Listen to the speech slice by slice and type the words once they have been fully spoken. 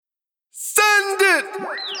send it.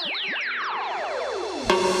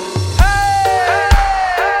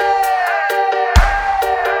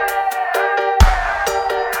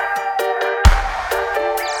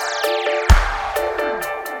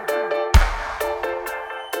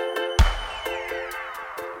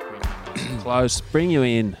 Close, bring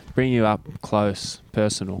you up close,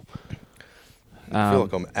 personal. I feel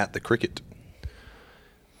like I'm at the cricket.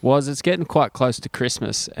 It's getting quite close to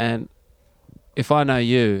Christmas, and if I know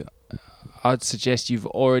you, I'd suggest you've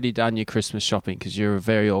already done your Christmas shopping because you're a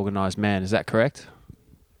very organised man. Is that correct?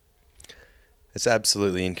 It's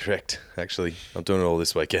absolutely incorrect, actually. I'm doing it all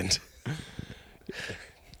this weekend.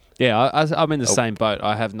 Yeah, I'm in the same boat.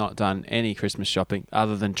 I have not done any Christmas shopping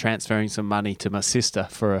other than transferring some money to my sister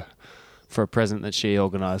for a present that she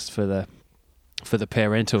organised for the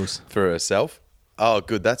parentals. For herself? Oh,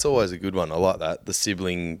 good. That's always a good one. I like that. The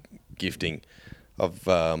sibling gifting.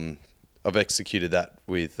 I've executed that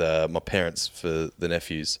with my parents for the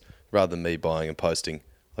nephews. Rather than me buying and posting,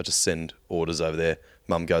 I just send orders over there.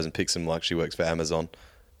 Mum goes and picks them like she works for Amazon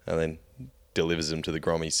and then delivers them to the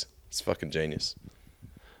grommies. It's fucking genius.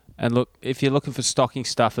 And look, if you're looking for stocking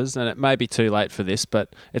stuffers, and it may be too late for this,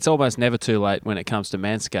 but it's almost never too late when it comes to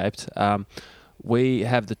Manscaped. We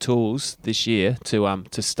have the tools this year to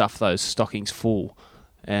stuff those stockings full,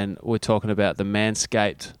 and we're talking about the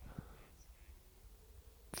Manscaped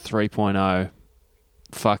 3.0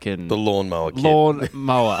 fucking The lawnmower kit.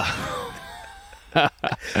 Lawnmower.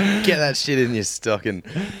 Get that shit in your stocking.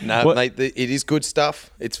 No, mate, it is good stuff.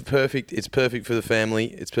 It's perfect. It's perfect for the family.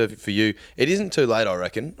 It's perfect for you. It isn't too late, I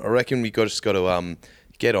reckon. I reckon we just got to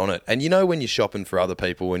get on it. And you know when you're shopping for other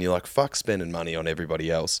people, when you're like, fuck spending money on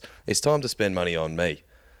everybody else, it's time to spend money on me.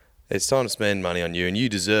 It's time to spend money on you, and you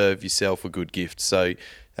deserve yourself a good gift. So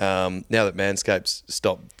now that Manscaped's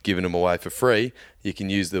stopped giving them away for free, you can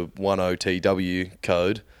use the 10TW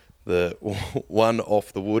code, the one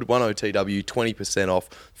off the wood, 10TW, 20% off,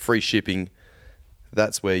 free shipping.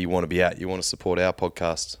 That's where you want to be at. You want to support our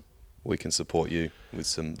podcast. We can support you with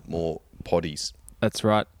some more poddies. That's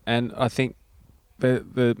right. And I think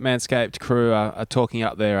the Manscaped crew are talking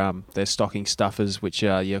up their stocking stuffers, which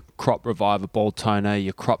are your Crop Reviver Ball Toner,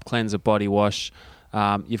 your Crop Cleanser Body Wash.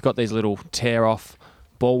 You've got these little tear-off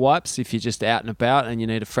ball wipes if you're just out and about and you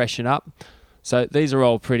need to freshen up. So these are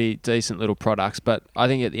all pretty decent little products, but I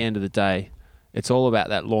think at the end of the day, it's all about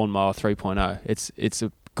that Lawnmower 3.0. It's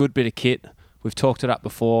a good bit of kit. We've talked it up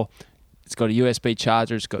before. It's got a USB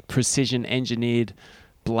charger. It's got precision engineered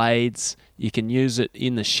blades. You can use it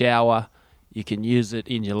in the shower. You can use it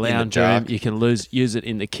in your lounge room. You can use it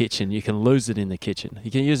in the kitchen. You can lose it in the kitchen.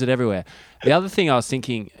 You can use it everywhere. The other thing I was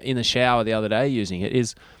thinking in the shower the other day using it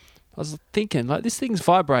is, I was thinking, like, this thing's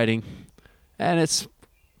vibrating and it's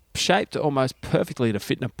shaped almost perfectly to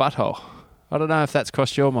fit in a butthole. I don't know if that's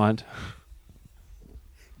crossed your mind.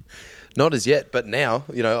 Not as yet, but now,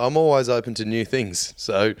 I'm always open to new things.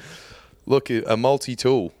 So, look, a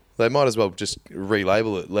multi-tool. They might as well just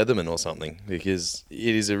relabel it Leatherman or something, because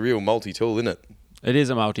it is a real multi-tool, isn't it? It is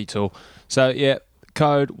a multi-tool. So, yeah,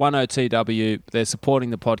 code 10TW. They're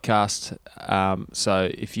supporting the podcast. So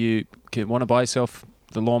if you want to buy yourself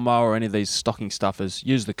the lawnmower or any of these stocking stuffers,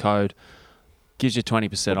 use the code. Gives you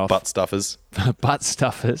 20% off. Butt stuffers. Butt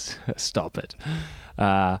stuffers. Stop it.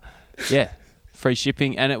 Yeah, free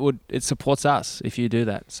shipping, and it supports us if you do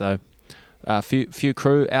that. So a few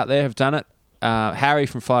crew out there have done it. Harry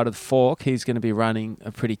from Fire to the Fork, he's going to be running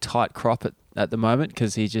a pretty tight crop at the moment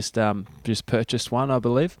because he just purchased one, I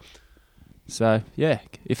believe. So, yeah,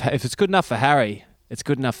 if it's good enough for Harry, it's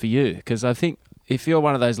good enough for you, because I think if you're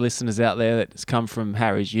one of those listeners out there that's come from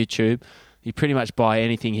Harry's YouTube, you pretty much buy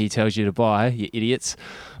anything he tells you to buy, you idiots.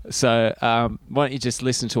 So why don't you just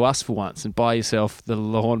listen to us for once and buy yourself the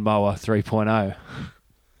Lawnmower 3.0?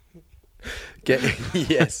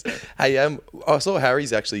 Yes. Hey, I saw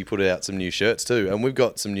Harry's actually put out some new shirts too, and we've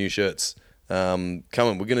got some new shirts coming.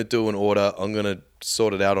 We're going to do an order. I'm going to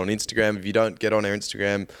sort it out on Instagram. If you don't get on our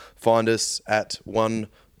Instagram, find us at One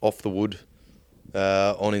Off the Wood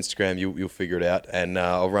on Instagram. You'll figure it out, and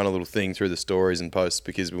I'll run a little thing through the stories and posts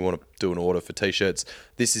because we want to do an order for t-shirts.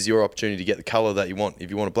 This is your opportunity to get the colour that you want.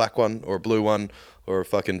 If you want a black one or a blue one or a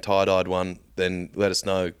fucking tie-dyed one, then let us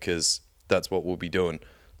know, because that's what we'll be doing.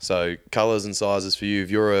 So colours and sizes for you. If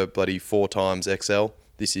you're a bloody 4XXL,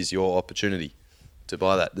 this is your opportunity to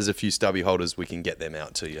buy that. There's a few stubby holders. We can get them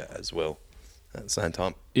out to you as well at the same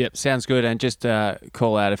time. Yep, sounds good. And just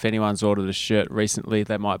call out, if anyone's ordered a shirt recently,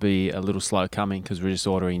 they might be a little slow coming because we're just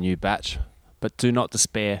ordering a new batch. But do not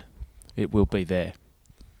despair. It will be there.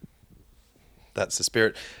 That's the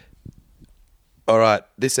spirit. All right,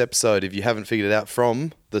 this episode, if you haven't figured it out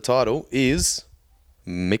from the title, is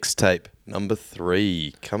Mixtape number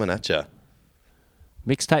 3 coming at ya.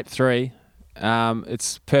 Mixtape 3.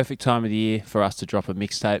 It's perfect time of the year for us to drop a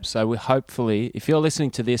mixtape. So we hopefully, if you're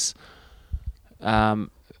listening to this and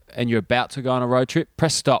you're about to go on a road trip,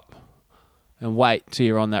 press stop and wait till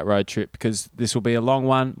you're on that road trip, because this will be a long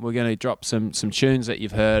one. We're going to drop some tunes that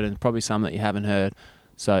you've heard and probably some that you haven't heard.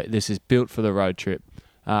 So this is built for the road trip.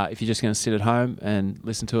 If you're just going to sit at home and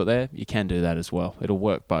listen to it there, you can do that as well. It'll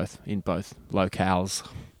work in both locales.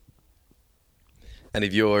 And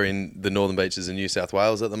if you're in the northern beaches of New South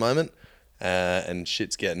Wales at the moment and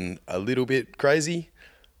shit's getting a little bit crazy,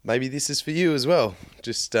 maybe this is for you as well.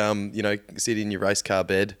 Just, sit in your race car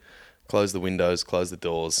bed, close the windows, close the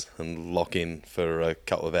doors, and lock in for a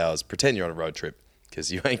couple of hours. Pretend you're on a road trip,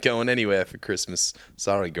 because you ain't going anywhere for Christmas.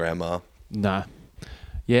 Sorry, Grandma. No.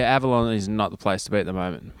 Yeah, Avalon is not the place to be at the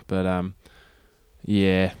moment. But,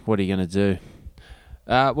 what are you going to do?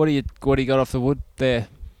 What do you got off the wood there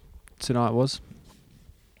tonight was?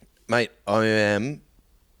 Mate, I am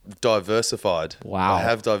diversified. Wow. I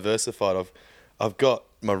have diversified. I've got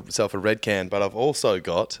myself a red can, but I've also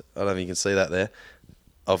got, I don't know if you can see that there,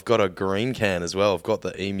 I've got a green can as well. I've got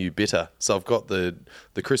the Emu Bitter. So I've got the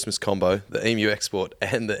Christmas combo, the Emu Export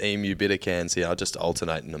and the Emu Bitter cans here. I'm just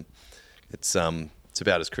alternating them. It's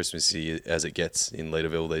about as Christmassy as it gets in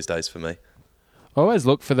Leaderville these days for me. I always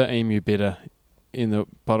look for the Emu Bitter in the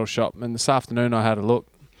bottle shop, and this afternoon I had a look,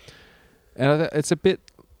 and it's a bit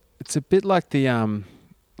like the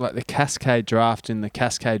Cascade Draft in the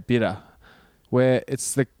Cascade Bitter, where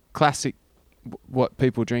it's the classic what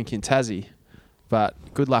people drink in Tassie, but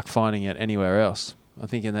good luck finding it anywhere else. I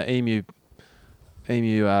think in the Emu,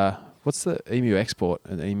 what's the Emu Export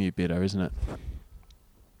and Emu Bitter, isn't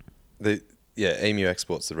it? Emu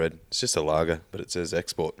Export's the red. It's just a lager, but it says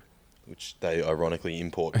Export, which they ironically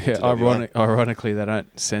import. Yeah, ironically they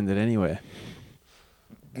don't send it anywhere.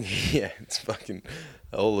 Yeah, it's fucking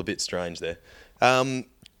all a bit strange there. So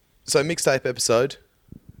mixtape episode.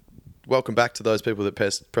 Welcome back to those people that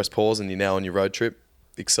press pause and you're now on your road trip.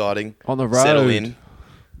 Exciting. On the road. Settle in.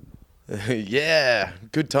 Yeah,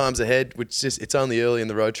 good times ahead. It's only early in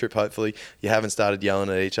the road trip. Hopefully you haven't started yelling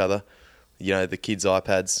at each other. You know, the kids'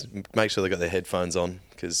 iPads. Make sure they got their headphones on,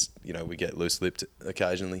 because we get loose-lipped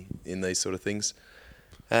occasionally in these sort of things.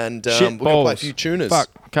 And we're going to play a few tuners.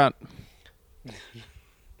 Fuck, can't.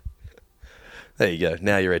 There you go.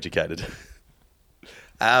 Now you're educated.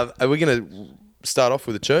 Are we going to start off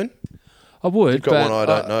with a tune? I would. You've got one I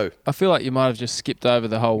don't know. I feel like you might have just skipped over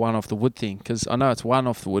the whole one off the wood thing, because I know it's one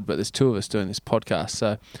off the wood, but there's two of us doing this podcast.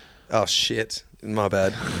 So, oh shit, my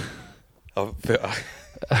bad.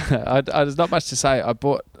 There's not much to say. I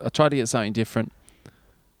tried to get something different.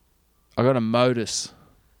 I got a Modus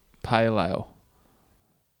Pale Ale,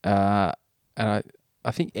 and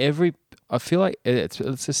I think I feel like it's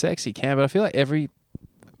a sexy can, but I feel like every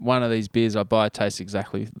one of these beers I buy tastes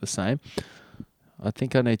exactly the same. I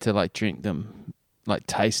think I need to drink them,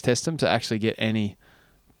 taste test them to actually get any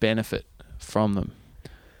benefit from them.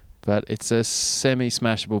 But it's a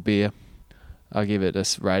semi-smashable beer. I'll give it a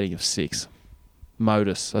rating of 6.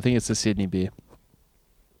 Modus. I think it's a Sydney beer.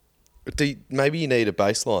 Maybe you need a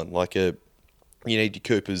baseline, you need your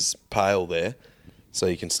Cooper's Pale there, so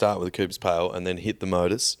you can start with the Cooper's Pale and then hit the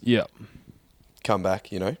Modus. Yeah. Come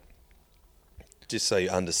back, just so you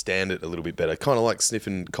understand it a little bit better. Kind of like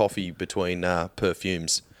sniffing coffee between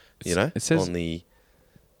perfumes, It says on the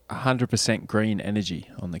 100% green energy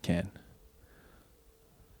on the can.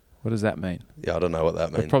 What does that mean? Yeah, I don't know what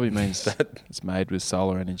that means. It probably means it's made with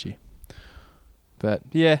solar energy. But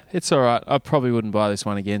yeah, it's all right. I probably wouldn't buy this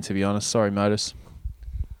one again, to be honest. Sorry, Modus.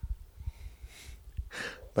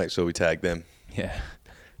 Make sure we tag them. Yeah.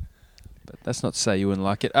 But that's not to say you wouldn't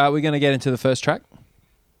like it. Are we going to get into the first track?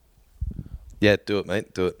 Yeah, do it,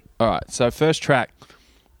 mate. Do it. All right. So first track,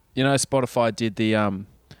 Spotify did the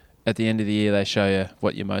at the end of the year they show you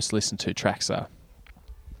what your most listened to tracks are.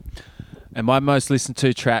 And my most listened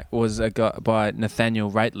to track was by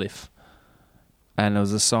Nathaniel Rateliff, and it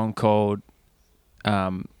was a song called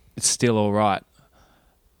 "It's Still Alright,"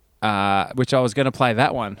 which I was going to play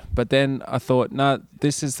that one, but then I thought, no,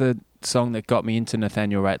 this is the song that got me into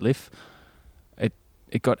Nathaniel Rateliff.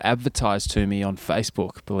 It got advertised to me on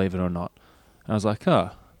Facebook, believe it or not. And I was like,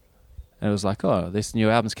 oh. And it was like, oh, this new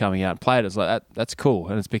album's coming out. And played it. It's like, that's cool.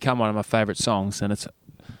 And it's become one of my favourite songs. And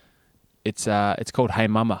it's called Hey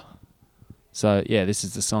Mama. So, yeah, this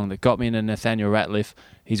is the song that got me into Nathaniel Rateliff.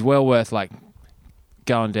 He's well worth,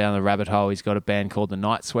 going down the rabbit hole. He's got a band called the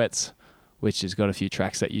Night Sweats, which has got a few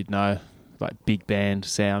tracks that you'd know, like big band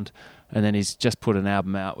sound. And then he's just put an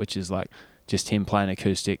album out, which is, just him playing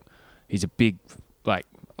acoustic. He's a big,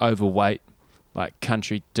 overweight like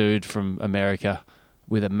country dude from America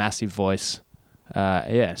with a massive voice.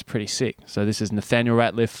 It's pretty sick. So this is Nathaniel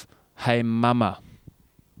Rateliff, Hey Mama.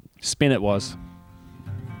 Spin it was.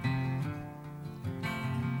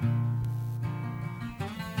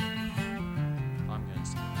 I'm going to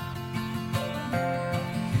sing.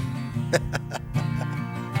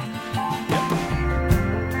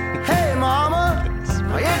 Hey mama,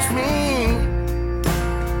 it's me.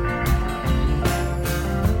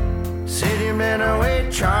 Said you've been away,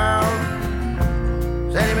 child.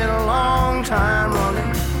 Said you've been a long time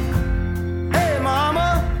running. Hey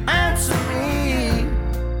mama, answer me.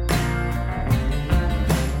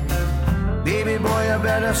 Baby boy, you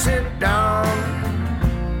better sit down.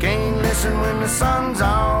 Can't listen when the sun's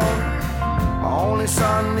out. My only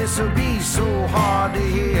son, this'll be so hard to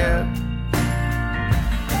hear.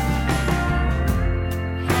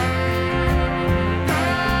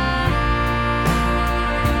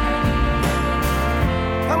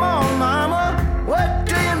 Come on, mama, what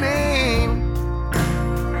do you mean?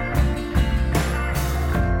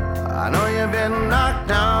 I know you've been knocked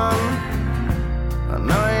down. I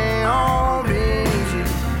know it ain't all been easy.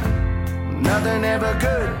 Nothing ever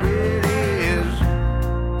good really is.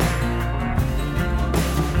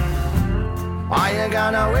 Why you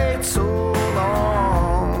gotta wait so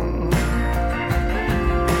long?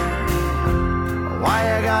 Why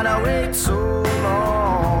you gotta wait so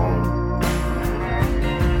long?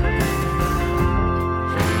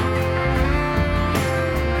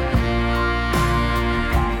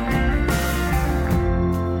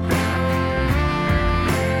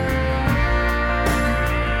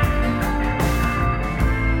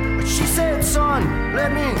 But she said, son,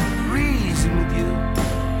 let me reason with you.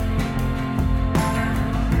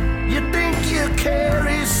 You think you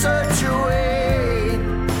carry such a weight.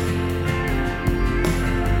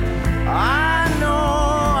 I know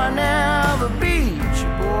I never beat you,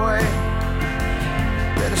 boy.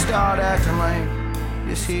 Better start acting like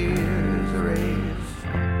this here's a race.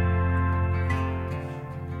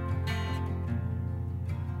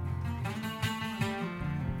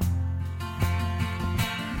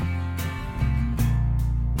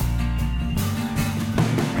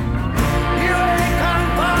 You ain't come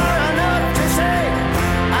far enough to say,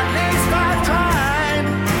 at least I tried.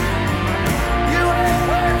 You ain't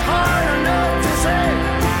worked hard enough to say,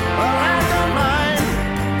 well, I don't mind.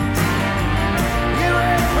 You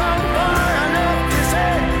ain't come far enough to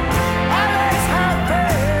say, at least I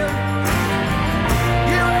failed.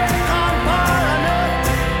 You ain't come far enough.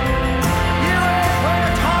 You ain't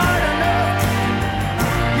worked hard enough.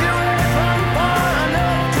 You ain't come far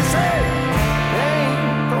enough to say, it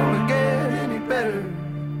ain't gonna get any better.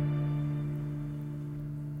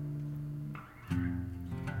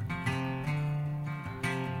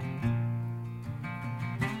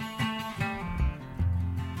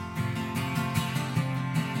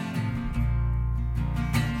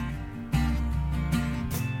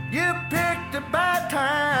 You picked a bad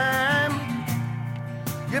time.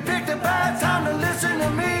 You picked a bad time to listen to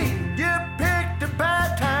me. You picked a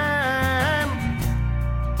bad time.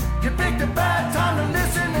 You picked a bad time to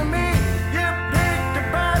listen to me. You picked a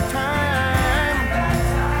bad time.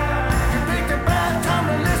 You picked a bad time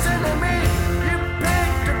to listen to me. You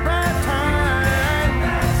picked a bad time.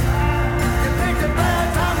 You picked a bad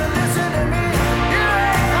time to listen to me. You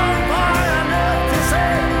ain't come far enough to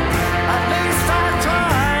say, at least I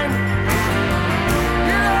tried.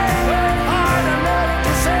 You ain't worked hard enough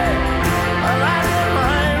to say, well, I didn't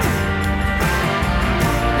mind.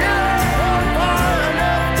 You ain't come far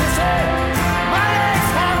enough to say, my legs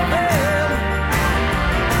have failed.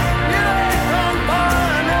 You ain't come far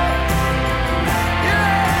enough. You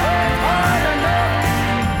ain't worked hard enough.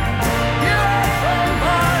 You ain't come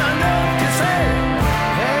far enough to say,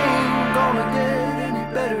 ain't gonna get any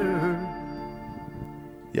better.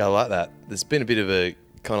 Yeah, I like that. There's been a bit of a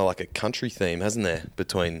kind of like a country theme, hasn't there,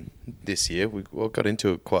 between this year? We got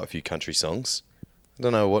into quite a few country songs. I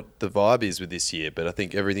don't know what the vibe is with this year, but I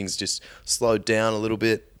think everything's just slowed down a little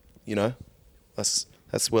bit. You know, that's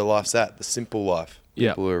where life's at. The simple life.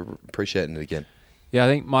 Yeah. People are appreciating it again. Yeah, I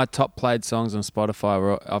think my top played songs on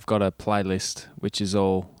Spotify, I've got a playlist which is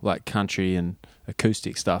all like country and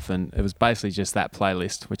acoustic stuff, and it was basically just that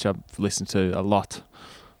playlist, which I've listened to a lot.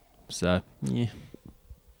 So, yeah.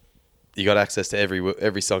 You got access to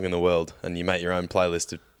every song in the world, and you make your own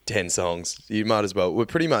playlist of 10 songs. You might as well. We're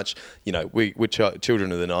pretty much, you know, we're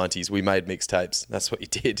children of the 90s. We made mixtapes. That's what you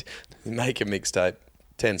did. You make a mixtape,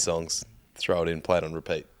 10 songs, throw it in, play it on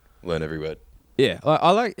repeat, learn every word. Yeah,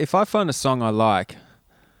 I like, if I find a song I like,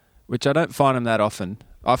 which I don't find them that often,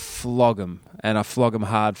 I flog them, and I flog them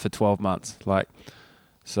hard for 12 months. Like,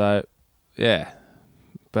 so Yeah.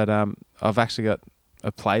 But I've actually got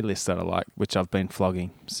a playlist that I like, which I've been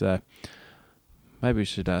flogging. So maybe we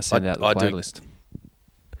should send out the playlist.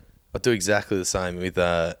 I do exactly the same with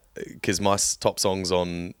because my top songs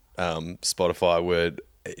on Spotify were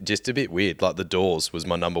just a bit weird. Like The Doors was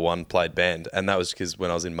my number one played band, and that was because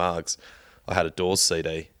when I was in Margs, I had a Doors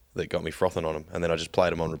CD that got me frothing on them, and then I just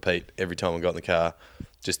played them on repeat every time I got in the car,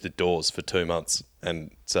 just The Doors for 2 months,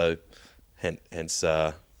 and so hence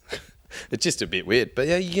it's just a bit weird. But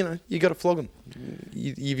yeah, you got to flog them.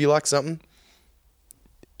 If you like something,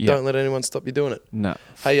 don't let anyone stop you doing it. No,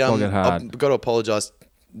 hey, flog it hard. I've got to apologise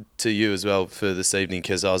to you as well for this evening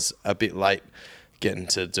because I was a bit late getting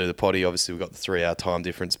to do the potty. Obviously, we've got the 3-hour time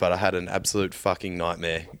difference, but I had an absolute fucking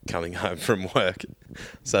nightmare coming home from work.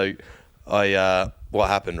 So what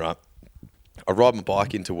happened, right? I ride my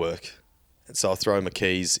bike into work, and so I throw my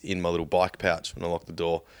keys in my little bike pouch when I lock the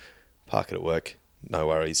door, park it at work, no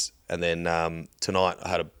worries. And then tonight I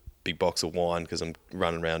had a big box of wine because I'm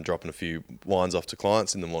running around dropping a few wines off to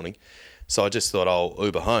clients in the morning. So I just thought I'll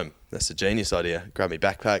Uber home. That's a genius idea. Grab my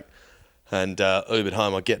backpack and Ubered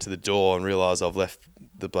home. I get to the door and realise I've left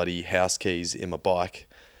the bloody house keys in my bike.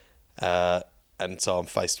 And so I'm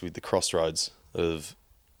faced with the crossroads of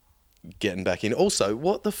getting back in. Also,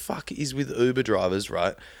 what the fuck is with Uber drivers,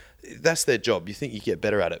 right? That's their job. You think you get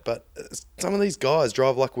better at it. But some of these guys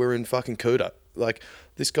drive like we're in fucking Kuta. Like,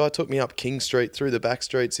 this guy took me up King Street through the back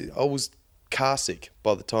streets. I was car sick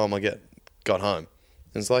by the time I got home.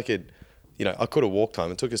 And it's like I could have walked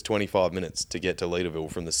home. It took us 25 minutes to get to Leederville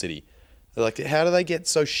from the city. Like, how do they get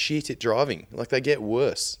so shit at driving? Like, they get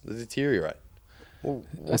worse. They deteriorate. Well,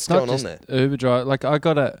 what's going on there? Uber driver. Like, I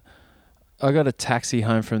got a taxi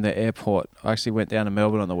home from the airport. I actually went down to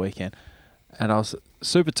Melbourne on the weekend, and I was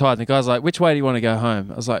super tired. And the guy's like, "Which way do you want to go home?"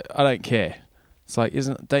 I was like, "I don't care." It's like,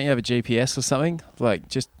 don't you have a GPS or something? Like,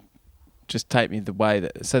 just take me the way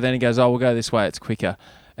that. So then he goes, "Oh, we'll go this way. It's quicker."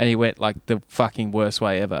 And he went like the fucking worst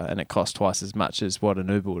way ever, and it cost twice as much as what an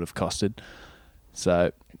Uber would have costed.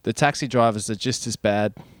 So the taxi drivers are just as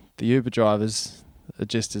bad. The Uber drivers are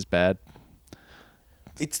just as bad.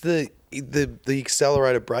 It's the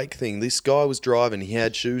accelerator brake thing. This guy was driving. He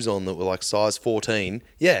had shoes on that were like size 14.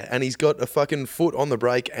 Yeah, and he's got a fucking foot on the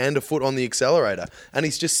brake and a foot on the accelerator, and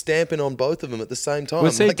he's just stamping on both of them at the same time.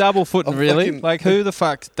 Was he double footing really? Like, who the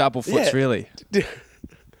fuck double foots really?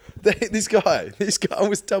 This guy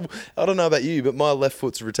was double. I don't know about you, but my left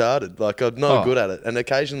foot's retarded. Like, I'm no good at it. And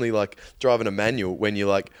occasionally, like, driving a manual when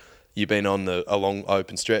you've been on a long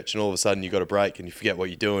open stretch and all of a sudden you got a brake and you forget what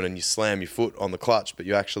you're doing and you slam your foot on the clutch, but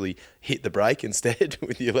you actually hit the brake instead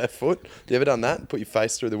with your left foot. You ever done that? Put your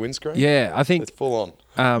face through the windscreen? Yeah, I think it's full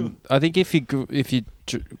on. I think if you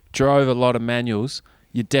drove a lot of manuals,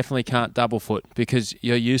 you definitely can't double foot because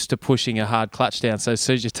you're used to pushing a hard clutch down. So as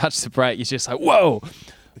soon as you touch the brake, you're just like, whoa.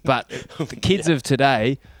 But the kids of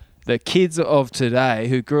today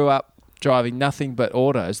who grew up driving nothing but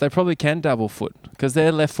autos, they probably can double foot because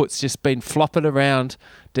their left foot's just been flopping around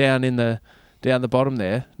down the bottom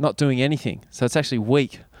there, not doing anything. So it's actually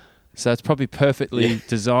weak. So it's probably perfectly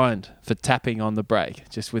designed for tapping on the brake,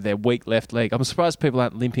 just with their weak left leg. I'm surprised people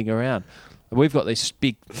aren't limping around. We've got these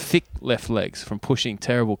big, thick left legs from pushing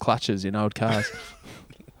terrible clutches in old cars.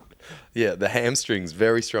 Yeah, the hamstring's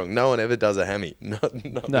very strong. No one ever does a hammy. Not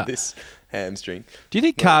with this hamstring. Do you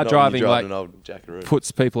think car driving like an old Jackaroo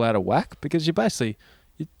puts people out of whack? Because you're basically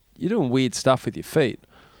you're doing weird stuff with your feet.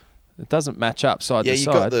 It doesn't match up side to side.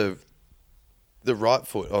 Yeah, you got the right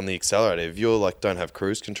foot on the accelerator. If you're like don't have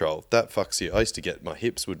cruise control, that fucks you. I used to get my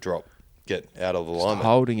hips would get out of alignment.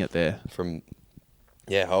 Holding it there.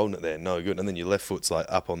 Holding it there, no good. And then your left foot's like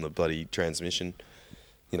up on the bloody transmission,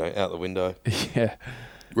 out the window. Yeah.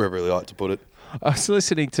 Wherever you like to put it. I was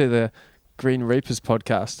listening to the Green Reapers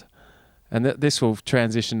podcast, and this will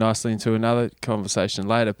transition nicely into another conversation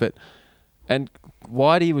later. And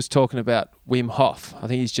Whitey was talking about Wim Hof. I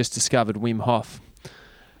think he's just discovered Wim Hof,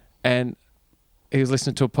 and he was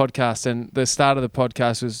listening to a podcast. And the start of the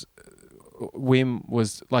podcast was Wim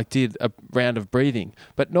was like did a round of breathing,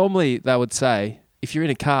 but normally they would say, if you're in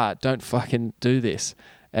a car, don't fucking do this.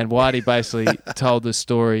 And Whitey basically told the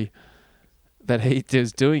story that he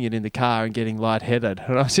was doing it in the car and getting lightheaded,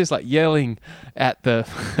 and I was just like yelling at my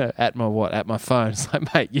phone. It's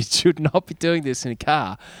like, mate, you should not be doing this in a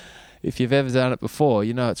car. If you've ever done it before,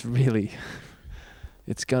 it's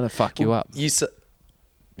gonna fuck you up.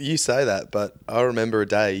 You say that, but I remember a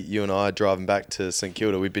day you and I driving back to St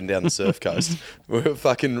Kilda. We'd been down the surf coast. We were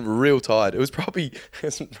fucking real tired. It was probably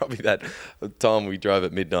that time we drove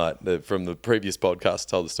at midnight from the previous podcast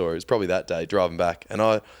told the story. It was probably that day driving back. And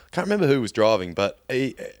I can't remember who was driving, but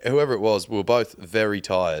whoever it was, we were both very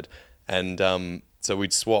tired. And so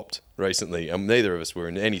we'd swapped recently, and neither of us were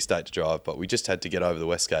in any state to drive, but we just had to get over the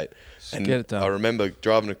Westgate. And get it done. I remember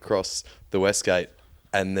driving across the Westgate,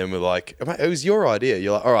 and then we're like, "Mate, it was your idea."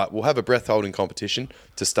 You're like, all right, we'll have a breath holding competition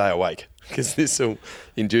to stay awake because this will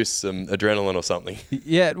induce some adrenaline or something.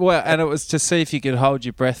 Yeah, well, and it was to see if you could hold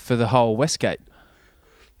your breath for the whole Westgate.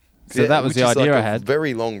 So Yeah, that was which the is idea like I had. a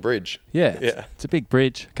very long bridge. Yeah, Yeah. it's a big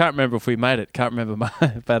bridge. Can't remember if we made it. Can't remember,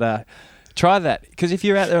 but try that, because if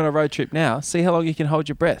you're out there on a road trip now, see how long you can hold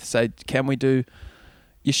your breath. So can we do?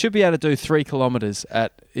 You should be able to do 3 kilometres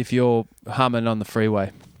if you're humming on the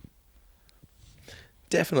freeway.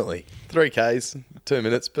 Definitely. 3Ks, 2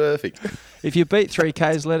 minutes, perfect. If you beat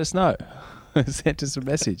 3Ks, let us know. Send us a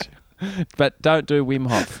message. But don't do Wim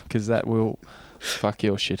Hof, because that will fuck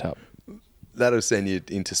your shit up. That'll send you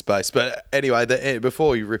into space. But anyway, before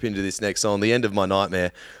we rip into this next song, the end of my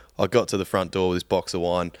nightmare, I got to the front door with this box of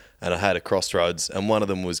wine, and I had a crossroads, and one of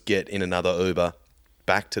them was get in another Uber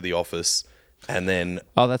back to the office, and then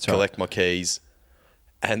That's right. collect my keys,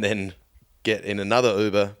 and then get in another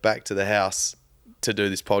Uber back to the house to do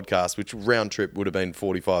this podcast, which round trip would have been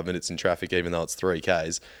 45 minutes in traffic, even though it's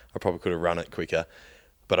 3Ks. I probably could have run it quicker,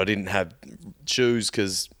 but I didn't have shoes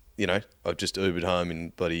because, you know, I've just Ubered home in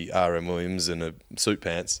bloody RM Williams and a suit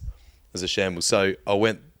pants as a shambles. So I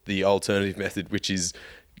went the alternative method, which is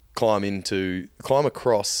climb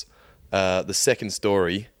across the second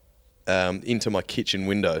story into my kitchen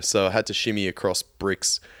window. So I had to shimmy across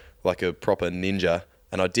bricks like a proper ninja,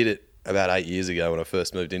 and I did it about 8 years ago when I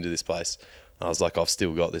first moved into this place. I was like, I've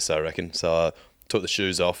still got this, I reckon. So I took the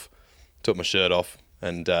shoes off, took my shirt off,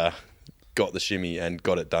 and got the shimmy and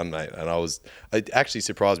got it done, mate. And it actually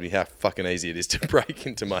surprised me how fucking easy it is to break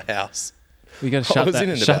into my house. You got to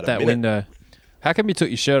shut that window. How come you took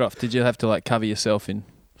your shirt off? Did you have to like cover yourself in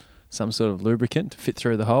some sort of lubricant to fit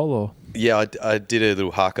through the hole, or? Yeah, I did a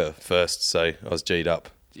little haka first, so I was G'd up.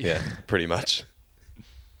 Yeah, pretty much.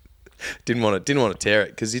 Didn't want to tear it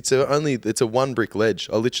because it's a 1 brick ledge.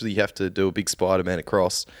 I literally have to do a big Spider-Man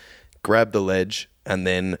across, grab the ledge, and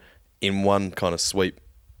then in one kind of sweep,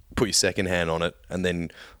 put your second hand on it, and then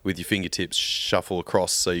with your fingertips shuffle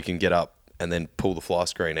across so you can get up and then pull the fly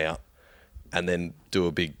screen out, and then do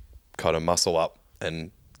a big kind of muscle up and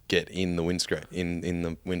get in the windscreen in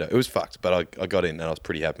the window. It was fucked, but I got in and I was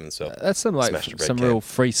pretty happy with myself. That's some real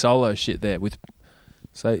free solo shit there with.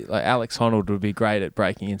 So, like, Alex Honnold would be great at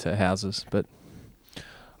breaking into houses, but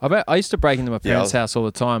I used to break into my parents' house all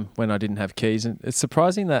the time when I didn't have keys, and it's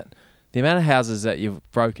surprising that the amount of houses that you've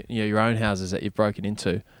broken, your own houses that you've broken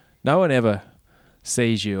into, no one ever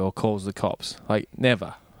sees you or calls the cops. Like,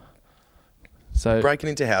 never. So breaking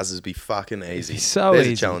into houses would be fucking easy. So There's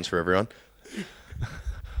easy. a challenge for everyone.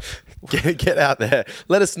 Get out there.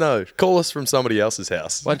 Let us know. Call us from somebody else's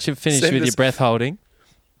house. Once you've finished with your breath holding.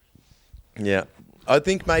 Yeah. I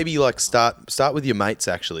think maybe like start with your mates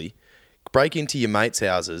actually. Break into your mates'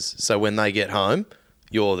 houses so when they get home,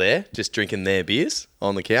 you're there just drinking their beers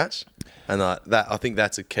on the couch. And I think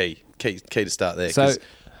that's a key to start there. So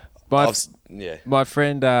yeah. my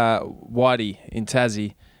friend Whitey in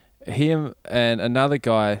Tassie, him and another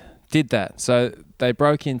guy did that. So they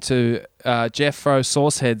broke into Jeff Fro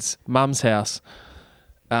Saucehead's mum's house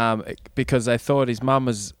because they thought his mum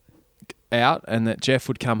was out and that Jeff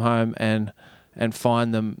would come home and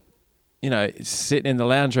find them, sitting in the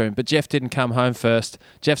lounge room. But Jeff didn't come home first.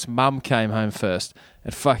 Jeff's mum came home first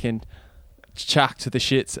and fucking chucked the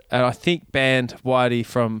shits. And I think banned Whitey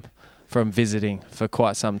from visiting for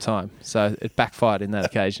quite some time. So it backfired in that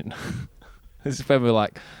occasion. This is when we were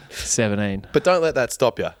like 17. But don't let that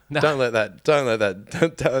stop you. No. Don't let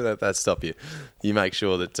that stop you. You make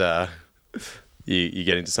sure that you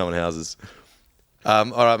get into someone's houses. All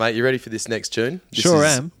right, mate. You ready for this next tune? Sure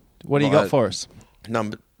am. What do you got for us?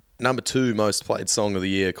 Number 2 most played song of the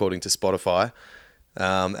year according to Spotify,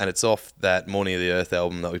 and it's off that Morning of the Earth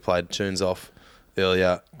album that we played tunes off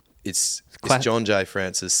earlier. It's John J.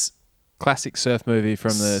 Francis. Classic surf movie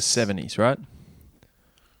from the 70s, right?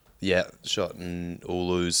 Yeah, shot in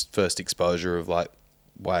Ulu's first exposure of like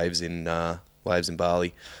waves in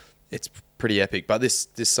Bali. It's pretty epic. But this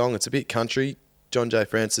song, it's a bit country. John J.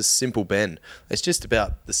 Francis, Simple Ben. It's just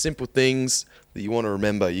about the simple things that you want to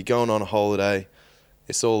remember. You're going on a holiday.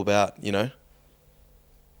 It's all about,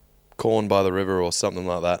 corn by the river or something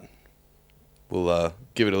like that. We'll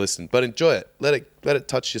give it a listen, but enjoy it. Let it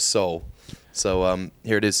touch your soul. So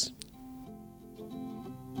here it is.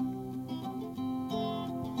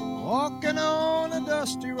 Walking on a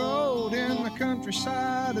dusty road in the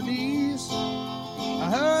countryside of ease, I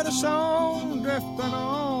heard a song drifting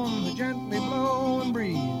on the gently blowing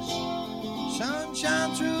breeze.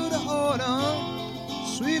 Sunshine through the autumn,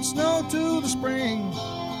 sweet snow to the spring,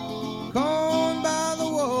 corn by the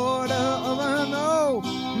water of an old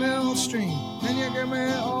mill stream. And you give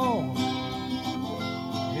me all,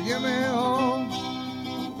 you give me all.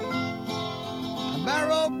 A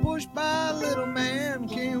barrow pushed by a little man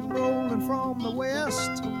came rolling from the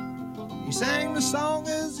west. He sang the song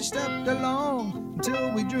as he stepped along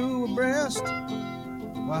until we drew abreast.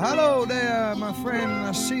 Well, hello there, my friend,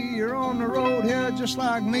 I see you're on the road here just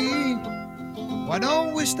like me. Why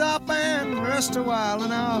don't we stop and rest a while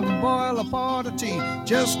and I'll boil a pot of tea.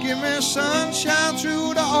 Just give me sunshine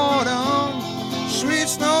through the autumn, sweet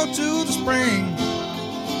snow to the spring,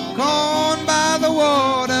 corn by the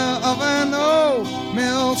water of an old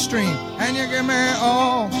mill stream. And you give me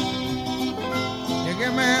all, you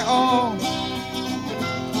give me all.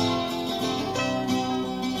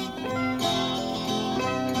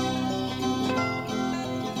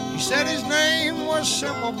 He said his name was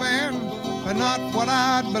Simple Ben, but not what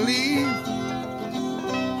I'd believe.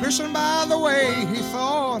 Christened by the way he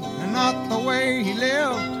thought and not the way he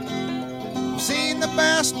lived. I've seen the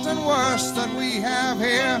best and worst that we have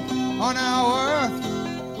here on our earth.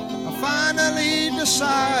 I finally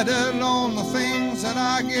decided on the things that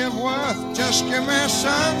I give worth. Just give me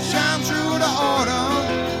sunshine through the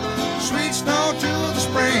autumn, sweet snow to the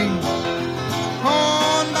spring,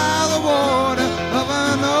 corn by the water of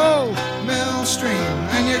an old mill stream.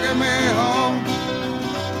 And you give me home,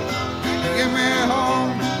 you give me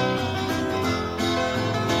home.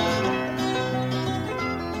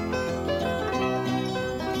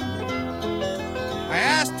 I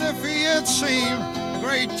asked if he had seen the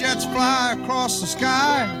great jets fly across the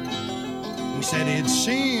sky. He said he'd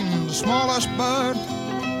seen the smallest bird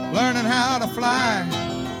learning how to fly.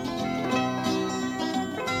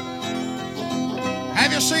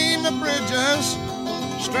 Have you seen the bridges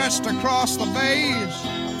stretched across the bays?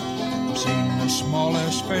 Seen the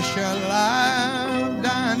smallest fish alive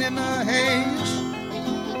down in the haze?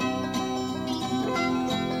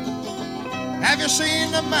 Have you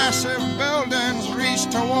seen the massive buildings reach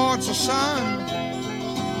towards the sun?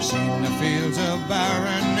 Seen the fields of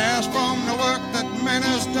barrenness from the work that man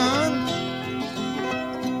has done?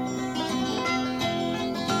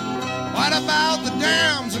 What about the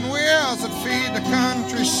dams and weirs that feed the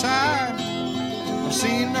countryside? I've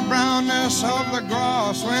seen the brownness of the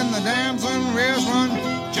grass when the dams and weirs run.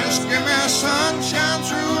 Just give me sunshine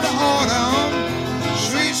through the autumn,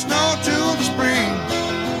 sweet snow to the spring,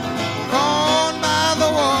 corn by the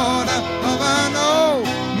water of an old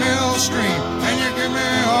mill stream. And you give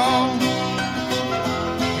me all,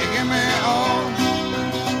 you give me all.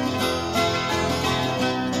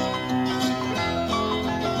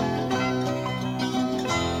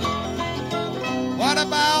 What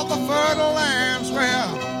about the fertile lands where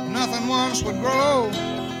nothing once would grow?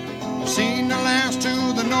 I've seen the lands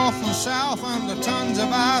to the north and south under tons of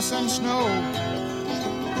ice and snow.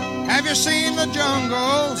 Have you seen the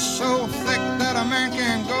jungle so thick that a man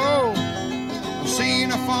can't go? I've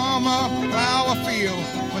seen a farmer plow a field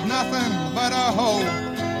with nothing but a hoe.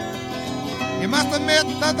 You must admit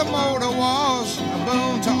that the motor was a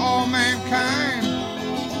boon to all mankind.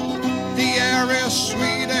 The air is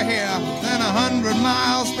sweeter here than 100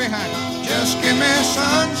 miles behind. Just give me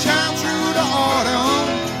sunshine through the autumn,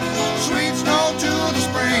 sweet snow to the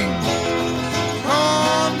spring,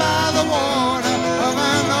 corn by the water of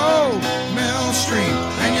an old mill stream.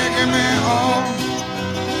 And you give me all,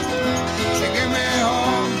 you give me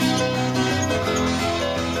all.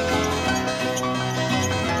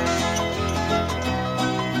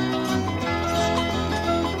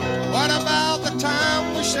 What about the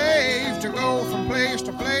time we save to go from place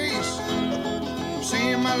to place?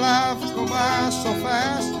 Seeing my life go by so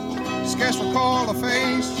fast, scarce recall a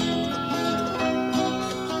face.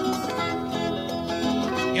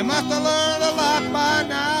 You must have learned a lot by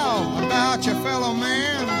now about your fellow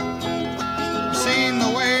man. Seen the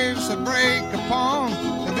waves that break upon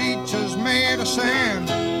the beaches made of sand.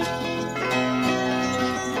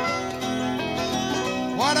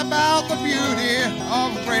 What about the beauty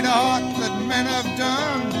of great art that men have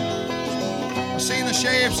done? I've seen the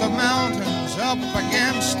shapes of mountains up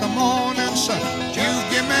against the morning sun. You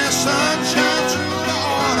give me sunshine through the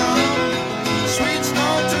autumn, sweet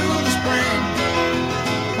snow to the spring,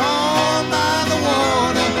 corn by the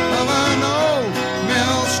water of an old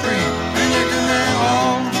mill stream. And you give me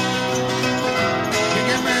all, you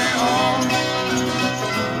give me all.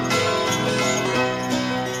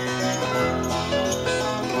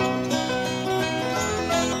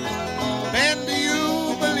 Ben, do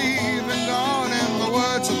you believe in God and the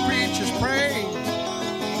words of preachers pray?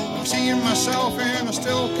 I've seen myself in a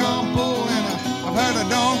still calm pool and I've heard a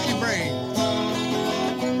donkey bray.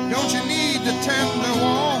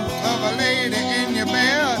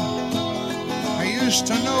 used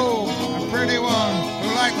to know a pretty one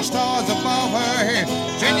who like the stars above her head.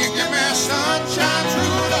 Can you give me sunshine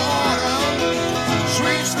through the autumn,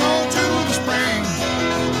 sweet snow to the spring,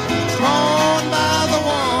 drawn by the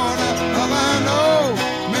water of an old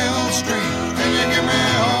mill stream? Can you give me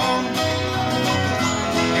home?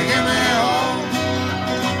 You give me home.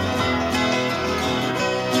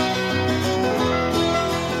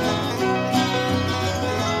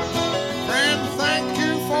 Friend, thank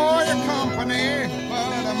you for your company,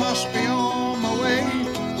 but I must be on my way.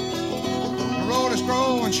 The road is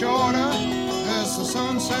growing shorter as the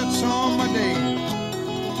sun sets on my day.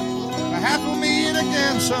 Perhaps we'll meet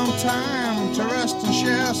again sometime to rest and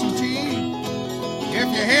share some tea. If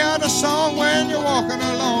you hear the song when you're walking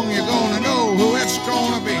along, you're gonna know who it's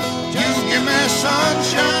gonna be. Just give me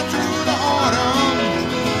sunshine through the autumn,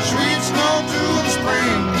 sweet snow through the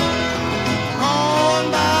spring,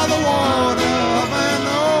 on by the water of an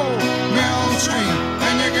old mill stream.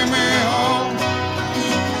 And you give me home,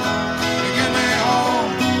 you give me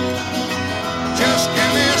home. Just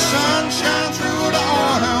give me sunshine through the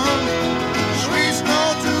autumn, sweet snow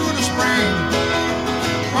through the spring,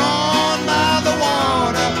 on by the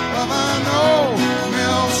water of an old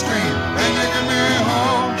mill stream. And you give me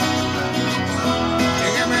home, you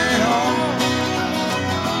give me home.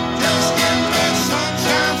 Just give me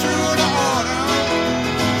sunshine through the autumn,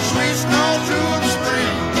 sweet snow through the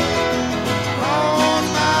spring, on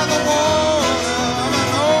by the water of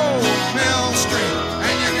an old mill stream.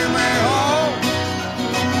 And you give me home,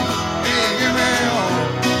 you give me home.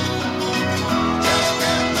 Just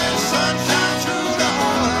give me sunshine through the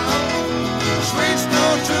autumn, sweet snow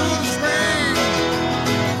through the spring,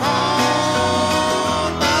 on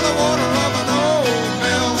by the water of an old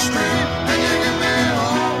mill stream. And you give me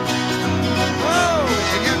home, oh,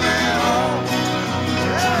 you give me home,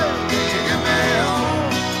 yeah, you give me home,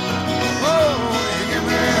 oh, you give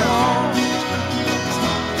me home.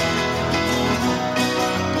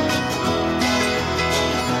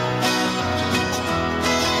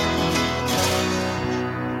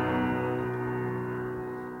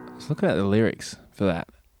 Let's look at the lyrics for that.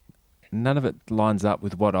 None of it lines up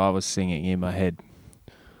with what I was singing in my head.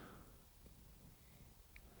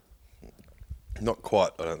 Not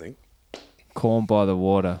quite, I don't think. Corn by the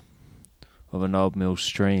water of an old mill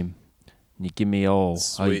stream. And you give me all.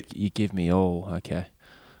 Sweet. Oh, you give me all. Okay.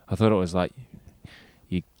 I thought it was like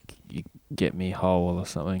you get me whole or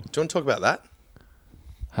something. Do you want to talk about that?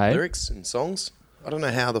 Hey? Lyrics and songs? I don't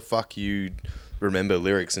know how the fuck you remember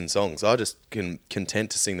lyrics and songs. I just can content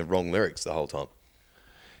to sing the wrong lyrics the whole time.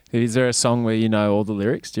 Is there a song where you know all the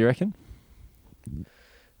lyrics, do you reckon?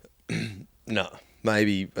 No,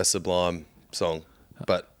 maybe a Sublime song,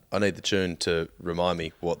 but I need the tune to remind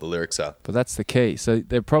me what the lyrics are. But that's the key. So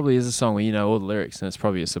there probably is a song where you know all the lyrics and it's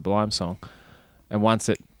probably a Sublime song. And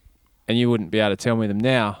you wouldn't be able to tell me them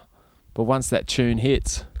now, but once that tune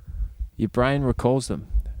hits, your brain recalls them.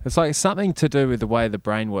 It's like something to do with the way the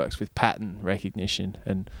brain works with pattern recognition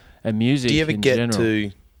and music Do you ever in get general.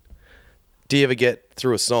 do you ever get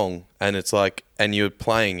through a song and it's like, and you're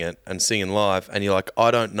playing it and singing live and you're like, I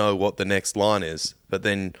don't know what the next line is, but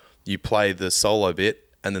then you play the solo bit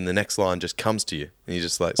and then the next line just comes to you and you're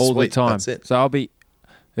just like, all sweet, the time. that's it. So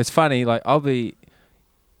it's funny, like I'll be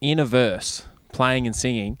in a verse playing and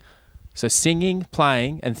singing. So singing,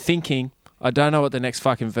 playing and thinking, I don't know what the next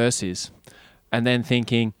fucking verse is. And then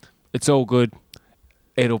thinking, it's all good.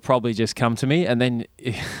 It'll probably just come to me. And then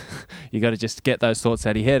you got to just get those thoughts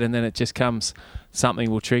out of your head and then it just comes, something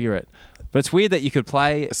will trigger it. But it's weird that you could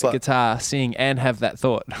play guitar, sing and have that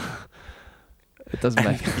thought. It doesn't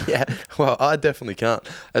make Yeah, well, I definitely can't.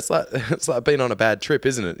 It's like being on a bad trip,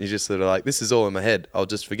 isn't it? You just sort of like, this is all in my head. I'll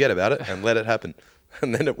just forget about it and let it happen.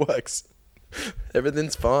 And then it works.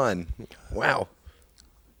 Everything's fine. Wow.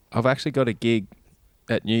 I've actually got a gig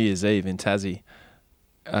at New Year's Eve in Tassie,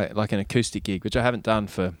 like an acoustic gig, which I haven't done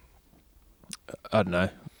for, I don't know,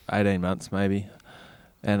 18 months maybe.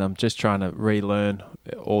 And I'm just trying to relearn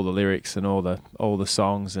all the lyrics and all the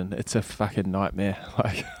songs, and it's a fucking nightmare.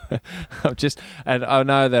 Like, and I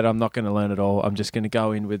know that I'm not going to learn it all. I'm just going to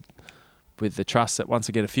go in with the trust that once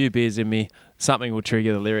I get a few beers in me, something will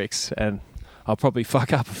trigger the lyrics, and I'll probably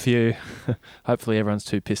fuck up a few. Hopefully, everyone's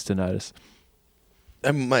too pissed to notice.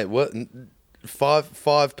 And mate, what?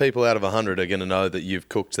 Five people out of 100 are going to know that you've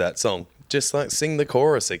cooked that song. Just like sing the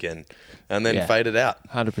chorus again, and then fade it out.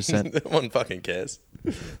 100%. No one fucking cares.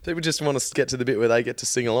 People just want to get to the bit where they get to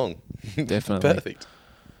sing along. Definitely.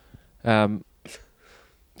 Perfect.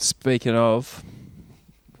 Speaking of,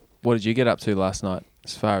 what did you get up to last night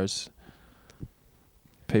as far as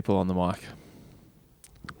people on the mic?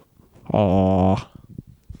 Oh.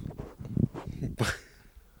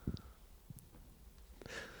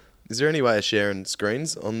 Is there any way of sharing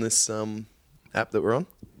screens on this app that we're on?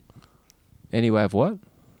 Any way of what?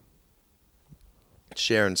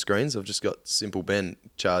 Sharing screens. I've just got Simple Ben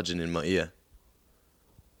charging in my ear.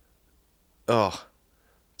 Oh,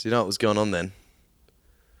 do you know what was going on then?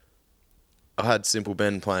 I had Simple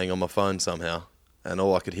Ben playing on my phone somehow, and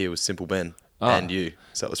all I could hear was Simple Ben and you.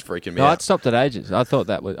 So it was freaking me No, out. I'd stopped at ages. I thought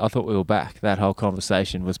we were back. That whole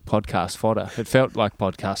conversation was podcast fodder. It felt like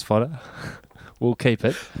podcast fodder. We'll keep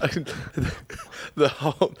it. That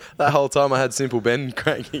whole time I had Simple Ben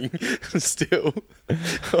cranking still.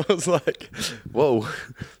 I was like, whoa,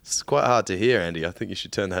 it's quite hard to hear, Andy. I think you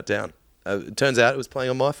should turn that down. It turns out it was playing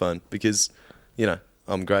on my phone because,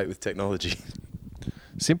 I'm great with technology.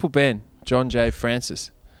 Simple Ben, John J. Francis.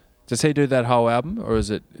 Does he do that whole album, or is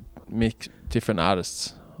it different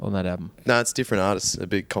artists on that album? No, it's different artists, a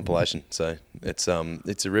big compilation. So it's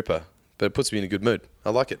a ripper. But it puts me in a good mood.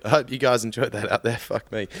 I like it. I hope you guys enjoyed that out there.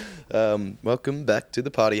 Fuck me. Welcome back to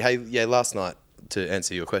the party. Hey, yeah, last night, to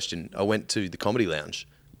answer your question, I went to the Comedy Lounge.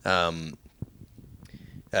 They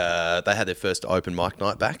had their first open mic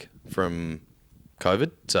night back from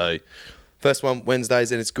COVID. So first one,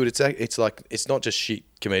 Wednesdays, and it's good. It's like, it's not just shit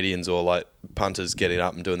comedians or like punters getting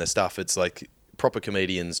up and doing their stuff. It's like proper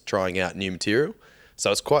comedians trying out new material.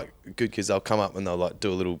 So it's quite good because they'll come up and they'll like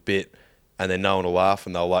do a little bit, and then no one will laugh,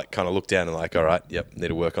 and they'll like kind of look down and like, all right, yep, need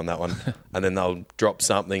to work on that one. And then they'll drop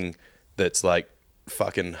something that's like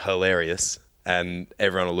fucking hilarious, and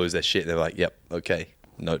everyone will lose their shit. And they're like, yep, okay,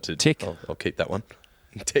 noted. Tick. I'll keep that one.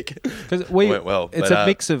 Tick. Because went well. It's a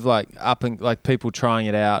mix of like like people trying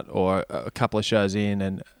it out, or a couple of shows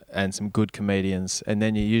in, and some good comedians, and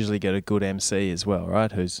then you usually get a good MC as well,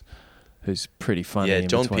 right? Who's pretty funny. Yeah, in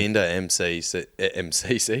John between. Pinder MC seat.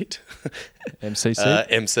 MCC.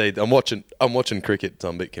 MC. I'm watching cricket, so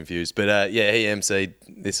I'm a bit confused. But he MC'd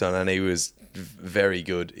this one, and he was very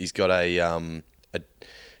good. He's got a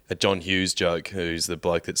John Hughes joke, who's the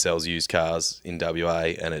bloke that sells used cars in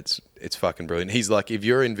WA, and it's fucking brilliant. He's like, if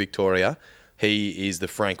you're in Victoria, he is the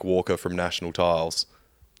Frank Walker from National Tiles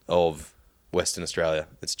of Western Australia.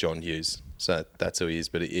 It's John Hughes. So that's who he is.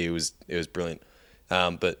 But it was brilliant.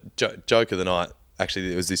 But joke of the night, actually,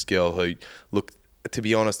 there was this girl who, look, to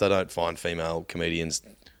be honest, I don't find female comedians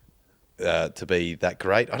to be that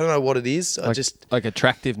great. I don't know what it is. Like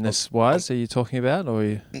attractiveness wise, are you talking about,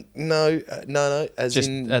 or No. As just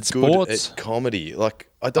in at good sports? at comedy. Like,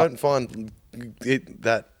 I don't find it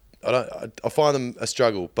that. I find them a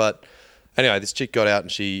struggle. But anyway, this chick got out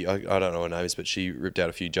and I don't know her name is, but she ripped out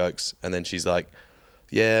a few jokes, and then she's like,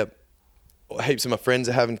 yeah, heaps of my friends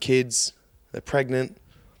are having kids. They're pregnant,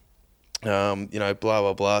 blah,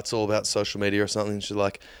 blah, blah. It's all about social media or something. She's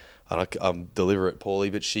like, I deliver it poorly,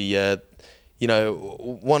 but she, won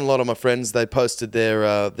a lot of my friends. They posted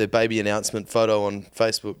their baby announcement photo on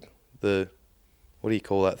Facebook. What do you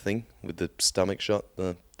call that thing with the stomach shot?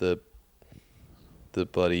 The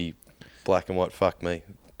bloody black and white fuck me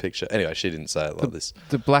picture. Anyway, she didn't say it like this.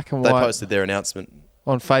 the black and They white posted their announcement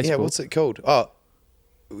on Facebook? Yeah, what's it called? Oh,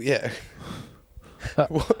 yeah.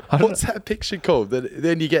 What's that picture called?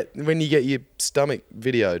 Then you get when you get your stomach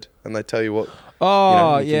videoed and they tell you what.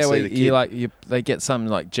 Oh, you yeah, can see the kid. they get some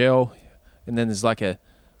like gel, and then there's like a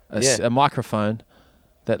microphone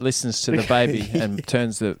that listens to the baby and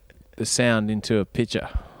turns the sound into a picture.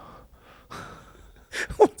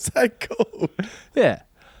 What's that called? Yeah,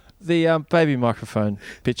 the baby microphone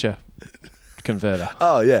picture converter.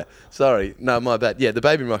 Oh yeah, sorry, no, my bad. Yeah, the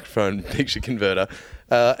baby microphone picture converter.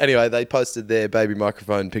 Anyway, they posted their baby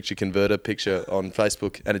microphone picture converter picture on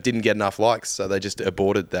Facebook, and it didn't get enough likes, so they just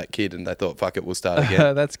aborted that kid, and they thought, "Fuck it, we'll start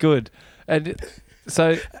again." That's good. And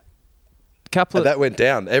so, that went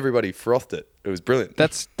down. Everybody frothed it. It was brilliant.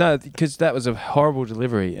 Because that was a horrible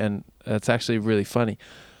delivery, and it's actually really funny.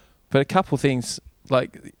 But a couple of things,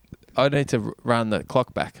 like, I need to run the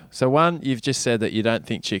clock back. So one, you've just said that you don't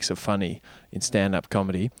think chicks are funny in stand-up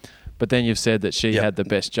comedy. But then you've said that she had the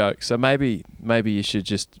best joke. So maybe you should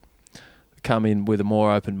just come in with a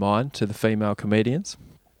more open mind to the female comedians.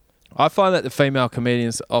 I find that the female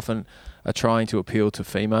comedians often are trying to appeal to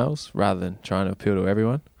females rather than trying to appeal to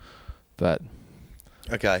everyone. But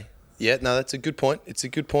okay. Yeah, no, that's a good point. It's a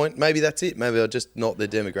good point. Maybe that's it. Maybe I'm just not their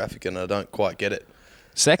demographic and I don't quite get it.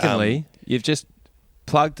 Secondly, you've just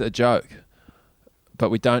plugged a joke, but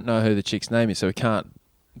we don't know who the chick's name is, so we can't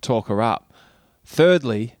talk her up.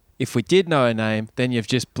 Thirdly, if we did know her name, then you've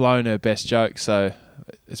just blown her best joke, so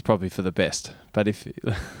it's probably for the best. But if...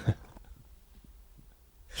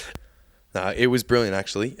 No, it was brilliant,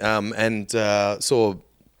 actually. And saw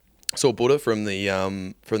Buddha from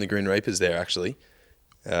the Green Reapers there, actually.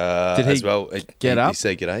 Did he as well. get up? He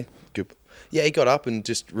said g'day. Good. Yeah, he got up and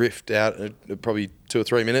just riffed out probably 2 or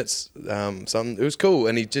 3 minutes. Something. It was cool,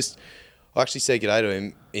 and I actually said g'day to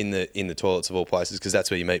him in the toilets of all places, because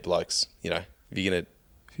that's where you meet blokes. You know, if you're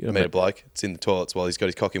gonna meet a bloke, it's in the toilets while he's got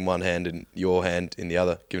his cock in one hand and your hand in the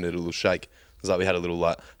other, giving it a little shake. It was like we had a little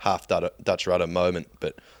like half Dutch rudder moment,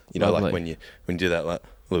 but you know, Lovely. like when you do that like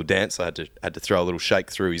little dance, I had to throw a little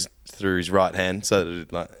shake through his right hand so that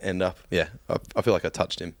it like end up. Yeah, I feel like I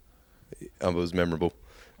touched him. It was memorable.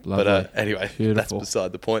 Lovely. But anyway, Beautiful. that's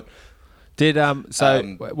beside the point. Did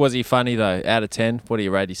was he funny though? Out of 10, what do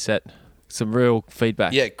you rate his set? Some real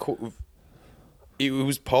feedback. Yeah, it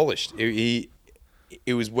was polished. It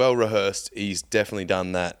was well rehearsed. He's definitely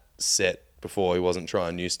done that set before. He wasn't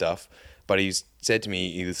trying new stuff. But he's said to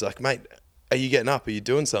me, he was like, mate, are you getting up? Are you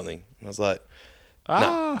doing something? And I was like,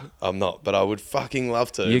 no, I'm not. But I would fucking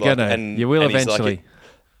love to. You're gonna. You will eventually. Like,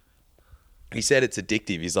 he said it's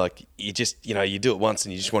addictive. He's like, you just, you do it once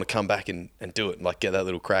and you just want to come back and do it and like get that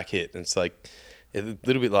little crack hit. And it's like a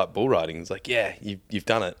little bit like bull riding. It's like, yeah, you've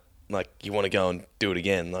done it. Like you want to go and do it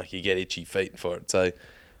again. Like you get itchy feet for it. So,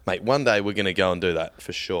 mate, one day we're going to go and do that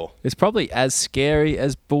for sure. It's probably as scary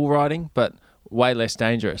as bull riding, but way less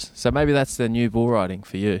dangerous. So maybe that's the new bull riding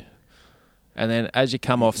for you. And then as you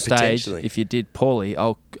come off stage, if you did poorly,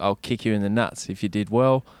 I'll kick you in the nuts. If you did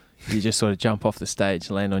well, you just sort of jump off the stage,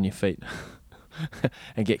 land on your feet,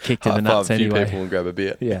 and get kicked in the nuts anyway. anyway. A few people and grab a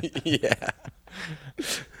beer. Yeah, yeah.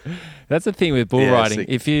 That's the thing with bull riding. Sick.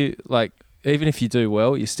 If you like, even if you do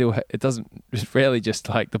well, you still it doesn't. It's rarely just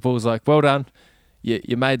like the bull's like, well done,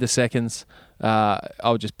 you made the seconds.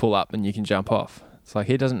 I'll just pull up and you can jump off. It's like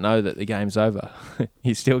he doesn't know that the game's over.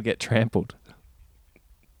 You still get trampled.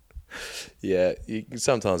 Yeah,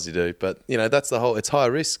 sometimes you do, but that's the whole. It's high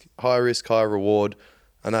risk, high reward,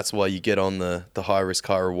 and that's why you get on the high risk,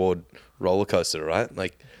 high reward roller coaster, right?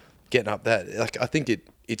 Like getting up that. Like I think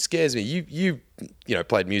it scares me. You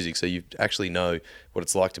played music, so you actually know what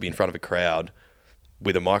it's like to be in front of a crowd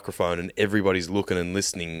with a microphone and everybody's looking and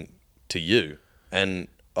listening to you. And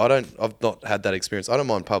I've not had that experience. I don't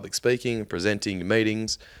mind public speaking, presenting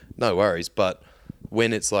meetings, no worries. But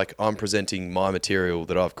when it's like I'm presenting my material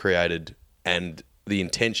that I've created and the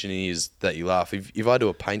intention is that you laugh. If I do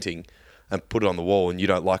a painting and put it on the wall and you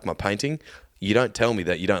don't like my painting, you don't tell me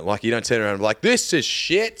that you don't like it. You don't turn around and be like, this is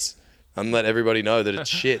shit, and let everybody know that it's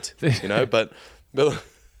shit, but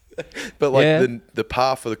like yeah. the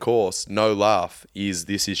par for the course, no laugh, is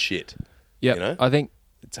this is shit. Yeah, I think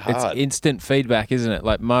it's hard. It's instant feedback, isn't it?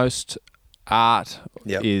 Like most art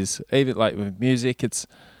is, even like with music, it's,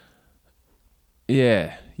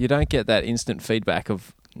 yeah, you don't get that instant feedback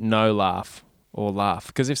of no laugh or laugh.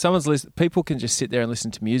 Because if someone's listening, people can just sit there and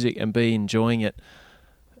listen to music and be enjoying it.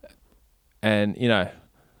 And,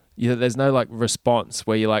 there's no like response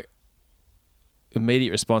where you're like,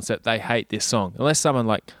 immediate response that they hate this song. Unless someone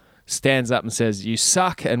like stands up and says, you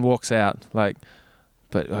suck, and walks out. Like,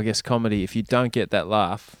 but I guess comedy, if you don't get that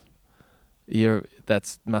laugh,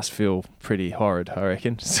 that must feel pretty horrid, I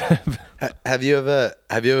reckon. Have you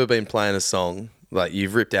ever been playing a song, like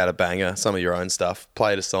you've ripped out a banger, some of your own stuff,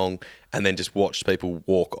 played a song, and then just watched people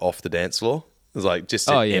walk off the dance floor? It's like just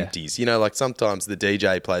empties. Like sometimes the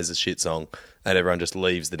DJ plays a shit song and everyone just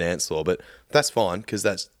leaves the dance floor, but that's fine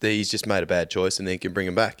because he's just made a bad choice and then he can bring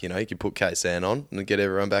them back. You can put K-San on and get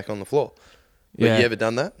everyone back on the floor. Yeah. Have you ever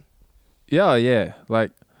done that? Yeah.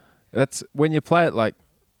 Like that's when you play it like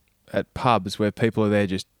at pubs where people are there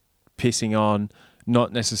just pissing on,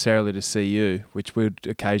 not necessarily to see you, which we'd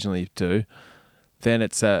occasionally do. Then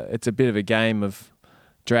it's a bit of a game of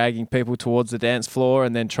dragging people towards the dance floor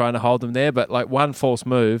and then trying to hold them there, but like one false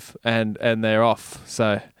move and they're off.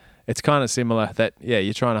 So it's kind of similar that,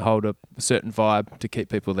 you're trying to hold a certain vibe to keep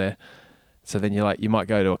people there. So then you might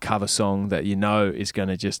go to a cover song that is going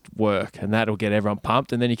to just work and that'll get everyone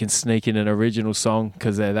pumped, and then you can sneak in an original song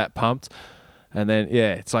because they're that pumped. And then,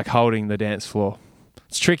 it's like holding the dance floor.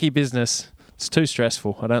 It's tricky business. It's too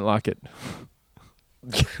stressful. I don't like it.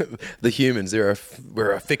 The humans, we're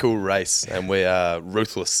a fickle race and we are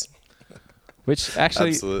ruthless. Which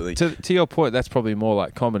actually, absolutely. To your point, that's probably more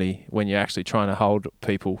like comedy when you're actually trying to hold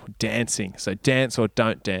people dancing. So dance or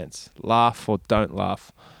don't dance, laugh or don't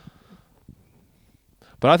laugh.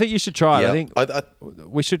 But I think you should try it. I think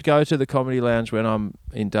we should go to the Comedy Lounge when I'm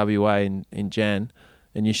in WA in Jan,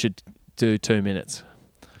 and you should do 2 minutes.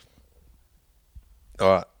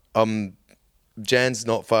 All right. Jan's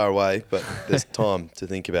not far away, but there's time to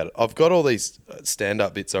think about it. I've got all these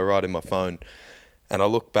stand-up bits I write in my phone, and I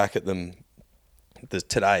look back at them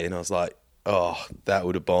today, and I was like, oh, that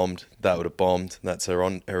would have bombed. That's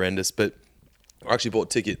horrendous. But I actually bought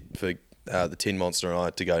a ticket for the Tin Monster and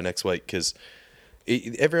I to go next week because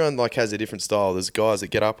everyone like has a different style. There's guys that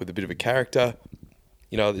get up with a bit of a character.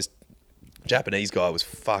 You know, this Japanese guy was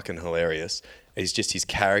fucking hilarious. It's just his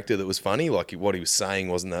character that was funny. Like what he was saying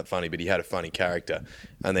wasn't that funny, but he had a funny character.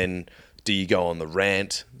 And then do you go on the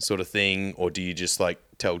rant sort of thing, or do you just like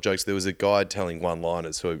tell jokes? There was a guy telling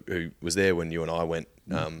one-liners who was there when you and I went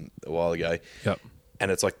a while ago. Yep.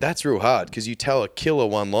 And it's like, that's real hard because you tell a killer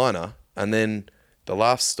one-liner and then the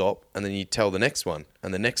laughs stop and then you tell the next one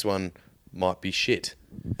and the next one might be shit.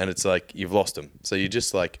 And it's like, you've lost them. So you're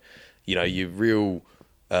just like, you know, you're real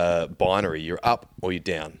binary. You're up or you're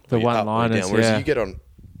down. The you're up or you're one-liners, down. Whereas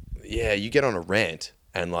yeah. you get on a rant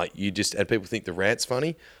and like and people think the rant's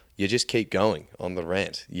funny. You just keep going on the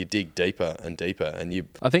rant. You dig deeper and deeper, and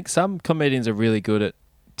I think some comedians are really good at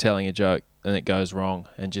telling a joke and it goes wrong,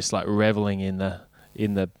 and just like reveling in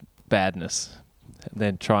the badness, and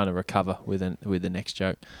then trying to recover with the next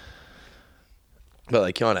joke. But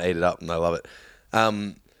they kind of eat it up and they love it.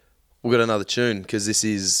 We've got another tune because this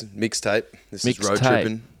is mixtape. This is road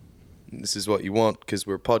tripping. This is what you want because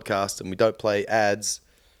we're a podcast and we don't play ads.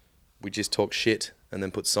 We just talk shit and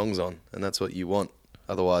then put songs on, and that's what you want.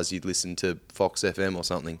 Otherwise, you'd listen to Fox FM or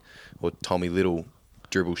something, or Tommy Little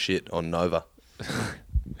dribble shit on Nova.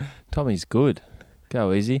 Tommy's good.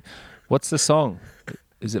 Go easy. What's the song?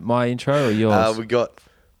 Is it my intro or yours? We got.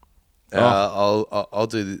 I'll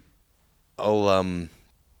do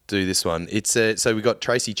this one. It's so we got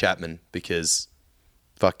Tracy Chapman because,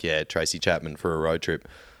 fuck yeah, Tracy Chapman for a road trip.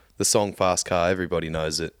 The song "Fast Car," everybody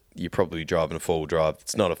knows it. You're probably driving a 4-wheel drive.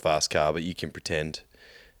 It's not a fast car, but you can pretend.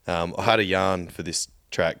 I had a yarn for this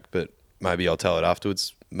track, but maybe I'll tell it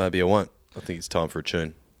afterwards. Maybe I won't. I think it's time for a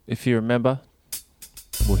tune. If you remember,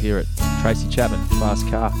 we'll hear it. Tracy Chapman, Fast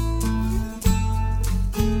Car.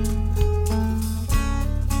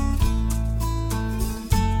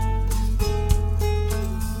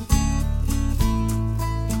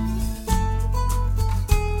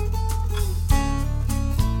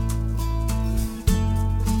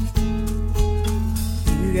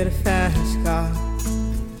 You get a fast car,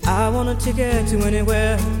 I want a ticket to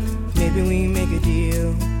anywhere. Maybe we make a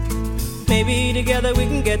deal. Maybe together we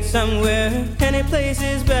can get somewhere. Any place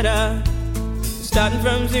is better. Starting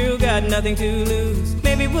from zero, got nothing to lose.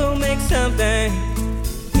 Maybe we'll make something.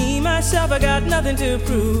 Me, myself, I got nothing to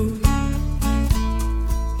prove.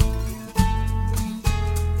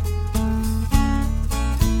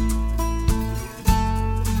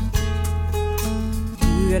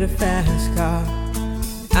 You get a fast car,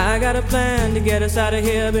 I got a plan to get us out of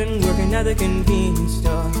here. Been working at the convenience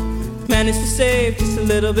store. Managed to save just a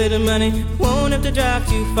little bit of money. Won't have to drive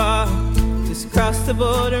too far. Just cross the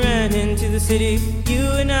border and into the city.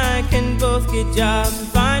 You and I can both get jobs and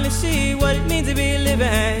finally see what it means to be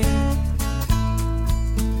living.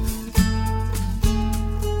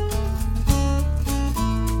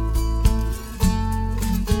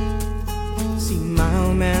 See, my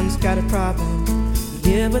old man's got a problem.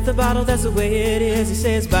 Yeah, but the bottle, that's the way it is. He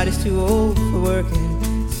says his body's too old for working.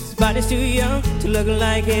 His body's too young to look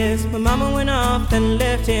like his. My mama went off and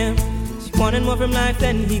left him. She wanted more from life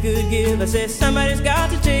than he could give. I said, somebody's got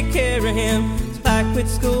to take care of him. So I quit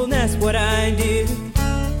school and that's what I did.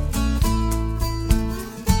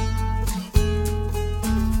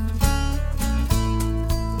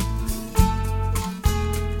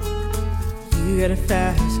 You got a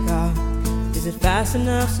fast car. Is it fast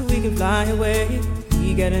enough so we can fly away?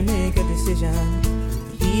 We gotta make a decision.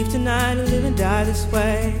 Leave tonight or live and die this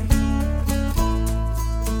way.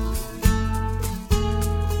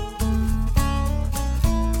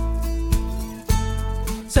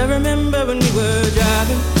 So I remember when we were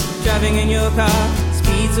driving in your car.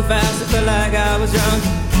 Speed so fast I felt like I was drunk.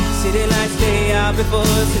 City lights lay out before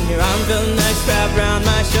us, and your arm felt nice wrapped around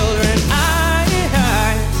my shoulder. And I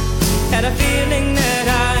had a feeling that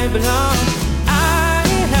I belonged.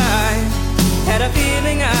 Had a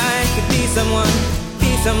feeling I could be someone,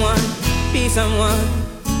 be someone, be someone.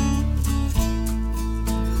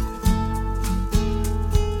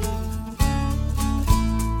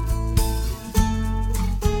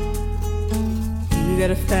 You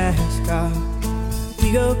got a fast car.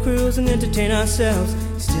 We go cruise and entertain ourselves.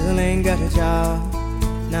 Still ain't got a job.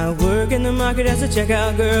 Now work in the market as a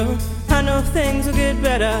checkout girl. I know things will get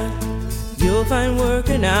better. You'll find work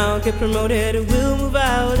and I'll get promoted. We'll move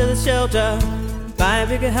out of the shelter, buy a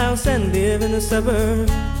bigger house and live in the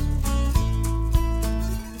suburbs.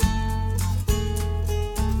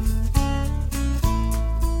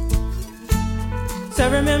 So I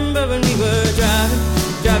remember when we were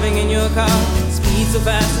driving in your car. Speed so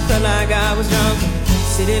fast I felt like I was drunk.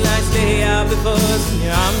 City lights lay out before us, and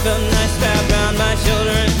your arm felt nice wrapped around my shoulder.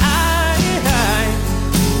 And I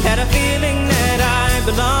had a feeling that I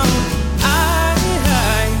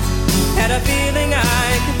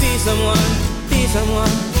someone, be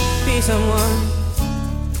someone, be someone.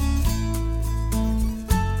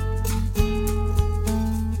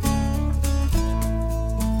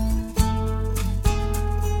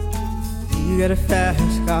 You got a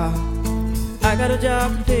fast car, I got a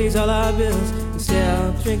job that pays all our bills. Instead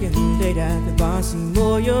of drinking late at the bar, see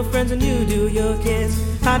more your friends than you do your kids.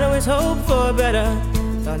 I'd always hope for better.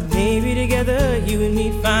 Thought maybe together you and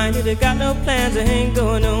me find it. I got no plans, I ain't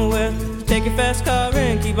going nowhere. So take your fast car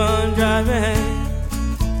and keep on driving.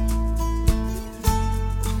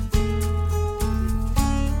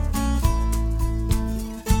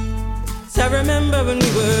 So I remember when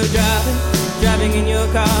we were driving in your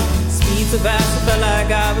car. Speed so fast, I felt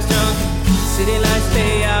like I was drunk. City lights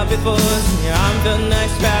lay out before us, and your arm felt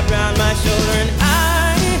nice wrapped around my shoulder. And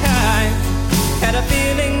I had a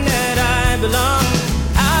feeling that I belonged.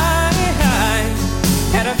 I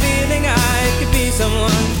had a feeling I could be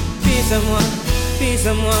someone, be someone, be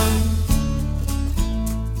someone.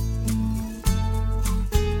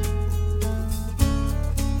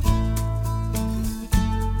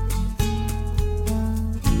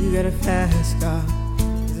 You got a fast car.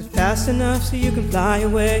 Is it fast enough so you can fly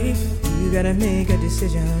away? You gotta make a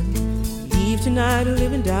decision. Leave tonight or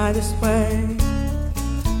live and die this way.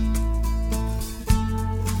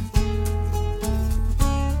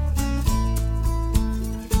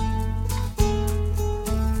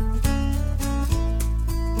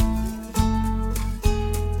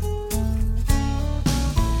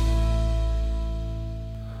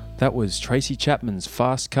 That was Tracy Chapman's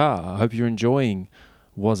Fast Car. I hope you're enjoying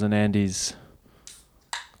Was and Andy's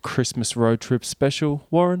Christmas road trip special.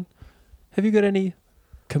 Warren, have you got any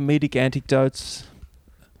comedic anecdotes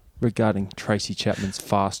regarding Tracy Chapman's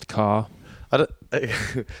Fast Car? I don't,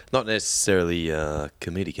 not necessarily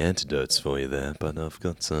comedic antidotes for you there, but I've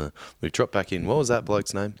got. We've dropped back in. What was that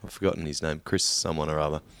bloke's name? I've forgotten his name. Chris someone or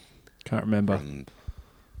other. Can't remember.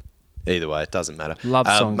 Either way, it doesn't matter. Love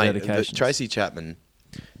song dedications. Tracy Chapman,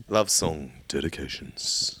 love song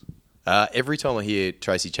dedications. Every time I hear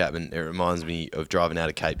Tracy Chapman, it reminds me of driving out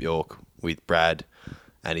of Cape York with Brad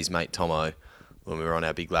and his mate Tomo when we were on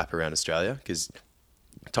our big lap around Australia, because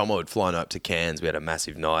Tomo had flown up to Cairns. We had a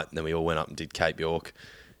massive night, and then we all went up and did Cape York,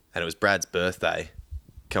 and it was Brad's birthday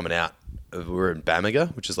coming out. We were in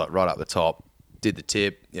Bamaga, which is like right up the top. Did the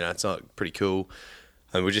tip, it's not pretty cool.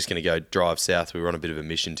 And we're just going to go drive south. We were on a bit of a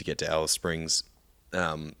mission to get to Alice Springs.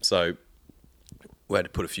 So we had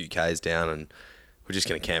to put a few Ks down, and we're just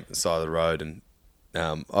going to camp at the side of the road. And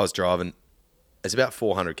I was driving. It's about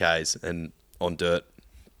 400 Ks and on dirt.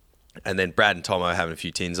 And then Brad and Tomo having a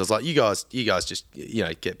few tins. I was like, you guys just,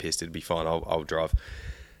 get pissed. It'll be fine. I'll drive.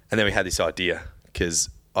 And then we had this idea, because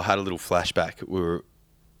I had a little flashback. We were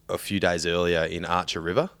a few days earlier in Archer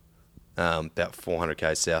River, about 400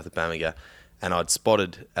 Ks south of Bamaga. And I'd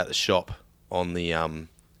spotted at the shop on the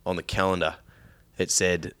calendar, it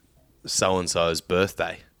said so-and-so's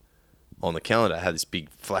birthday on the calendar. It had this big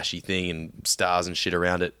flashy thing and stars and shit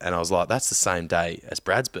around it. And I was like, that's the same day as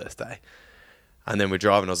Brad's birthday. And then we're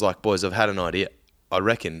driving. I was like, boys, I've had an idea. I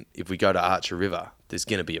reckon if we go to Archer River, there's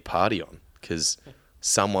going to be a party on, because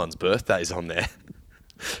someone's birthday's on there.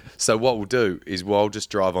 So what we'll do is we'll just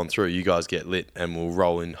drive on through. You guys get lit and we'll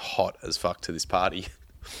roll in hot as fuck to this party.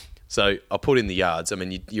 So I put in the yards. I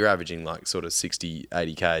mean, you're averaging like sort of 60,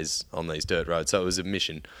 80 Ks on these dirt roads. So it was a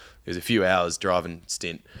mission. It was a few hours driving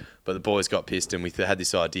stint. But the boys got pissed, and we had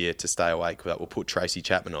this idea to stay awake that we'll put Tracy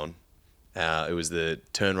Chapman on. It was the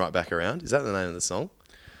Turn Right Back Around. Is that the name of the song?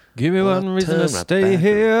 Give me one reason to stay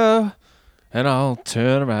here, and I'll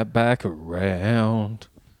turn right back around.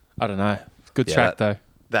 I don't know. Good track, though.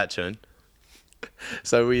 That tune.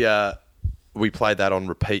 So we played that on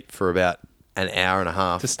repeat for about an hour and a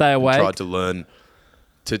half to stay awake. Tried to learn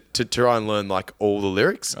to try and learn like all the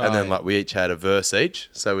lyrics, and then like we each had a verse each.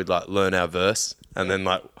 So we'd like learn our verse, and then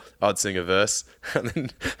like I'd sing a verse, and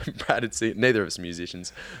then Brad would sing. Neither of us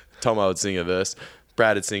musicians. Tomo would sing a verse.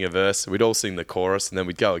 Brad would sing a verse. We'd all sing the chorus, and then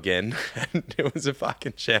we'd go again. And it was a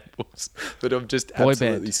fucking shambles. But I'm just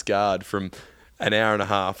absolutely scarred from an hour and a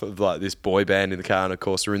half of like this boy band in the car, and of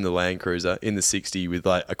course we're in the Land Cruiser in the 60 with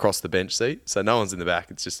like across the bench seat, so no one's in the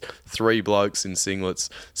back. It's just three blokes in singlets,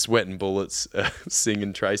 sweating bullets,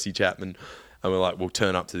 singing Tracy Chapman, and we're like, we'll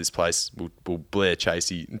turn up to this place, we'll blare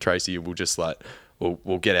Tracy, and we'll just like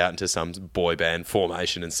we'll get out into some boy band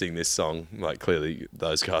formation and sing this song. Like clearly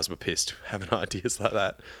those guys were pissed having ideas like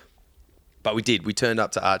that, but we did. We turned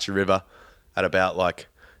up to Archer River at about like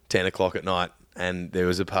 10 o'clock at night, and there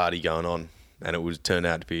was a party going on. And it would turn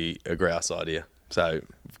out to be a grouse idea. So,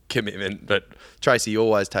 commitment. But Tracy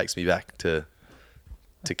always takes me back to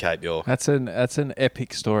Cape York. That's an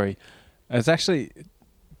epic story. It's actually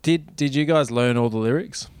Did you guys learn all the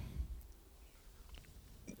lyrics?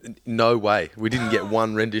 No way. We didn't get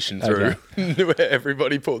one rendition through where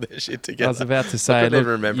everybody pulled their shit together. I was about to say, could never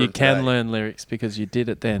look, remember you them can today. learn lyrics because you did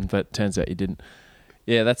it then, but turns out you didn't.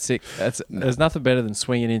 Yeah, that's sick. There's nothing better than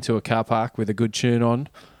swinging into a car park with a good tune on,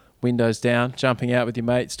 windows down, jumping out with your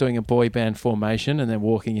mates, doing a boy band formation, and then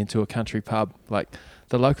walking into a country pub. Like,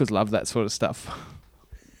 the locals love that sort of stuff.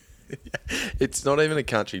 It's not even a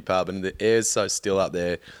country pub, and the air's so still up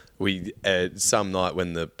there. We some night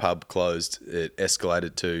when the pub closed, it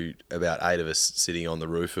escalated to about 8 of us sitting on the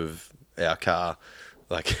roof of our car,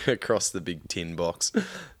 like across the big tin box,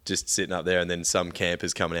 just sitting up there, and then some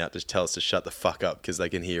campers coming out to tell us to shut the fuck up because they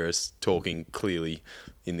can hear us talking clearly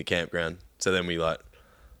in the campground. So then the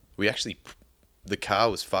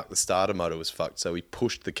car was fucked, the starter motor was fucked, so we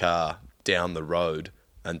pushed the car down the road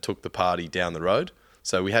and took the party down the road.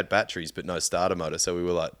 So we had batteries but no starter motor, so we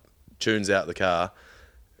were like, tunes out the car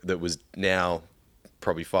that was now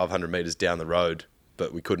probably 500 metres down the road,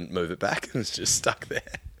 but we couldn't move it back. It was just stuck there.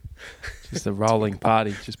 Just a rolling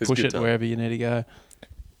party. Just was push good it time. wherever you need to go.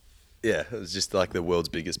 Yeah, it was just like the world's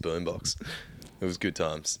biggest boombox. It was good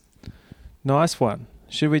times. Nice one.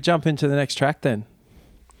 Should we jump into the next track then?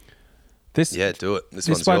 Yeah, do it. This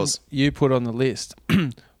one's one yours. you put on the list,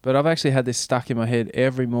 but I've actually had this stuck in my head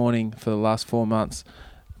every morning for the last 4 months.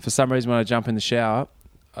 For some reason, when I jump in the shower,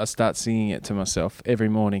 I start singing it to myself every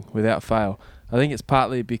morning without fail. I think it's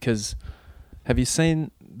partly because, have you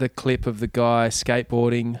seen the clip of the guy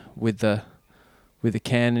skateboarding with the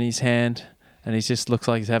can in his hand, and he just looks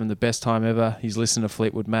like he's having the best time ever? He's listening to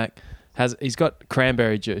Fleetwood Mac. He's got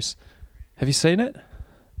cranberry juice. Have you seen it?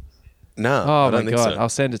 No, Oh I don't my think god, so. I'll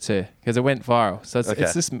send it to you because it went viral. So it's Okay.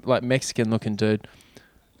 this like Mexican looking dude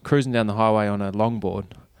cruising down the highway on a longboard.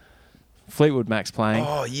 Fleetwood Mac's playing.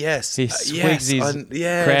 Oh, yes. He swigs his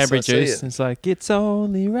cranberry I see juice it. and it's like, it's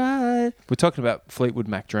only right. We're talking about Fleetwood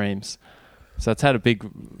Mac Dreams. So it's had a big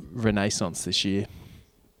renaissance this year.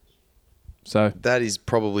 So That is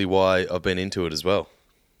probably why I've been into it as well.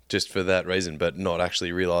 Just for that reason, but not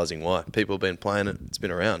actually realising why. People have been playing it. It's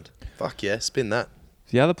been around. Fuck yeah, spin that.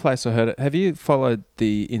 the other place I heard it, have you followed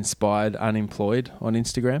the Inspired Unemployed on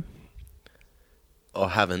Instagram? I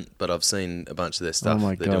haven't, but I've seen a bunch of their stuff. Oh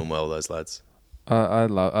my They're God. doing well, those lads. I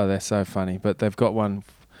love. Oh, they're so funny. But they've got one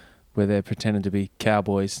where they're pretending to be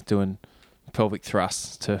cowboys doing pelvic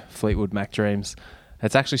thrusts to Fleetwood Mac Dreams.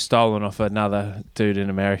 It's actually stolen off another dude in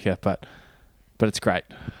America, but it's great.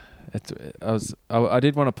 I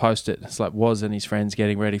did want to post it. It's like Woz and his friends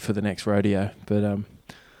getting ready for the next rodeo, but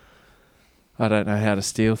I don't know how to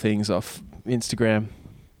steal things off Instagram.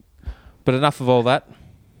 But enough of all that.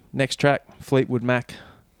 Next track, Fleetwood Mac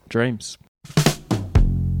Dreams.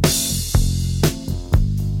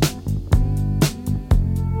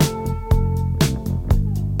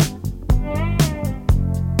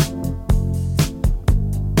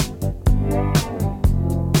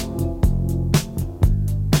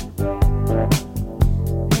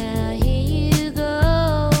 Now here you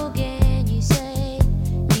go again. You say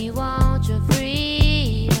you want your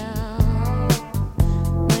freedom.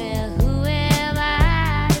 Well, who am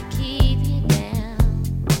I to keep you down?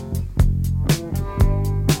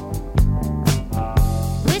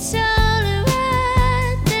 It's only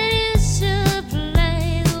right that you should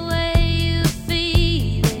play the way you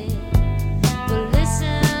feel it. But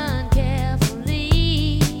listen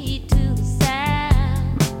carefully to the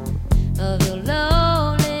sound of your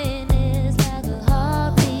loneliness, like a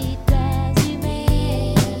heartbeat drives you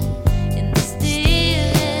mad. In the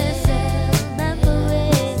stillness of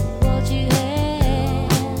remembering what you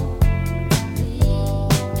had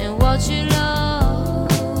and what you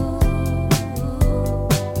lost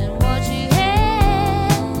and what you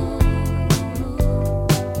had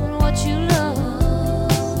and what you lost.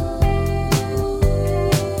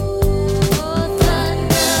 Oh,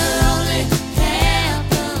 thunder only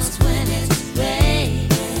happens when it's raining.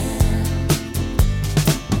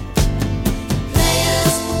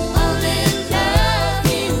 Players only love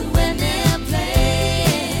you when they're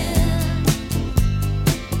playing.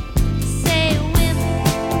 Say women,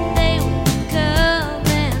 they will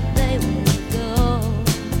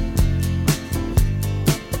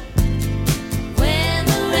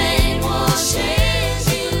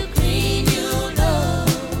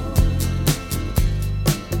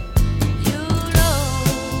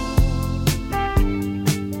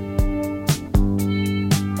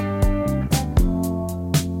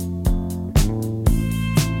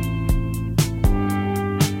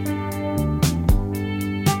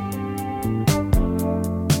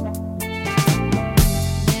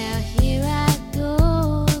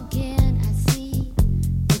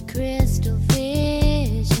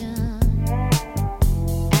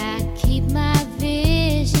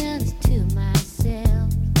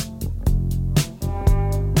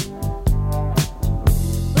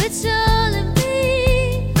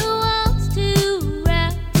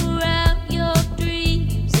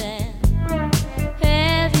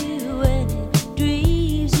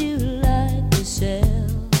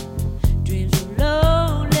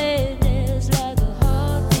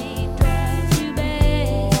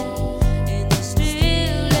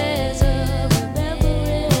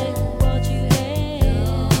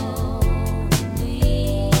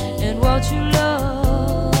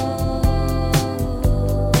love,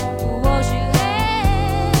 what you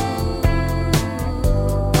have,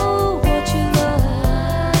 oh, what you love.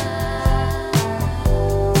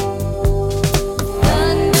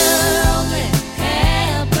 Thunder only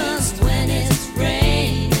happens when it's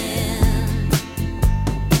raining.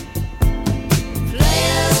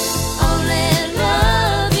 Players only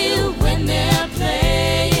love you when they're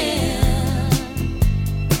playing.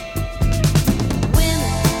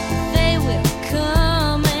 Women, they will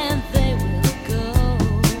come and they will go.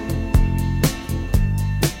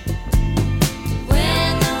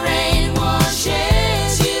 When the rain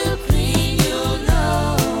washes you clean, you'll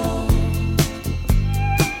know.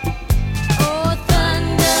 Oh,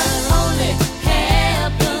 thunder only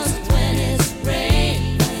happens when it's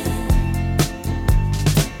raining.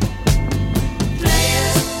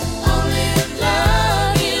 Players only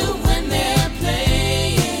love you when they're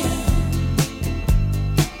playing.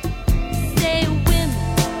 Say women,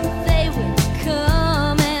 they will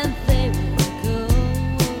come and they will go.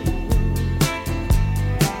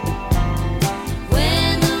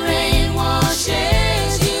 When the rain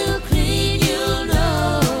washes you clean, you'll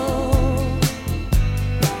know.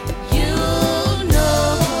 You'll know.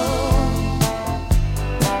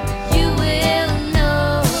 You will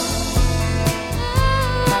know.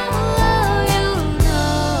 Oh, you'll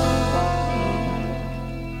know.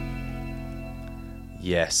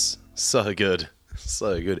 Yes, so good,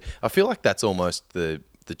 so good. I feel like that's almost the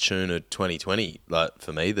tune of 2020. Like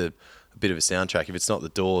for me, a bit of a soundtrack. If it's not the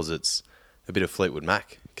Doors, it's a bit of Fleetwood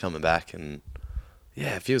Mac coming back, and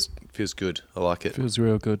yeah, it feels good. I like it. Feels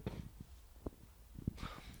real good.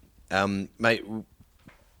 Mate,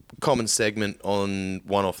 common segment on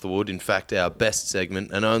One Off the Wood. In fact, our best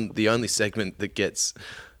segment, and the only segment that gets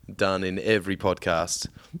done in every podcast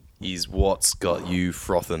is What's Got You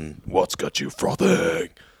Frothing. What's got you frothing?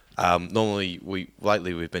 Normally,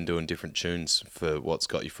 lately we've been doing different tunes for What's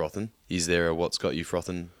Got You Frothing. Is there a What's Got You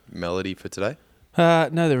Frothing melody for today? No,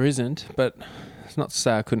 there isn't, but it's not to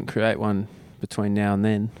say I couldn't create one between now and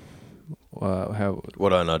then. How? Why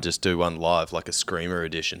don't I just do one live, like a screamer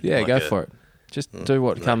edition? Yeah, like go for it. Just do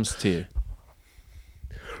what comes to you.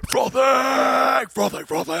 Frothing, frothing,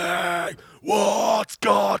 frothing. What's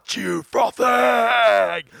got you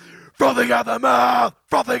frothing? Frothing at the mouth,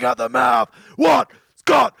 frothing at the mouth. What's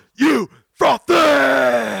got you frothing?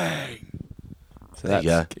 So There you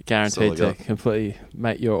that's go. guaranteed That's all I to got. completely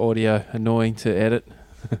make your audio annoying to edit.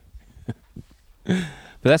 But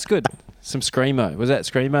that's good. Some screamo. Was that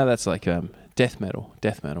screamo? That's like death metal.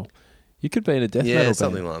 Death metal. You could be in a death metal Yeah, band.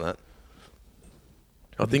 something like that.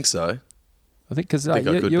 I think so. I think because think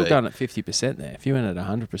I could you're be. going at 50% there. If you went at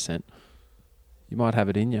 100%, you might have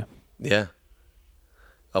it in you. Yeah,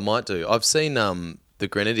 I might do. I've seen the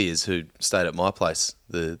Grenadiers who stayed at my place,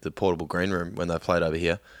 the portable green room, when they played over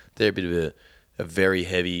here. They're a bit of a very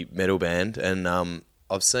heavy metal band, and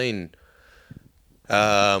I've seen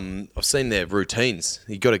their routines.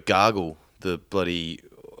 You got to gargle the bloody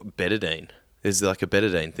betadine. There's like a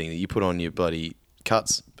betadine thing that you put on your bloody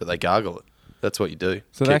cuts, but they gargle it. That's what you do.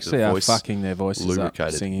 So Keep they actually the are voice fucking their voices up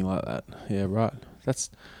lubricated. singing like that. Yeah, right. It'd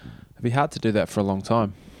be hard to do that for a long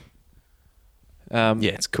time. Yeah,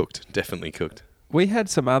 it's cooked. Definitely cooked. We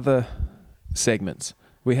had some other segments.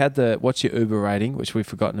 We had the What's Your Uber Rating, which we've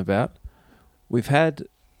forgotten about. We've had,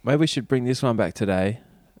 maybe we should bring this one back today,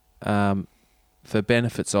 for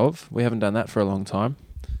Benefits Of. We haven't done that for a long time.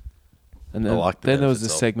 And then, I like the then there was the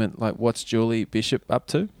Benefits Of. segment like, What's Julie Bishop up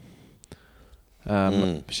to?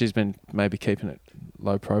 She's been maybe keeping it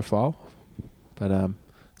low profile, but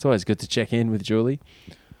it's always good to check in with Julie.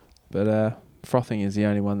 But frothing is the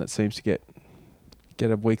only one that seems to get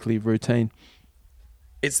a weekly routine.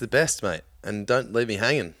 It's the best, mate. And don't leave me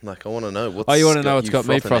hanging. Like, I want to know what's Oh, you want to know what's got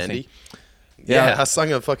me frothing? Andy. Yeah. Yeah, I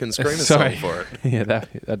sung a fucking screamer Sorry. song for it. Yeah,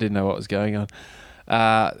 I didn't know what was going on.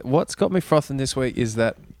 What's got me frothing this week is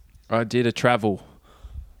that I did a travel.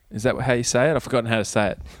 Is that how you say it? I've forgotten how to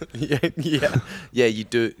say it. yeah. You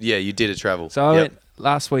do. Yeah, you did a travel. So I Yep. went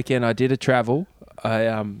last weekend. I did a travel.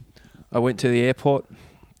 I went to the airport.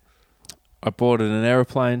 I boarded an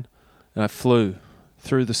aeroplane, and I flew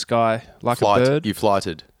through the sky like a bird. You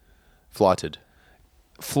flighted. Flaught.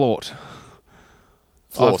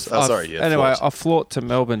 Flaught. Anyway, flaught. I flaught to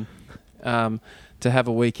Melbourne to have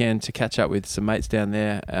a weekend to catch up with some mates down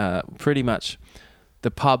there. Pretty much the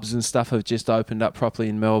pubs and stuff have just opened up properly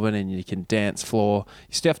in Melbourne, and you can dance floor.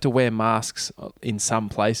 You still have to wear masks in some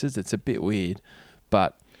places. It's a bit weird,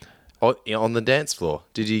 but Oh, on the dance floor.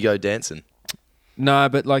 Did you go dancing? no.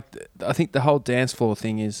 But like, I think the whole dance floor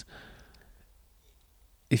thing is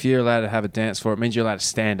if you're allowed to have a dance floor, it means you're allowed to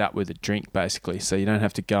stand up with a drink, basically. So you don't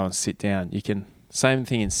have to go and sit down. You can, same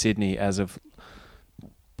thing in Sydney as of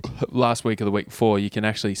last week or the week before, you can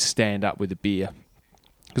actually stand up with a beer.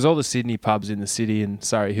 Because all the Sydney pubs in the city and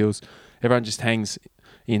Surrey Hills, everyone just hangs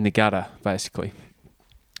in the gutter, basically.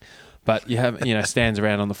 But you have, stands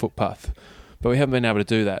around on the footpath. But we haven't been able to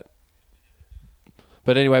do that.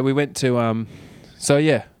 But anyway, we went to,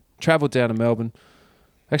 travelled down to Melbourne.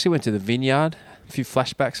 Actually went to the Vineyard. A few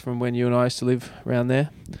flashbacks from when you and I used to live around there.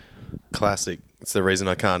 Classic. It's the reason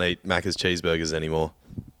I can't eat Macca's cheeseburgers anymore.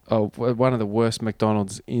 Oh, one of the worst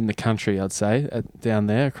McDonald's in the country, I'd say, down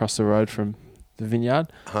there across the road from the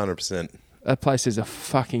Vineyard. 100%. That place is a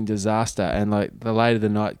fucking disaster, and like the later the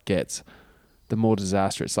night gets, the more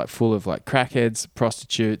disaster. It's like full of like crackheads,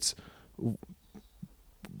 prostitutes,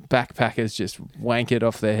 backpackers just wank it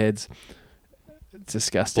off their heads. It's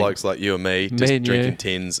disgusting. Blokes like you and me just and drinking you.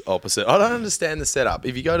 tins opposite. I don't understand the setup.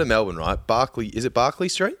 If you go to Melbourne, right, is it Barclay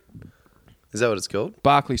Street? Is that what it's called?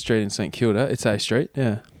 Barclay Street in St Kilda. It's A Street,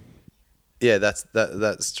 yeah. Yeah, that's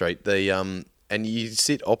street. And you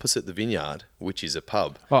sit opposite the Vineyard, which is a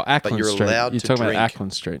pub. Oh, Ackland but you're Street. allowed You're to talking drink. about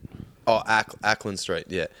Ackland Street. Oh, Ackland Street,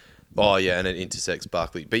 yeah. Oh, yeah, and it intersects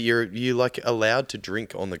Barclay. But you're like allowed to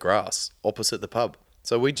drink on the grass opposite the pub.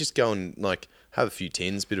 So we just go and like have a few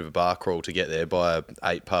tins, bit of a bar crawl to get there, buy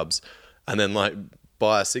 8 pubs, and then like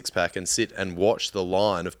buy a 6-pack and sit and watch the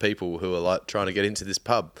line of people who are like trying to get into this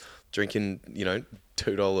pub, drinking, $2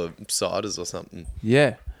 ciders or something.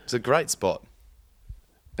 Yeah. It's a great spot.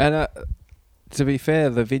 And to be fair,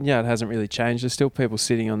 the Vineyard hasn't really changed. There's still people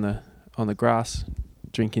sitting on the grass,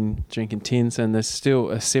 drinking tins, and there's still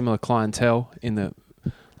a similar clientele in the,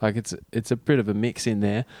 like it's a bit of a mix in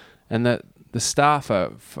there, and the staff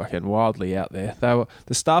are fucking wildly out there.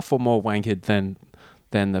 The staff were more wankered than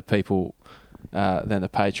the people, than the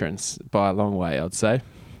patrons by a long way, I'd say.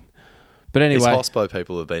 But anyway, These hospo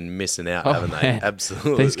people have been missing out, haven't they? Man.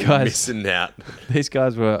 Absolutely These guys- missing out. these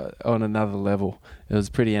guys were on another level. It was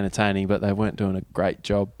pretty entertaining, but they weren't doing a great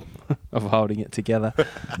job of holding it together.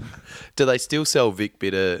 Do they still sell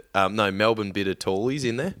Melbourne Bitter Tallies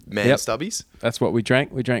in there? Yep. Stubbies? That's what we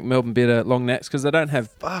drank. We drank Melbourne Bitter long necks because they don't have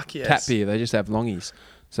Fuck yes. tap beer. They just have longies.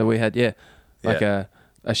 So we had a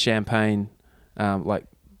champagne like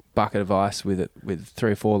bucket of ice with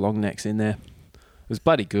 3 or 4 long necks in there. It was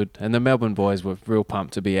bloody good, and the Melbourne boys were real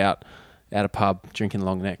pumped to be out at a pub drinking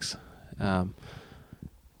long necks. And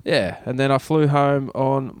then I flew home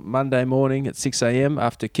on Monday morning at 6 a.m.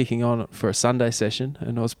 after kicking on for a Sunday session,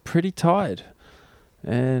 and I was pretty tired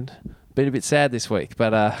and been a bit sad this week,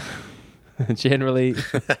 but generally,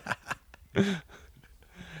 it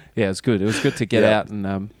was good. It was good to get out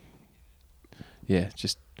and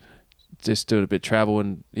just doing a bit of travel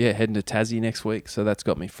and heading to Tassie next week. So that's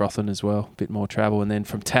got me frothing as well. A bit more travel, and then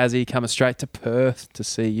from Tassie coming straight to Perth to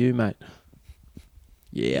see you, mate.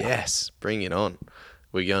 Yeah. Yes, bring it on.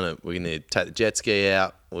 We're gonna take the jet ski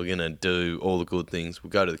out. We're gonna do all the good things.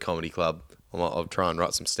 We'll go to the comedy club. I'll try and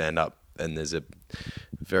write some stand up, and there's a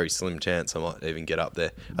very slim chance I might even get up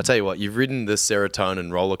there. I tell you what, you've ridden the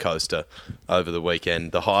serotonin roller coaster over the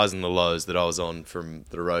weekend, the highs and the lows that I was on from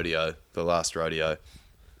the last rodeo.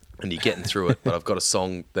 And you're getting through it, but I've got a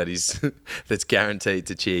song that's guaranteed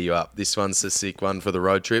to cheer you up. This one's a sick one for the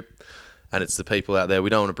road trip, and it's the people out there.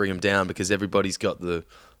 We don't want to bring them down because everybody's got the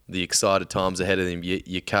excited times ahead of them.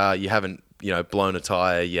 Your car, you haven't blown a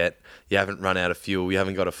tire yet. You haven't run out of fuel. You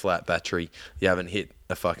haven't got a flat battery. You haven't hit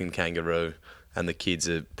a fucking kangaroo, and the kids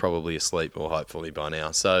are probably asleep or hopefully by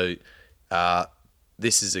now. So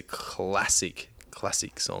this is a classic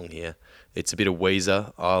song here. It's a bit of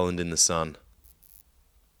Weezer, Island in the Sun.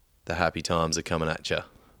 The happy times are coming at you.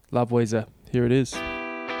 Love Weezer. Here it is.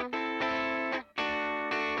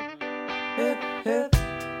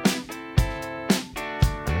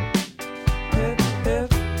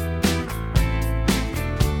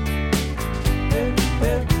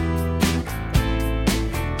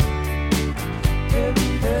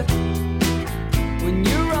 When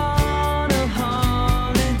you're on a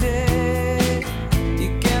holiday,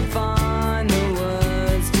 you can't find the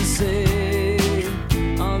words to say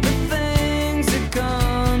all the things that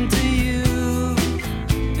come to you.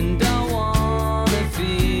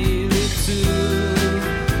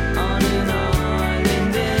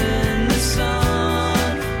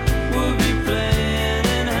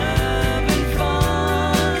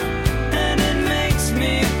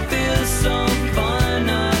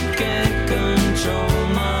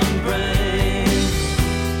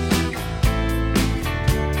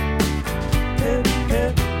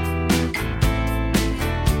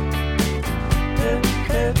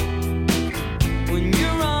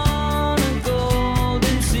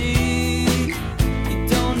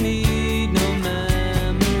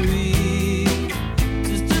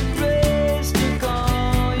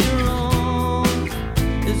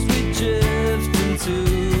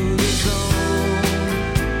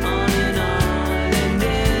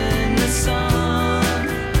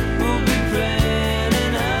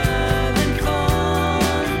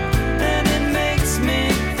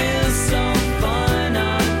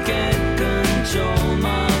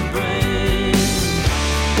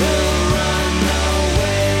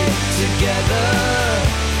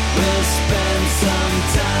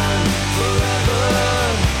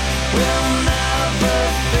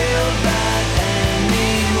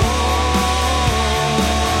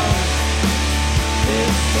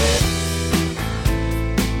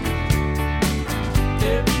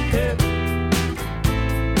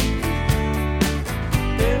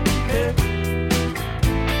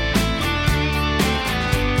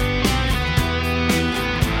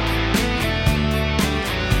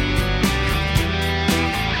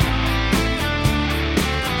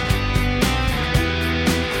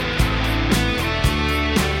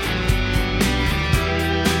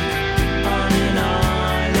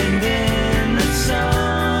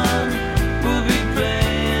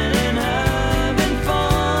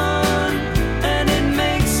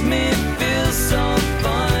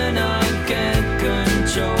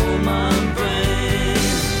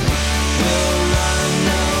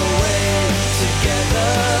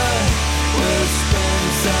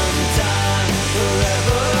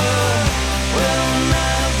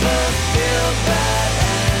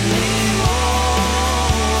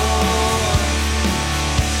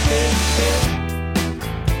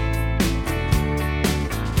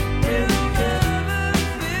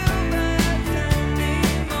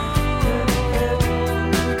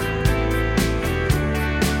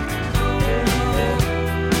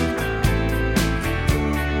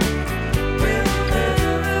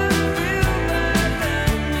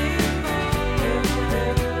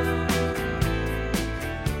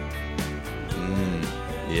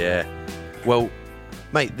 Yeah. Well,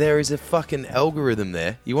 mate, there is a fucking algorithm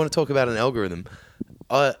there. You want to talk about an algorithm?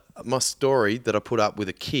 My story that I put up with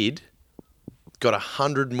a kid got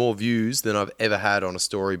 100 more views than I've ever had on a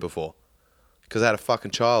story before because I had a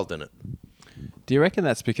fucking child in it. Do you reckon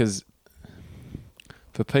that's because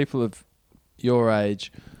for people of your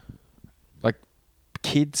age, like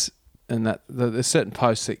kids, and that there's certain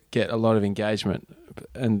posts that get a lot of engagement,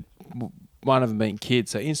 and one of them being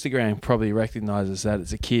kids. So Instagram probably recognises that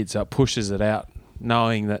it's a kid, so it pushes it out,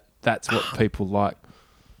 knowing that that's what people like.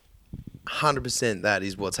 100% that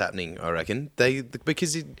is what's happening, I reckon.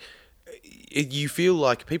 Because you feel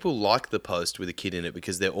like people like the post with a kid in it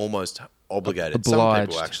because they're almost obligated. Some Obliged.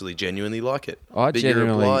 people actually genuinely like it. I but you're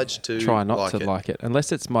genuinely obliged to try not like to it. like it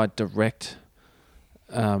unless it's my direct,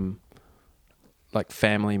 like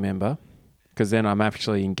family member, because then I'm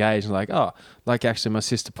actually engaged. Like, oh, like actually, my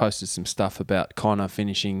sister posted some stuff about Connor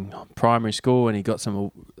finishing primary school and he got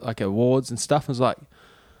some like awards and stuff. I was like,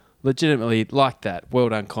 legitimately like that. Well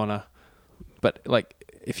done, Connor. But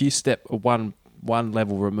like, if you step one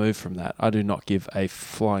level removed from that, I do not give a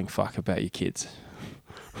flying fuck about your kids.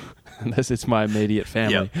 Unless it's my immediate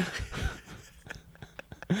family.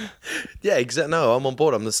 Yeah, exactly. No, I'm on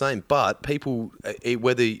board. I'm the same. But people,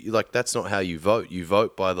 whether like that's not how you vote. You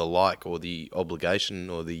vote by the like or the obligation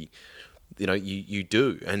or the, you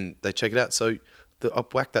do, and they check it out. So I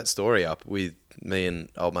whacked that story up with me and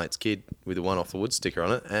old mate's kid with a one off the wood sticker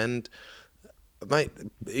on it, and mate,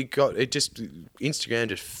 Instagram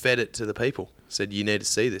just fed it to the people. Said you need to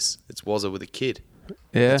see this. It's Wazza with a kid.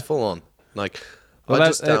 Yeah. It's full on. Like,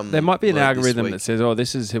 Well, there might be an learned this algorithm week- that says, "Oh,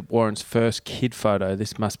 this is Warren's first kid photo.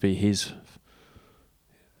 This must be his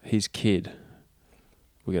kid."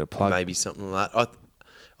 We got to plug. maybe something like that.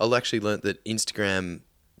 I actually learnt that Instagram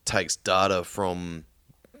takes data from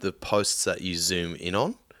the posts that you zoom in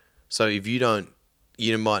on. So if you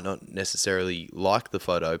might not necessarily like the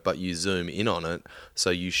photo, but you zoom in on it, so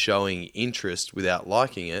you're showing interest without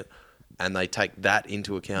liking it, and they take that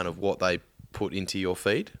into account of what they put into your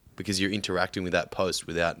feed because you're interacting with that post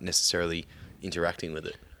without necessarily interacting with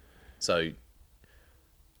it. So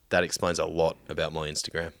that explains a lot about my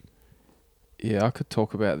Instagram. Yeah, I could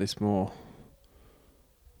talk about this more.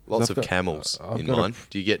 Lots I've of got- camels I've in got a- mine.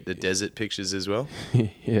 Do you get the desert pictures as well?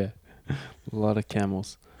 Yeah, a lot of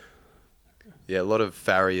camels. Yeah, a lot of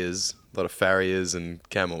farriers and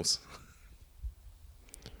camels.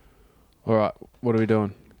 All right, what are we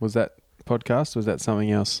doing? Was that podcast? Or was that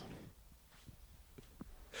something else?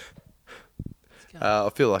 I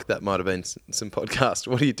feel like that might have been some podcast.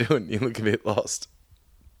 What are you doing? You look a bit lost.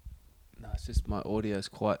 No, it's just my audio's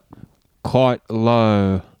quite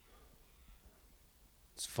low.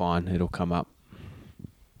 It's fine. It'll come up.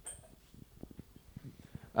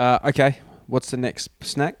 Okay. What's the next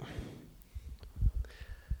snack?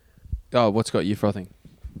 Oh, what's got you frothing?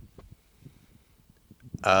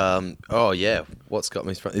 Oh yeah, what's got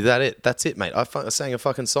me? Is that it? That's it, mate. I sang a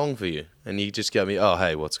fucking song for you, and you just go me. Oh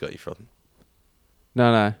hey, what's got you frothing?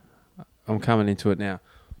 No. I'm coming into it now.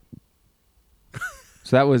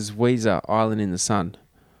 So that was Weezer, Island in the Sun.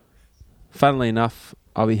 Funnily enough,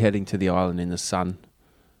 I'll be heading to the Island in the Sun,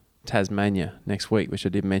 Tasmania, next week, which I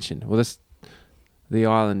did mention. Well, that's the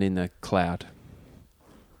Island in the Cloud.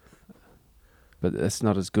 But that's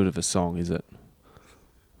not as good of a song, is it?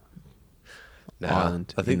 Nah,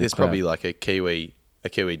 Island I in think the there's probably Cloud. like a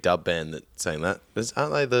Kiwi dub band that's saying that.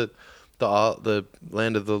 Aren't they the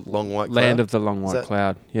land of the long white cloud? Land of the Long Is White that-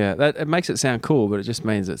 Cloud. Yeah, it makes it sound cool, but it just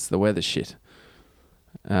means it's the weather shit.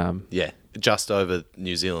 Yeah, just over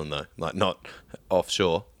New Zealand though, like not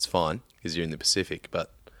offshore. It's fine because you're in the Pacific,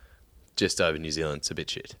 but just over New Zealand, it's a bit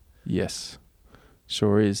shit. Yes,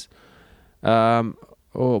 sure is.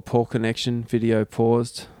 Poor connection. Video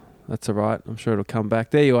paused. That's all right. I'm sure it'll come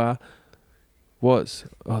back. There you are. There's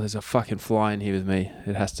a fucking fly in here with me.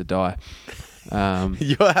 It has to die.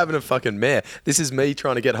 You're having a fucking mare. This is me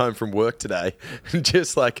trying to get home from work today.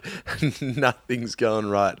 Just like nothing's going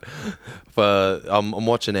right. I'm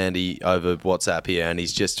watching Andy over WhatsApp here, and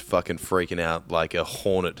he's just fucking freaking out like a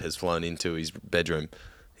hornet has flown into his bedroom.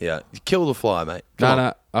 Yeah, kill the fly, mate. Come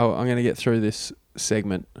on. No. I'm going to get through this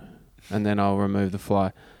segment, and then I'll remove the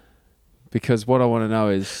fly. Because what I want to know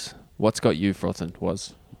is what's got you frothing.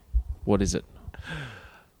 What is it?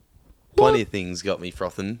 Plenty of things got me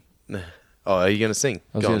frothing. Oh, are you going to sing?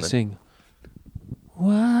 I was Go going on to then. sing.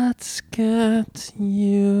 What's got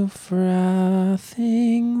you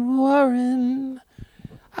frothing, Warren?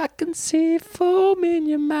 I can see foam in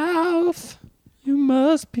your mouth. You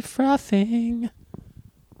must be frothing.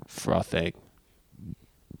 Frothing.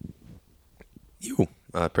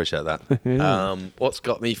 I appreciate that. What's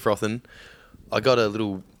got me frothing? I got a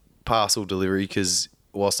little parcel delivery because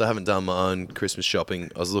whilst I haven't done my own Christmas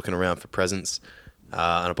shopping, I was looking around for presents, and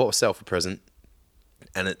I bought myself a present,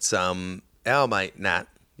 and it's our mate Nat,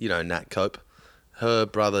 you know Nat Cope, her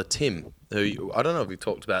brother Tim, who I don't know if we've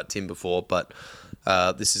talked about Tim before, but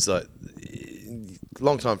this is like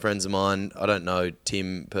long-time friends of mine. I don't know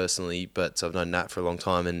Tim personally, but I've known Nat for a long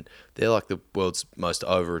time, and they're like the world's most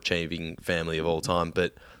overachieving family of all time.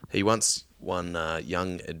 But he once won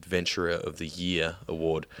Young Adventurer of the Year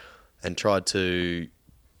award and tried to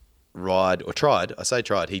ride, or tried, I say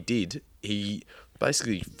tried, he did. He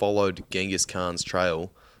basically followed Genghis Khan's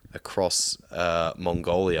trail across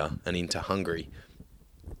Mongolia and into Hungary.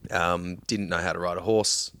 Didn't know how to ride a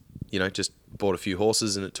horse, just bought a few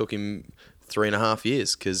horses, and it took him 3.5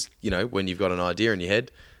 years because, when you've got an idea in your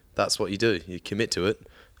head, that's what you do. You commit to it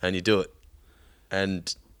and you do it.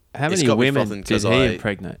 And How it's many got me women frothing did 'cause he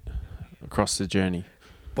impregnate across the journey?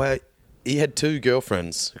 Well, he had 2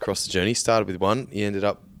 girlfriends across the journey. He started with one, he ended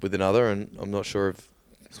up with another, and I'm not sure if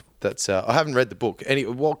that's... I haven't read the book.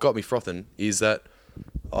 What got me frothing is that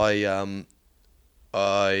I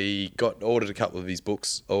ordered a couple of his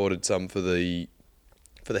books. I ordered some for the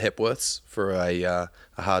Hepworths for a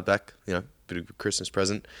hardback, bit of a Christmas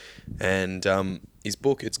present. And his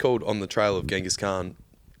book, it's called On the Trail of Genghis Khan.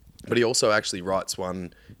 But he also actually writes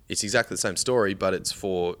one. It's exactly the same story, but it's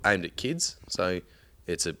aimed at kids. So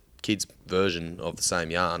it's a kid's version of the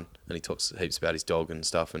same yarn. And he talks heaps about his dog and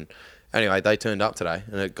stuff. And anyway, they turned up today,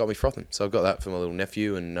 and it got me frothing. So I've got that for my little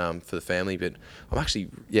nephew and for the family. But I'm actually,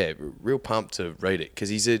 real pumped to read it because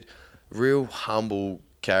he's a real humble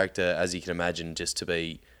character, as you can imagine, just to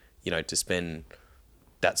be, to spend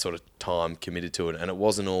that sort of time committed to it. And it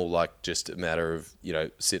wasn't all like just a matter of,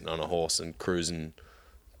 sitting on a horse and cruising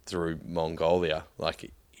through Mongolia.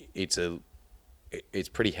 Like it's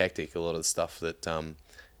pretty hectic, a lot of the stuff that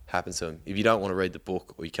happens to him. If you don't want to read the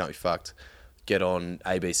book or you can't be fucked, get on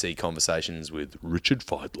ABC Conversations with Richard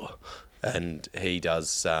Feidler, and he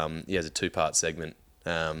does he has a 2-part segment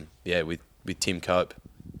with Tim Cope,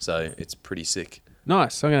 so it's pretty sick.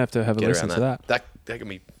 Nice. I'm gonna have a listen to that. That can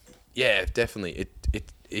be, definitely.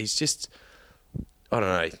 He's just, I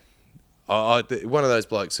don't know. One of those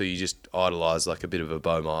blokes who you just idolise, like a bit of a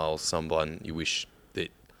Beau Miles, someone you wish that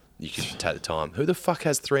you could take the time. Who the fuck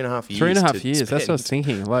has 3.5 years? 3.5 years. That's what I was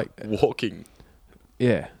thinking. Like walking.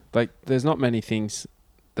 Yeah, like there's not many things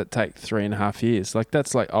that take 3.5 years. Like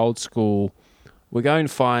that's like old school. We're going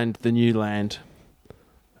to find the new land.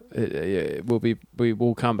 We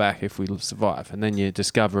will come back if we survive, and then you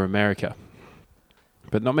discover America.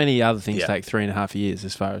 But not many other things take 3.5 years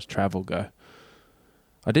as far as travel go.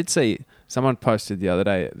 I did see someone posted the other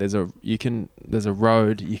day. There's a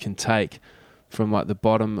road you can take from like the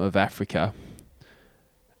bottom of Africa,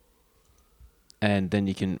 and then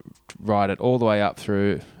you can ride it all the way up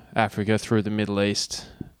through Africa, through the Middle East,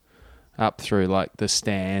 up through like the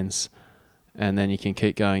Stans, and then you can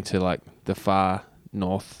keep going to like the far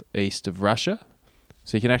northeast of Russia.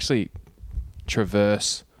 So you can actually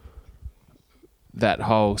traverse that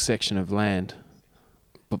whole section of land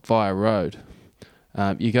but via road.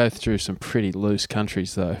 You go through some pretty loose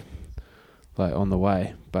countries though, like on the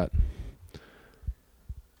way, but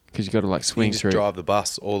because you got to like swing you just through. Drive the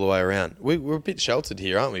bus all the way around. We're a bit sheltered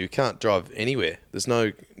here, aren't we? We can't drive anywhere. There's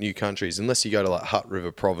no new countries unless you go to like Hutt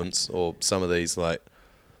River Province or some of these like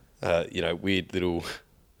weird little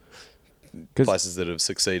places that have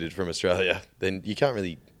succeeded from Australia. Then you can't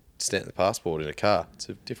really stamp the passport in a car. It's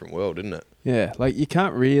a different world, isn't it? Yeah, like you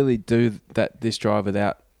can't really do this drive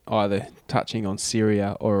without either touching on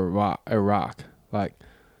Syria or Iraq, like,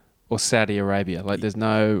 or Saudi Arabia. Like, there's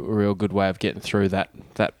no real good way of getting through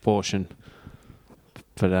that portion.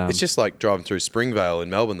 But it's just like driving through Springvale in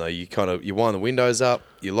Melbourne, though. You wind the windows up,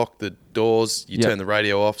 you lock the doors, you turn the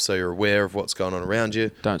radio off so you're aware of what's going on around you.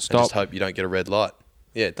 Don't stop. And just hope you don't get a red light.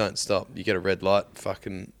 Yeah, don't stop. You get a red light,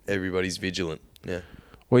 fucking everybody's vigilant. Yeah.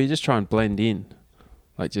 Well, you just try and blend in.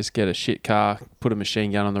 Like, just get a shit car, put a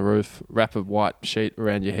machine gun on the roof, wrap a white sheet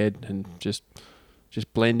around your head, and just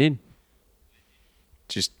blend in.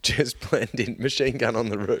 Just blend in. Machine gun on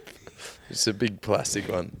the roof. It's a big plastic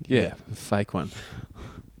one. Yeah, a fake one.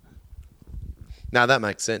 No, that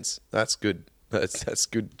makes sense. That's good. That's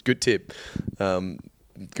good. Good tip.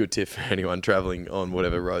 Good tip for anyone travelling on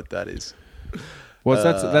whatever road that is. Well,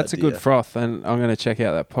 that's a good froth, and I'm going to check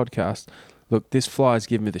out that podcast. Look, this fly's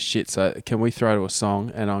giving me the shit, so can we throw to a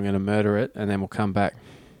song, and I'm going to murder it, and then we'll come back.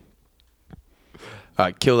 All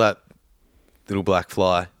right, kill that little black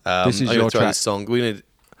fly. This is I'm your gonna throw track. this song. We're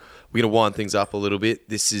gonna wind things up a little bit.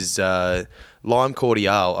 This is Lime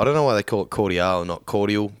Cordial. I don't know why they call it Cordial and not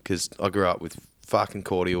Cordial, because I grew up with fucking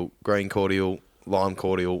Cordial, green Cordial, lime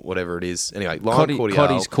cordial, whatever it is. Anyway, lime cordial.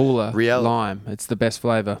 Coddy's cooler. Real- Lime. It's the best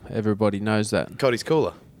flavour. Everybody knows that. Coddy's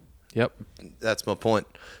cooler. Yep. That's my point.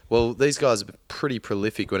 Well, these guys are pretty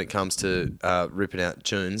prolific when it comes to ripping out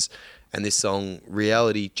tunes, and this song,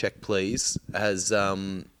 "Reality Check Please," has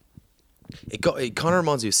it kind of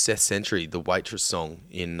reminds me of Seth Century, the Waitress song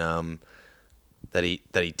in that he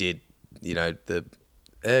did. You know, the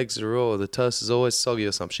eggs are raw, the toast is always soggy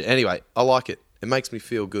or some shit. Anyway, I like it. It makes me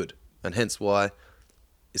feel good, and hence why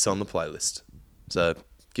it's on the playlist. So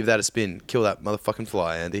give that a spin. Kill that motherfucking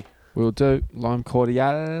fly, Andy. We'll do lime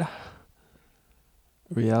cordial.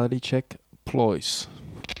 Reality check. Ploys.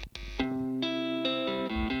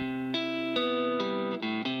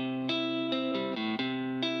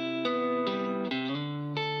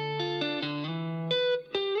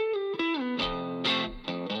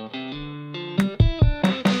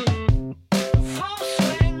 Full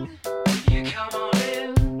swing, you come on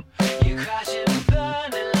in. You crash and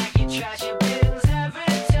burn it like you trash your bins.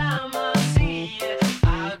 Every time I see you,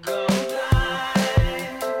 I go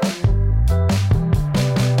blind.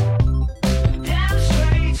 Damn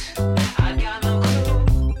straight, I got no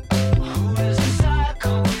clue. Who is the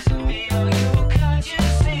psycho? Is it me or you? Can't you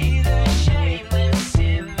see the shame that's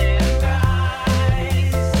in their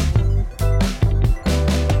eyes?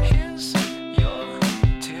 Here's your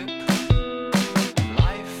tip.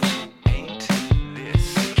 Life ain't this.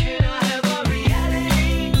 Can I have a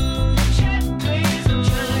reality check, please? I'm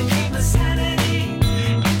trying to keep my sanity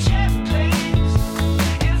in check, please.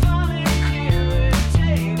 If only clearer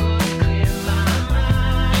tables clear my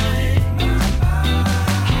mind.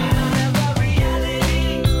 Can I have a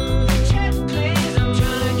reality check, please? I'm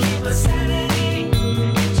trying to keep my sanity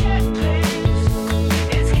in check, please.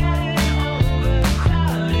 It's getting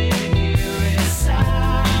overcrowded here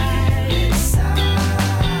inside.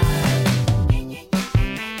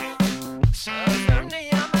 So firmly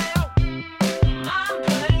on my own, I'm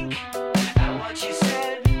blank at what you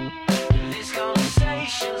said. This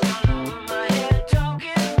conversation's all over my head. Don't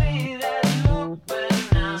give me that look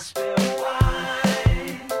when I spill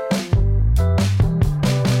wine.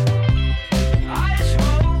 I just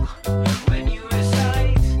roll when you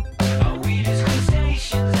recite. Are we just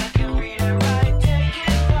conversations? I can read and write.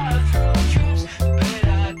 Taking bathroom trips, but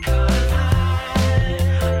I can't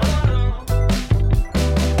hide. Oh no.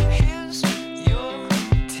 Here's your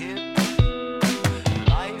tip.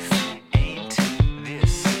 Life ain't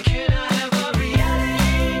this. Can I have a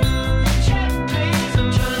reality check, please? I'm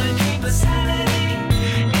trying to keep my sanity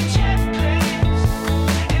in check, please.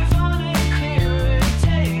 If only clearer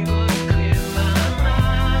tables clear my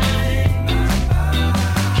mind.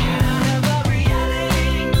 Can I have a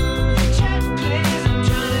reality check, please? I'm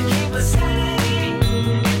trying to keep my sanity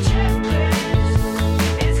in check, please.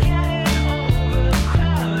 It's getting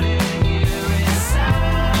overcrowded here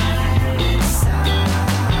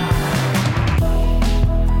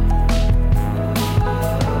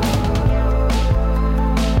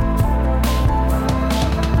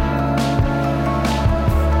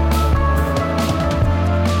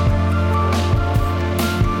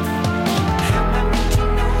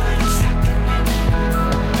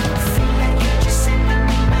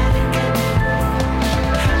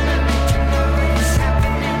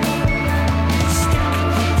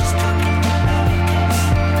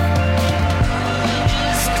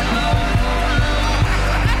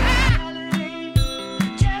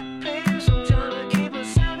check, please. I'm trying to keep my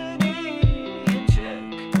sanity in check.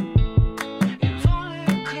 If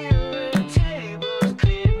only clearer tables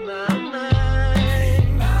cleared my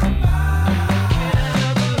mind. Can I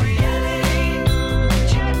have a reality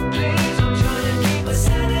check, please? I'm trying to keep my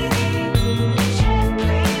sanity in check,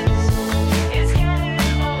 please. It's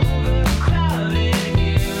getting overcrowded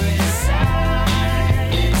here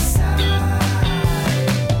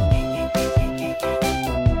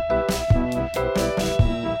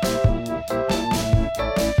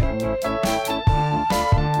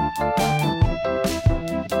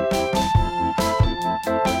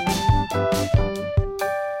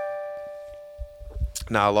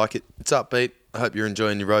No, I like it. It's upbeat. I hope you're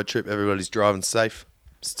enjoying your road trip. Everybody's driving safe,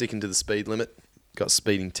 sticking to the speed limit. Got a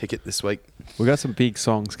speeding ticket this week. We got some big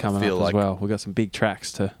songs coming Feel up like- as well. We got some big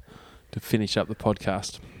tracks to finish up the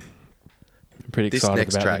podcast. I'm pretty This excited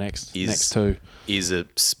next about track the next is two. is a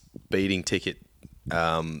speeding ticket.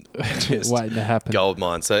 Just Waiting to happen. gold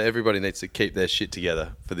mine. So everybody needs to keep their shit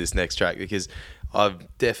together for this next track, because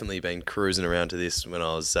I've definitely been cruising around to this when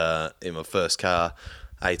I was in my first car,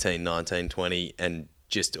 18, 19, 20, and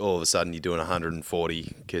just all of a sudden you're doing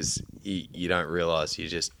 140 because you don't realise you're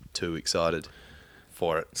just too excited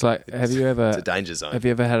for it. It's like, have you ever It's a danger zone. Have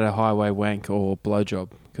you ever had a highway wank or blowjob?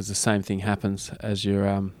 because the same thing happens as you're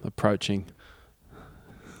approaching.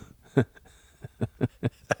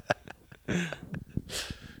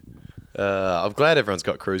 I'm glad everyone's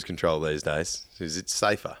got cruise control these days because it's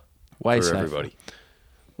safer Way for safer. everybody.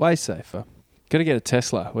 Way safer. Got to get a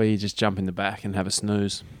Tesla where you just jump in the back and have a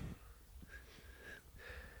snooze.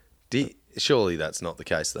 Surely that's not the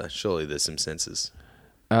case though. Surely there's some sensors.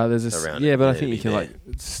 There's Around yeah, it, but I yeah, think you it'd can be like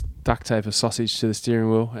duct tape a sausage to the steering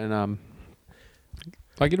wheel and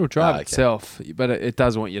like it'll drive okay. itself, but it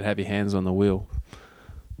does want you to have your hands on the wheel.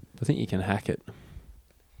 I think you can hack it.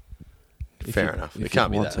 If Fair you- enough. if It you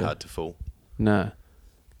can't be want that to. hard to fool. No,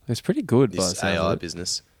 it's pretty good. by the This sounds of AI it.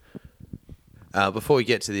 business. Before we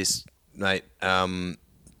get to this, mate,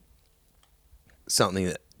 something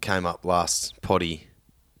that came up last potty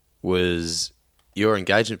was your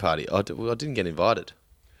engagement party. I didn't get invited.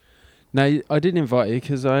 No, I didn't invite you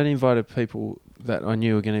because I only invited people that I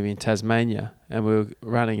knew were going to be in Tasmania, and we were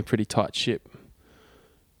running a pretty tight ship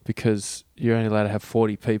because you're only allowed to have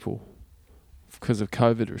 40 people because of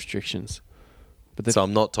COVID restrictions. But So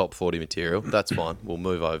I'm not top 40 material. That's fine. We'll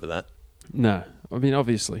move over that. no, I mean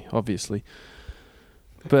obviously,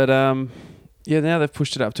 but yeah, now they've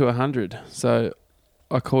pushed it up to 100. So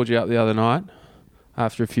I called you up the other night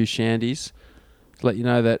after a few shandies to let you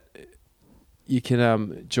know that you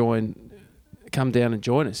can come down and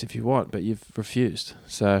join us if you want, but you've refused.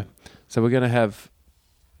 So we're going to have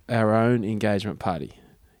our own engagement party.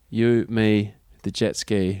 You, me, the jet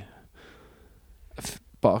ski,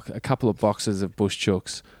 a couple of boxes of bush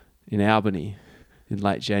chooks in Albany in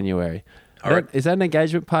late January. All right. Is that an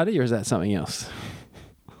engagement party or is that something else?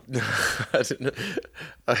 I didn't know.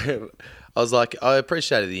 I was like, I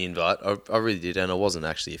appreciated the invite. I really did, and I wasn't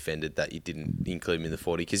actually offended that you didn't include me in the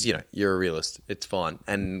 40 because, you know, you're a realist. It's fine.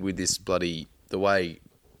 And with this the way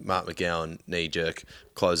Mark McGowan knee-jerk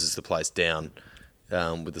closes the place down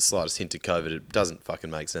with the slightest hint of COVID, it doesn't fucking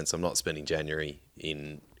make sense. I'm not spending January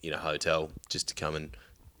in a hotel just to come and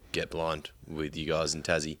get blind with you guys in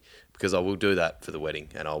Tassie because I will do that for the wedding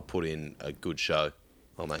and I'll put in a good show.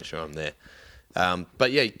 I'll make sure I'm there.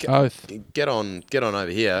 But yeah, Oath. get on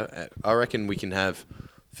over here. I reckon we can have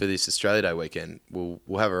for this Australia Day weekend. We'll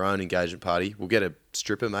have our own engagement party. We'll get a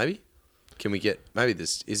stripper maybe. Can we get maybe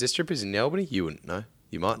this? Is there strippers in Albany? You wouldn't know.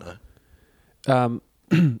 You might know.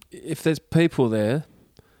 If there's people there,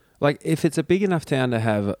 like if it's a big enough town to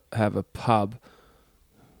have a pub.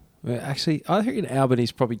 Well, actually, I think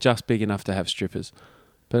Albany's probably just big enough to have strippers,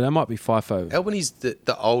 but that might be FIFO. Albany's the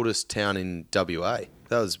oldest town in WA.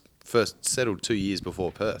 That was first settled 2 years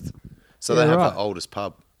before Perth. So Yeah, they have right. the oldest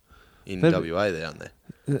pub in But- WA there, aren't they?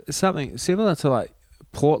 Something similar to like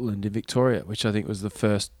Portland in Victoria, which I think was the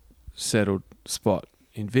first settled spot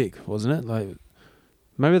in Vic, wasn't it? Like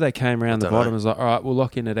maybe they came around the dunno. bottom and was like, all right, we'll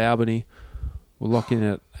lock in at Albany, we'll lock in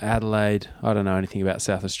at Adelaide. I don't know anything about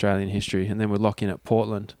South Australian history, and then we'll lock in at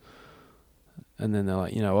Portland. And then they're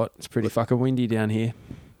like, you know what? It's pretty fucking windy down here.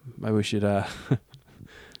 Maybe we should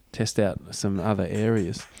test out some other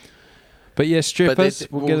areas. But yeah, strippers.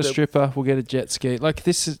 We'll get a stripper. We'll get a jet ski. Like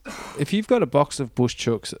this is, if you've got a box of bush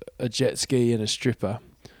chooks, a jet ski, and a stripper,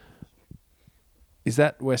 is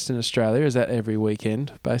that Western Australia? Is that every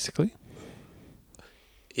weekend basically?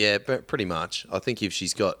 Yeah, but pretty much. I think if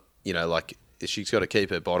she's got, like she's got to keep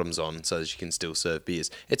her bottoms on so that she can still serve beers.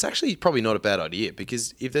 It's actually probably not a bad idea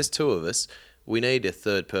because if there's two of us, we need a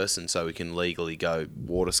third person so we can legally go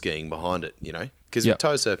water skiing behind it, Because Yep.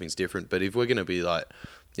 toe surfing's different, but if we're going to be like,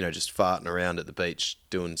 just farting around at the beach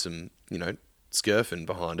doing some, scurfing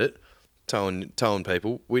behind it, towing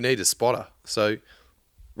people, we need a spotter. So,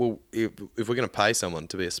 well, if we're going to pay someone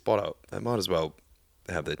to be a spotter, they might as well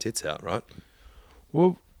have their tits out, right?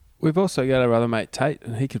 Well, we've also got our other mate Tate,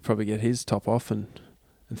 and he could probably get his top off and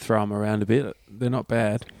throw them around a bit. They're not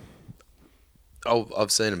bad. Oh,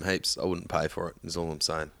 I've seen them heaps. I wouldn't pay for it, is all I'm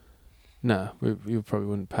saying. No, we probably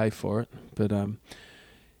wouldn't pay for it. But,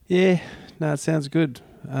 yeah, no, it sounds good.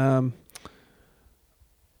 I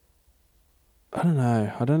don't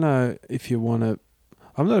know. I don't know if you want to...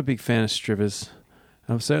 I'm not a big fan of strippers.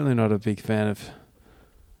 I'm certainly not a big fan of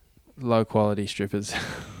low-quality strippers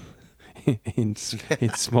in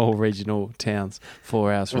small regional towns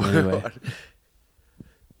 4 hours from anywhere.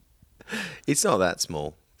 It's not that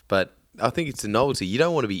small, but I think it's a novelty. You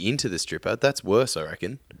don't want to be into the stripper. That's worse, I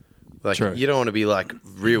reckon. Like, True. you don't want to be, like,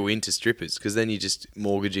 real into strippers because then you're just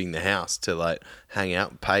mortgaging the house to, like, hang out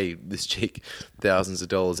and pay this chick thousands of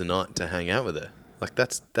dollars a night to hang out with her. Like,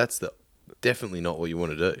 that's definitely not what you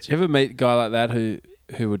want to do. Do you ever meet a guy like that who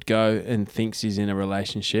would go and thinks he's in a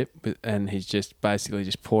relationship and he's just basically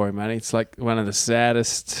just pouring money? It's like one of the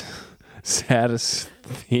saddest sights.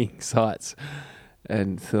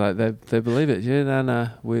 And so, like they believe it. Yeah, no,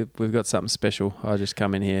 we've got something special. I just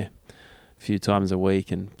come in here a few times a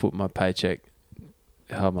week and put my paycheck.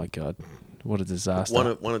 Oh my God, what a disaster!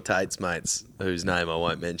 One of Tate's mates, whose name I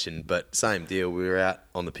won't mention, but same deal. We were out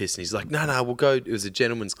on the piss, and he's like, "No, we'll go." It was a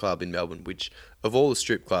gentleman's club in Melbourne, which of all the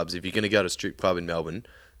strip clubs, if you're going to go to a strip club in Melbourne,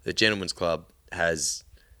 the gentleman's club has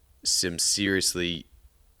some seriously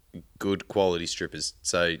good quality strippers.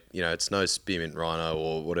 So, you know, it's no Spearmint Rhino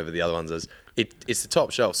or whatever the other ones is. It's the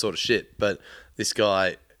top shelf sort of shit. But this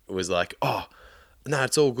guy was like, "Oh, no,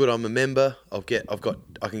 it's all good. I'm a member. I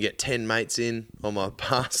can get 10 mates in on my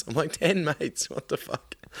pass." I'm like, 10 mates? What the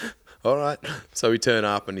fuck? All right. So we turn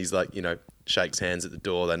up and he's like, you know, shakes hands at the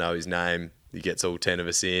door. They know his name. He gets all 10 of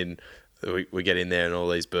us in. We get in there and all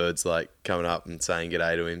these birds like coming up and saying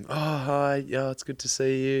g'day to him. "Oh, hi. Yeah, it's good to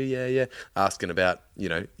see you. Yeah. Asking about, you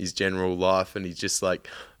know, his general life. And he's just like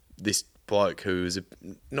this bloke who's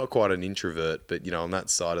not quite an introvert, but, you know, on that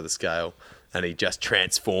side of the scale. And he just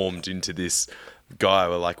transformed into this guy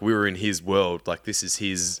where like we were in his world. Like this is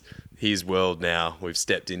his world now. We've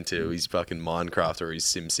stepped into his fucking Minecraft or his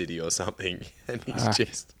SimCity or something. And he's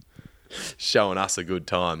just showing us a good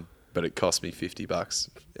time. But it cost me $50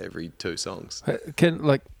 every 2 songs.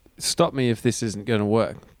 Can stop me if this isn't going to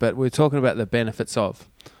work. But we're talking about the benefits of.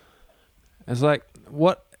 It's like,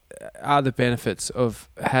 what are the benefits of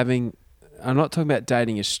having? I'm not talking about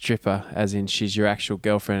dating a stripper, as in she's your actual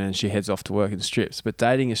girlfriend and she heads off to work and strips. But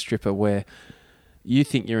dating a stripper where you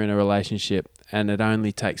think you're in a relationship and it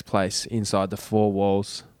only takes place inside the 4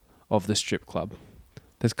 walls of the strip club.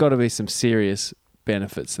 There's got to be some serious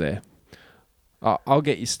benefits there. I'll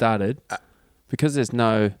get you started. Because there's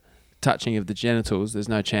no touching of the genitals, there's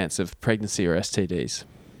no chance of pregnancy or STDs.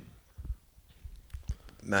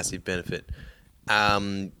 Massive benefit.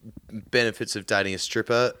 Benefits of dating a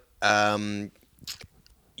stripper. She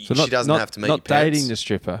doesn't have to meet your not parents. dating the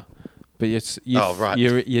stripper, but right.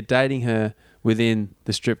 you're dating her within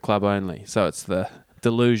the strip club only. So it's the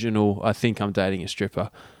delusional, I think I'm dating a stripper.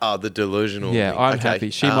 Oh, the delusional. Yeah, thing. I'm Okay. happy.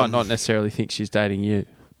 She might not necessarily think she's dating you.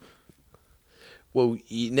 Well,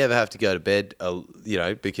 you never have to go to bed, you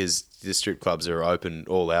know, because the strip clubs are open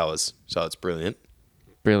all hours. So it's brilliant.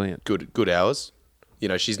 Brilliant. Good hours. You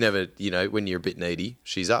know, she's never, you know, when you're a bit needy,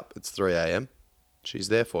 she's up. It's 3 a.m. She's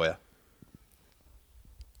there for you.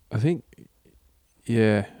 I think,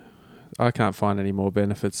 yeah, I can't find any more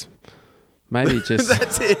benefits. Maybe just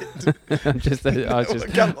That's it. I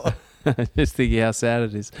just Come on. just thinking how sad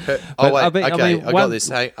it is. Oh, But wait. I got one- this.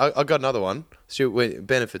 Hey, I got another one. Stuart,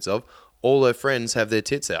 benefits of all her friends have their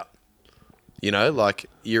tits out. You know, like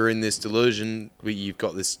you're in this delusion where you've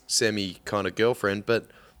got this semi kind of girlfriend, but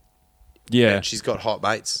Yeah, and she's got hot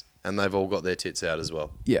mates and they've all got their tits out as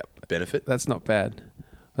well. yeah, Benefit. that's not bad.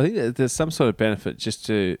 I think that there's some sort of benefit just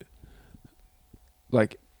to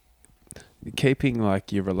like keeping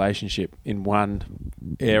like your relationship in one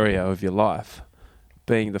area of your life.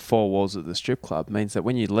 Being the 4 walls of the strip club means that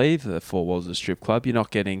when you leave the 4 walls of the strip club, you're not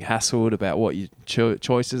getting hassled about what your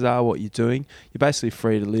choices are, what you're doing. You're basically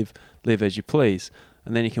free to live as you please,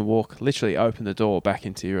 and then you can literally open the door back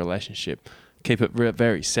into your relationship. Keep it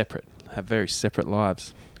very separate. Have very separate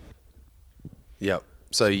lives. Yep.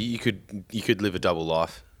 So you could live a double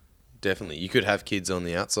life. Definitely. You could have kids on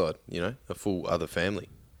the outside, you know, a full other family.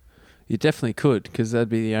 You definitely could, because that'd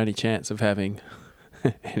be the only chance of having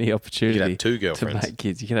any opportunity. You could have 2 to girlfriends. make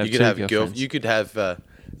kids. You could have you could two have girlfriends. you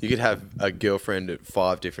could have a girlfriend at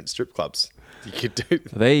 5 different strip clubs. You could do.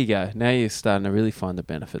 There you go. Now you're starting to really find the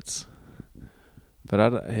benefits. But I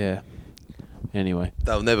don't, yeah. Anyway,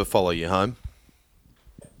 They'll never follow you home.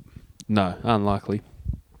 no, unlikely.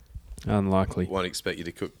 Unlikely. Won't expect you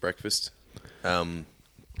to cook breakfast.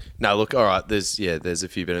 No, look, all right. There's a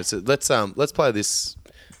few benefits. Let's play this.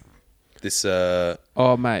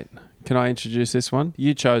 Oh, mate, can I introduce this one?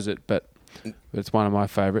 You chose it, but it's one of my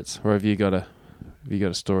favourites. Or have you got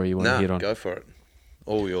a story you want to hit on? Go for it.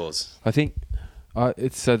 All yours. I think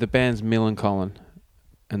it's the band's Millencolin,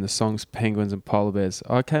 and the song's Penguins and Polar Bears.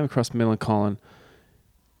 I came across Millencolin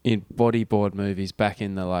in bodyboard movies back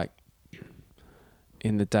in the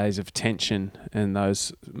in the days of Tension and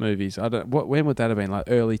those movies. When would that have been? Like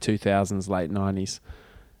early 2000s, late 90s.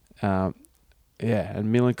 Yeah, and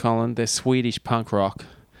Millencolin, they're Swedish punk rock.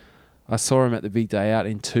 I saw him at the Big Day Out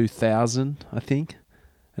in 2000, I think,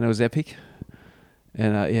 and it was epic.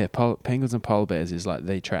 And Penguins and Polar Bears is like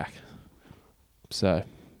the track. So,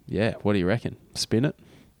 yeah, what do you reckon? Spin it?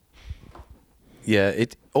 Yeah.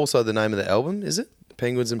 It also the name of the album, is it?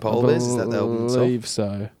 Penguins and Polar Bears. Is that the album I itself? believe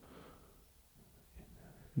so.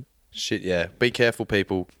 Shit. Yeah. Be careful,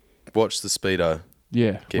 people. Watch the speedo.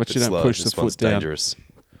 Yeah, Keep watch it you don't slow. push the This one's foot down. dangerous.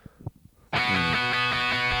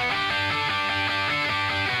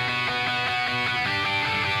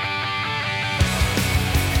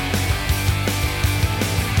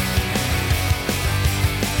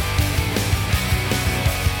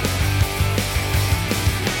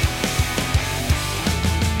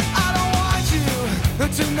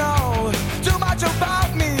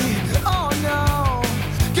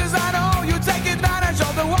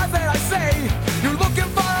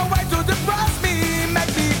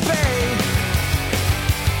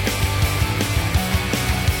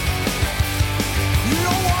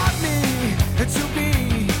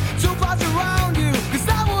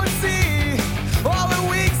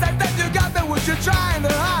 find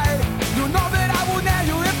the hide. You know that I would nail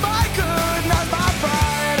you if I could, not my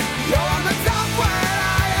pride. You're on the top when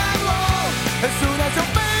I am low. As soon as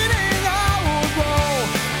you're fading, I will grow.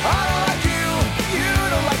 I don't like you, you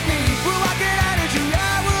don't like me. We're rocking energy,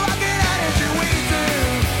 yeah, we're rocking energy, we do.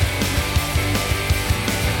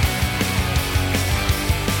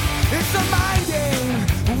 It's a mind game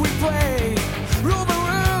we play. Rule the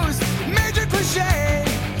rules, major cliche.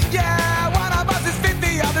 Yeah, one of us is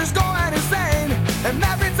 50, others going insane. And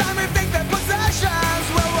every time we think that possessions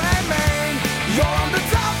will remain. You're on the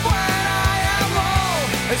top when I am low.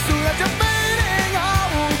 As soon as you're fading, I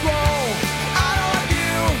will grow. I don't like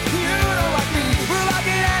you, you don't like me. We're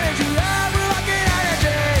rocking energy, yeah, we're rocking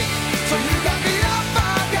energy. So you got me up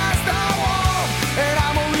against the wall, and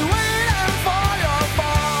I'm only waiting for your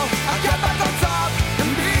fall. I get back on top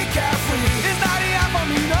and be carefree. It's not enough for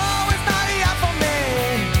me, no, it's not enough for me.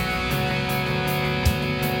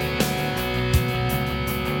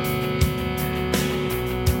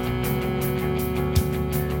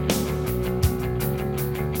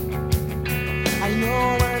 I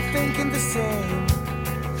know we're thinking the same,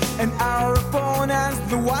 and our opponent's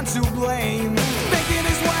the one to blame. Thinking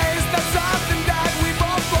his ways, that's something that we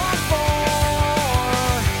both long for.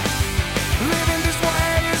 Living this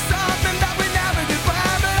way is something that we never did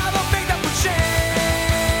plan, but I don't think that would change.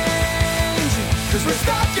 Cause we're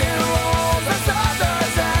stuck in roles as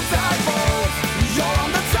others and typos. You're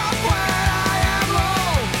on the top when I am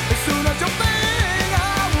low. As soon as you're fading,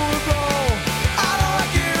 I will grow. I don't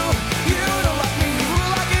like you, you don't like me.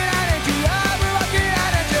 We're rocking energy, yeah, we're rocking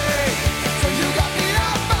energy. So you got me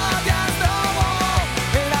up against the wall,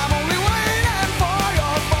 and I'm only waiting for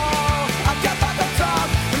your fall. I get back on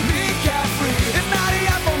top and be carefree. It's not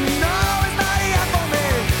enough for me, no, it's not enough for me.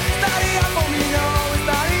 It's not enough for me, no, it's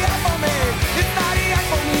not enough for me. It's not enough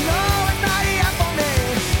for me, no, it's not enough for me.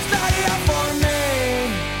 It's not enough for me.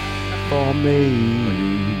 For me.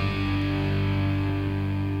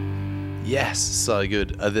 Yes, so good.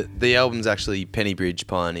 The album's actually Penny Bridge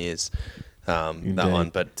Pioneers, that Indeed. one,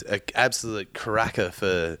 but an absolute cracker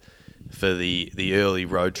for the early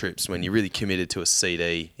road trips when you're really committed to a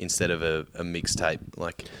CD instead of a mixtape.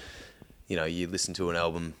 Like, you know, you listen to an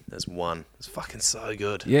album as one. It's fucking so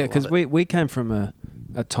good. Yeah, I love because it. we came from a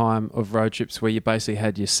time of road trips where you basically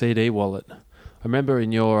had your CD wallet. I remember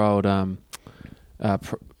in your old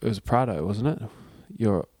it was a Prado, wasn't it?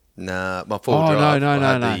 Your Nah, my full oh drive. no.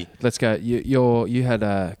 I had Let's go. You had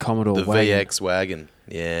a Commodore the wagon. VX wagon.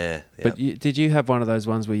 Yeah. But did you have one of those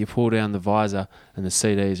ones where you pull down the visor and the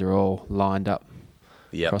CDs are all lined up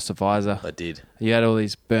across the visor? I did. You had all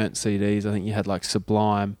these burnt CDs. I think you had like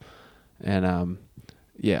Sublime, and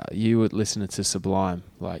you were listening to Sublime.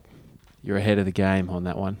 Like, you're ahead of the game on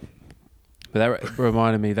that one. But that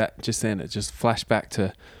reminded me that just then it just flashed back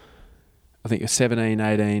to, I think you're 17,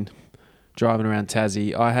 18, driving around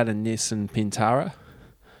Tassie. I had a Nissan Pintara,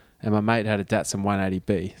 and my mate had a Datsun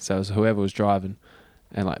 180B. So it was whoever was driving,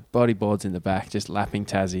 and like bodyboards in the back, just lapping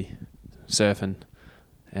Tassie, surfing,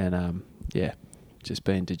 and just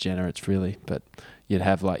being degenerates really. But you'd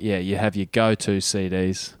have you have your go-to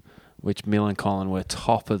CDs, which Mill and Colin were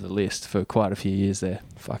top of the list for quite a few years there.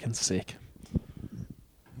 Fucking sick.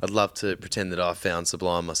 I'd love to pretend that I found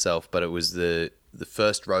Sublime myself, but it was the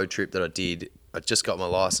first road trip that I did. I just got my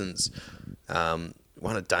license. One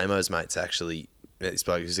of Damo's mates actually, this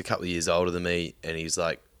bloke, he's a couple of years older than me, and he's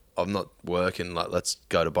like, I'm not working, like, let's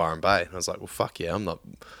go to Byron Bay. And I was like, well, fuck yeah, I'm not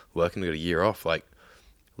working, I've got a year off, like,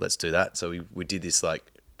 let's do that. So we did this,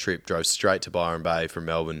 like, trip, drove straight to Byron Bay from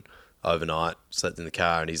Melbourne overnight, slept in the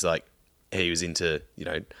car, and he's like, he was into, you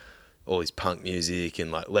know, all his punk music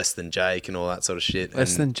and, like, Less Than Jake and all that sort of shit.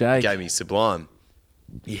 Less and Than Jake. Gave me Sublime.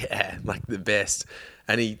 Yeah, like the best.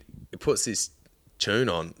 And he puts this tune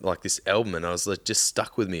on, like this album, and I was like, just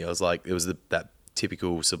stuck with me. I was like, it was that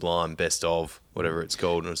typical Sublime best of, whatever it's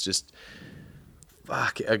called, and it was just,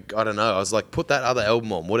 fuck, I don't know. I was like, put that other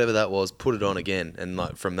album on, whatever that was, put it on again. And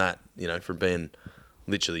like from that, you know, from being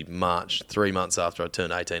literally March, 3 months after I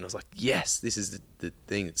turned 18, I was like, yes, this is the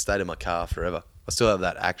thing that stayed in my car forever. I still have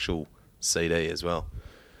that actual CD as well.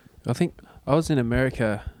 I think I was in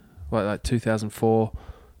America, like 2004,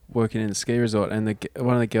 working in the ski resort, and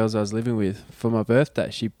one of the girls I was living with, for my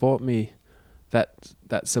birthday, she bought me that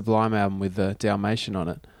Sublime album with the Dalmatian on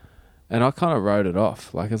it, and I kind of wrote it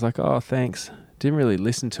off. Like, I was like, oh, thanks. Didn't really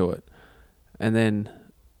listen to it. And then,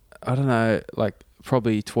 I don't know, like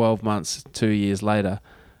probably 12 months, 2 years later,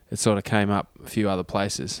 it sort of came up a few other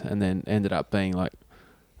places, and then ended up being like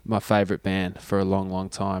my favourite band for a long, long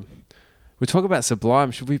time. We talk about Sublime.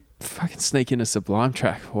 Should we fucking sneak in a Sublime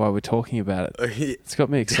track while we're talking about it? It's got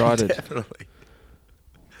me excited. Definitely.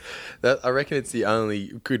 I reckon it's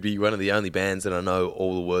could be one of the only bands that I know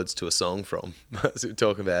all the words to a song from. As we were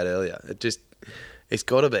talking about earlier. It's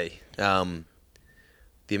got to be. The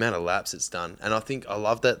amount of laps it's done. And I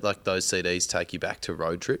love that, like, those CDs take you back to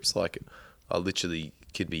road trips. Like, I literally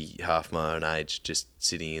could be half my own age just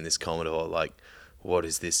sitting in this Commodore, like, what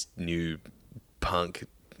is this new punk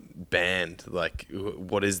band? Like,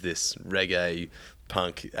 what is this reggae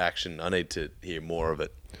punk action? I need to hear more of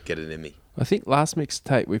it. Get it in me. I think last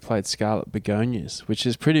mixtape we played Scarlet Begonias, which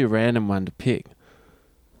is a pretty random one to pick.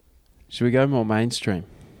 Should we go more mainstream?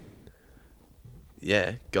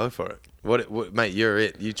 Yeah, go for it. What mate, you're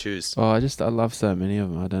it. You choose. Oh, I love so many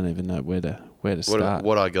of them. I don't even know where to start.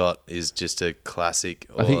 What I got is just a classic.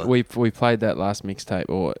 I think we played that last mixtape,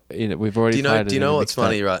 or we've already. Do you know what's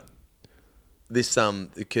funny, right? This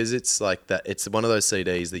because it's like that. It's one of those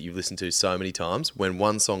CDs that you've listened to so many times. When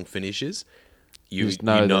one song finishes, you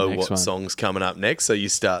know what song's coming up next, so you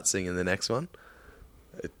start singing the next one.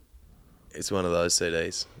 It's one of those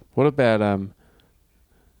CDs. What about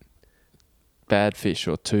Bad Fish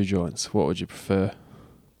or Two Joints? What would you prefer?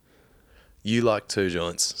 You like Two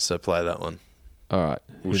Joints, so play that one. All right,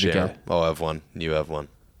 We'll here we share. go. I'll have one. You have one.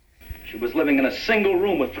 She was living in a single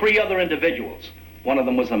room with 3 other individuals. One of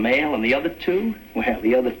them was a male, and the other 2, well,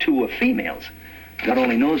 the other 2 were females. God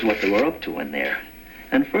only knows what they were up to in there.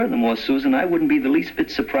 And furthermore, Susan, I wouldn't be the least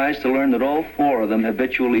bit surprised to learn that all 4 of them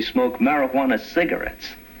habitually smoke marijuana cigarettes.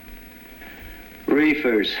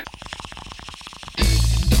 Reefers.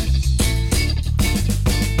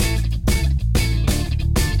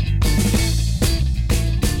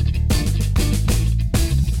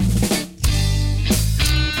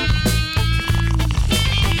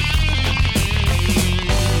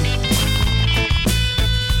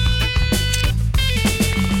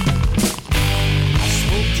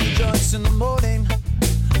 In the morning,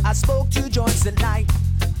 I smoke 2 joints at night.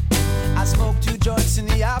 I smoke 2 joints in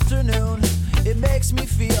the afternoon. It makes me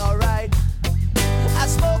feel alright. I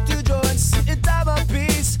smoke 2 joints in time of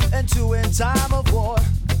peace and 2 in time of war.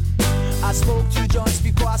 I smoke 2 joints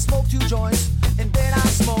before I smoke 2 joints, and then I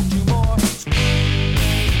smoke 2 more.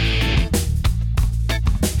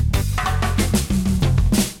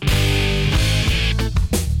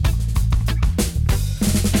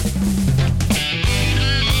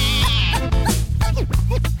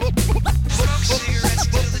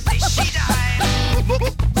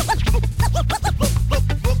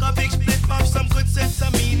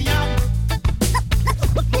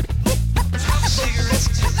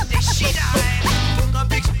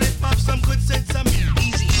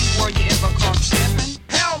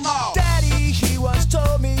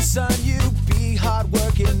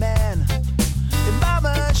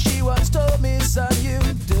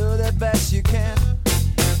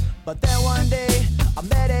 But then one day I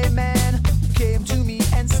met a man who came to me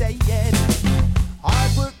and said,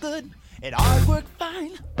 hard work good and hard work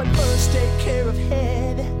fine, but first take care of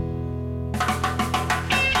head.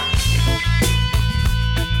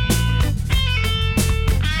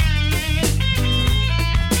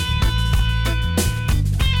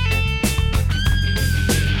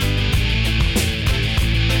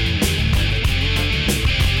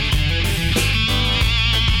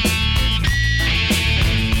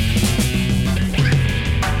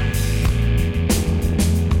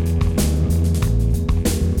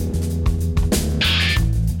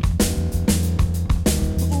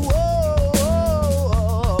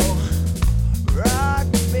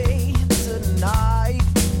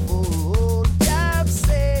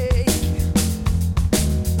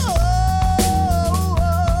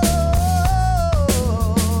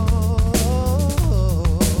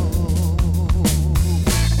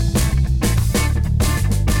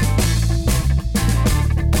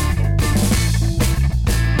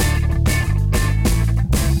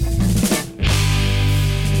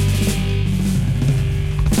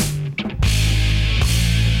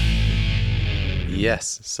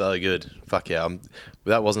 Yes, so good. Fuck yeah.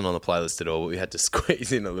 That wasn't on the playlist at all, but we had to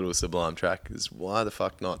squeeze in a little Sublime track. 'Cause why the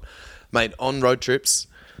fuck not? Mate, on road trips,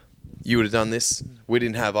 you would have done this. We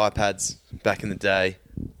didn't have iPads back in the day.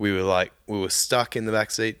 We were stuck in the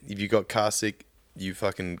back seat. If you got car sick, you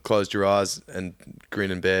fucking closed your eyes and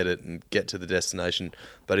grin and beared it and get to the destination.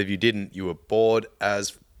 But if you didn't, you were bored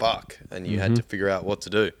as fuck and you had to figure out what to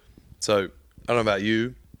do. So, I don't know about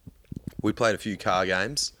you. We played a few car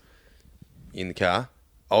games in the car,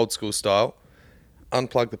 old school style.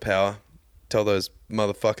 Unplug the power, tell those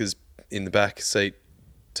motherfuckers in the back seat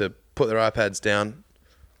to put their iPads down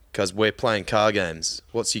because we're playing car games.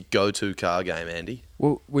 What's your go-to car game, Andy?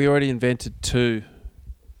 Well, we already invented 2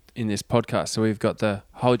 in this podcast. So we've got the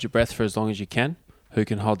hold your breath for as long as you can, who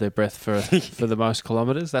can hold their breath for the most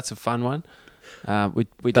kilometres. That's a fun one.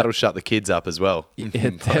 We That'll shut the kids up as well. yeah,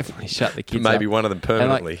 definitely shut the kids Maybe up. one of them And,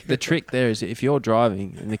 like, permanently. the trick there is if you're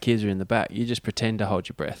driving and the kids are in the back, you just pretend to hold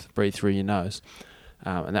your breath, breathe through your nose,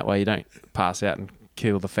 and that way you don't pass out and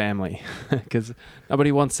kill the family because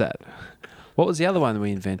nobody wants that. What was the other one that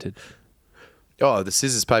we invented? Oh, the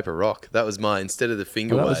scissors, paper, rock. That was mine. Instead of the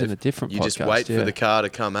finger Well, that wave, was in a different you just podcast, wait yeah. for the car to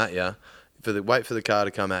come at you. Wait for the car to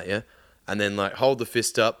come at you, and then like hold the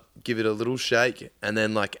fist up, give it a little shake, and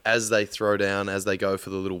then like as they throw down, as they go for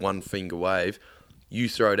the little one finger wave, you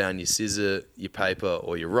throw down your scissor, your paper,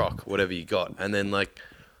 or your rock, whatever you got, and then like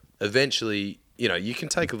eventually, you know, you can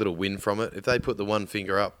take a little win from it. If they put the one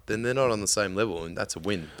finger up, then they're not on the same level, and that's a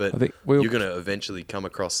win. But I think you're going to eventually come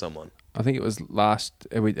across someone. I think it was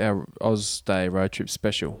our Oz Day road trip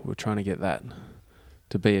special. We're trying to get that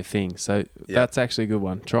to be a thing. So that's actually a good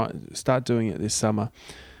one. Start doing it this summer.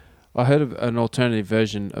 I heard of an alternative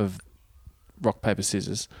version of rock, paper,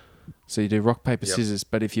 scissors. So you do rock, paper, scissors,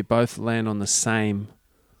 but if you both land on the same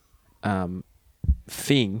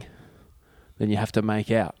thing, then you have to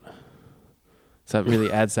make out. So it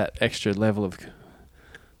really adds that extra level of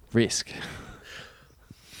risk.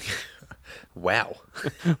 Wow.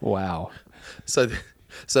 Wow. So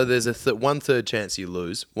there's a 1/3 chance you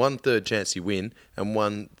lose, 1/3 chance you win, and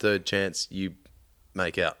 1/3 chance you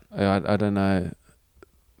make out. I don't know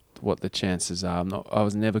what the chances are. I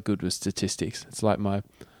was never good with statistics. It's like my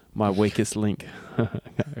weakest link.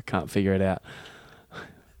 I can't figure it out.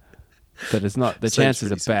 But it's not. The Seems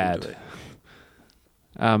chances are pretty simple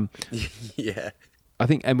bad. Yeah. I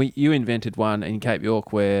think, and you invented one in Cape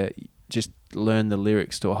York where you just learn the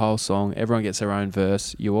lyrics to a whole song. Everyone gets their own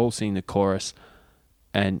verse. You all sing the chorus,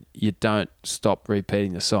 and you don't stop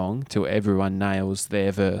repeating the song till everyone nails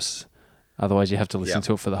their verse. Otherwise, you have to listen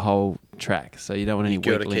to it for the whole track. So you don't want any You weak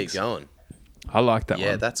got to links. keep going. I like that one.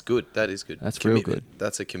 Yeah, that's good. That is good. That's real Commitment. good.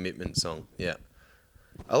 That's a commitment song. Yeah.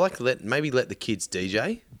 I like to let the kids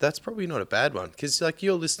DJ. That's probably not a bad one because like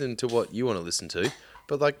you're listening to what you want to listen to,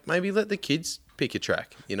 but like maybe let the kids pick a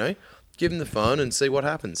track. You know, give them the phone and see what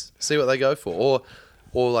happens. See what they go for,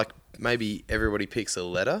 or like maybe everybody picks a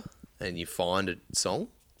letter and you find a song.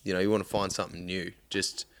 You know, you want to find something new.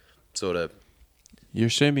 Just sort of. You're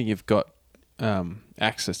assuming you've got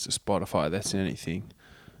access to Spotify. That's the only thing.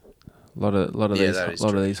 A lot of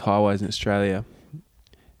these highways in Australia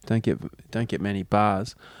don't get many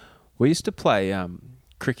bars. We used to play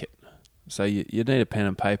cricket, so you need a pen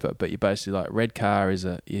and paper, but you basically like red car is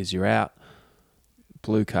you're out,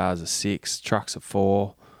 blue cars are 6, trucks are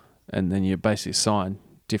 4, and then you basically assign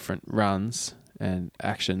different runs and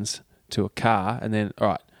actions to a car, and then all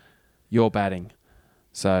right, you're batting.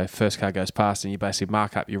 So first car goes past, and you basically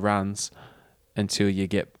mark up your runs until you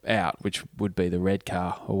get out, which would be the red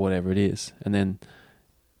car or whatever it is. And then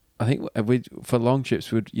I think for long trips,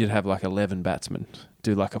 you'd have like 11 batsmen,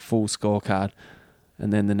 do like a full scorecard,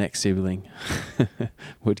 and then the next sibling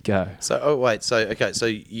would go. So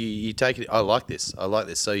you take it. I like this.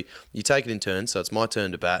 So you take it in turns. So it's my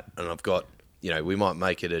turn to bat, and I've got, we might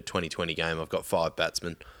make it a 20-20 game. I've got 5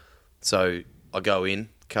 batsmen. So I go in,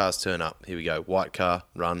 cars turn up. Here we go. White car,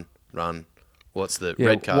 run. What's the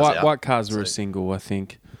red cars out? White cars were a single, I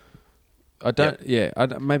think.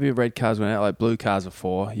 Maybe red cars went out, like blue cars are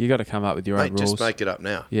 4. You got to come up with your own rules. Just make it up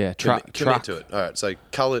now. Yeah, Commit truck. to it. All right, so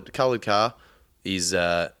coloured car is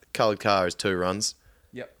 2 runs.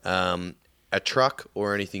 Yep. A truck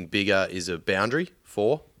or anything bigger is a boundary,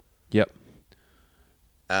 4. Yep.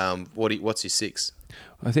 What's your 6?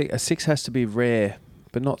 I think a 6 has to be rare,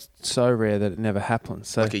 but not so rare that it never happens.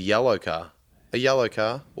 So Like a yellow car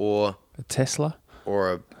or a Tesla.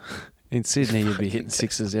 or a In Sydney, you'd be hitting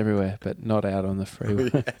 6s everywhere, but not out on the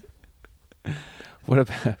freeway. What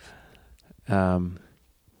about...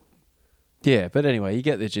 but anyway, you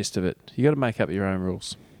get the gist of it. You got to make up your own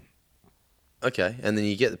rules. Okay, and then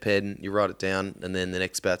you get the pen, you write it down, and then the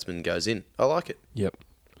next batsman goes in. I like it. Yep.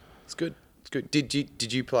 It's good. It's good.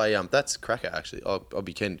 Did you play? That's cracker actually. I'll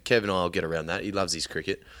be Kevin and I'll get around that. He loves his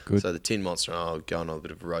cricket. Good. So the Tin Monster and I'll go on a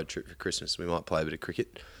bit of a road trip for Christmas. We might play a bit of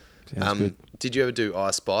cricket. Sounds good. Did you ever do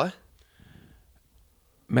I Spy?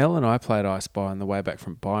 Mel and I played I Spy on the way back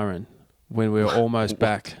from Byron when we were almost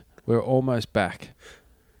back. We were almost back.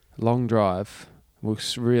 Long drive. We were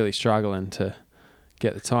really struggling to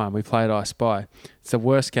get the time. We played I Spy. It's the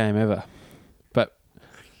worst game ever.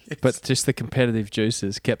 But just the competitive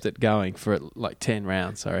juices kept it going for like 10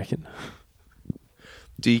 rounds, I reckon.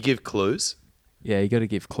 Do you give clues? Yeah, you got to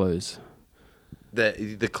give clues.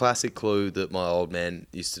 The classic clue that my old man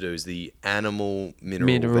used to do is the animal,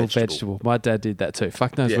 mineral, vegetable. My dad did that too.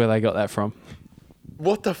 Fuck knows Yeah. where they got that from.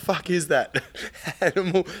 What the fuck is that?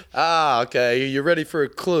 Animal. Ah, okay. You ready for a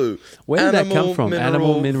clue? Where did that come from?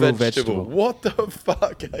 Animal, mineral, vegetable. What the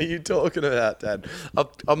fuck are you talking about, Dad?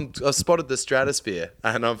 I've spotted the stratosphere,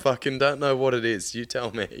 and I fucking don't know what it is. You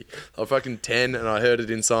tell me. I'm fucking 10, and I heard it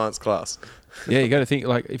in science class. Yeah, you got to think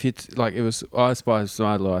like if you like it was I Spy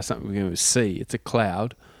Idolize something it was C. It's a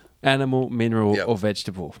cloud, animal, mineral, Yep. or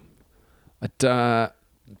vegetable.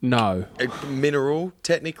 No, Mineral,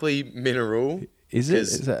 technically mineral. is it?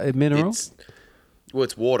 Is that a mineral?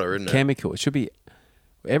 It's water, isn't it? Chemical. It should be.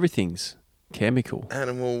 Everything's chemical.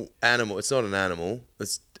 Animal. It's not an animal.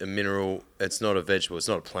 It's a mineral. It's not a vegetable. It's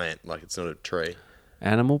not a plant. Like it's not a tree.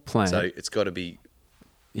 Animal, plant. So it's got to be.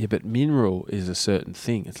 Yeah, but mineral is a certain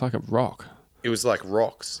thing. It's like a rock. It was like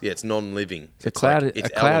rocks. Yeah, it's non-living. A It's cloud. like- A it's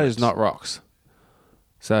cloud elements. is not rocks.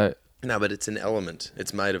 So No, but it's an element.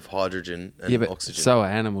 It's made of hydrogen and yeah, but oxygen. so are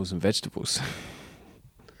animals and vegetables.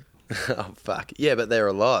 Oh fuck. Yeah, but they're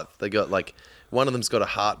alive. They got like one of them's got a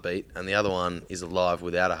heartbeat and the other one is alive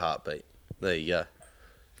without a heartbeat. There you go.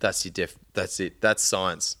 That's your that's it. That's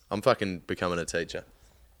science. I'm fucking becoming a teacher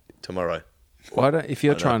tomorrow. Why don't if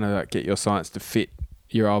you're I know. trying to like, get your science to fit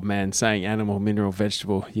your old man saying animal, mineral,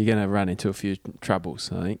 vegetable, you're going to run into a few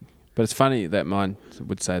troubles, I think. But it's funny that mine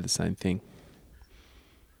would say the same thing.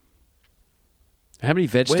 How many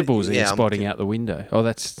vegetables are you yeah, I'm spotting out the window? Oh,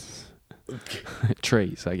 that's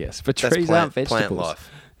trees, I guess. But That's trees aren't plant vegetables.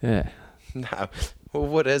 life. Yeah. No. Well,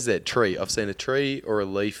 what is that? Tree. I've seen a tree or a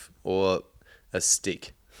leaf or a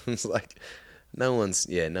stick. It's like no one's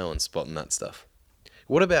spotting that stuff.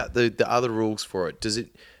 What about the other rules for it?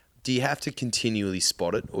 Do you have to continually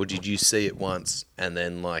spot it, or did you see it once and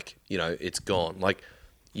then it's gone? Like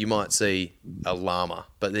you might see a llama,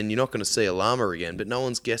 but then you're not going to see a llama again. But no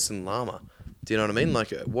one's guessing llama. Do you know what I mean?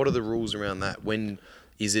 Like, what are the rules around that? When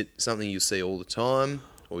is it something you see all the time,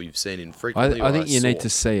 or you've seen infrequently? I think you need to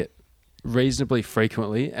see it reasonably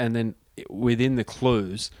frequently, and then within the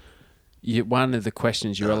clues, one of the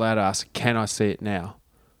questions you're allowed to ask, can I see it now?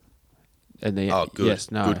 And then good.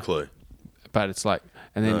 yes, no. Good clue. But it's like,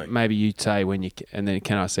 and then No. maybe you say and then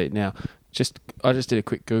can I see it now? I just did a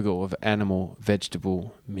quick Google of animal,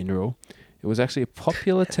 vegetable, mineral. It was actually a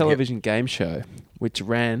popular television game show which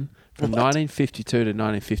ran from 1952 to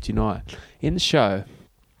 1959. In the show,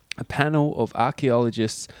 a panel of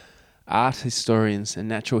archaeologists, art historians, and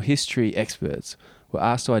natural history experts were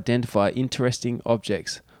asked to identify interesting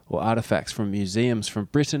objects or artifacts from museums from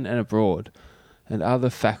Britain and abroad, and other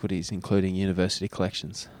faculties, including university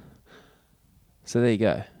collections. So there you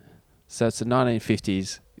go. So it's a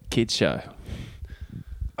 1950s kids show.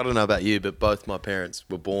 I don't know about you, but both my parents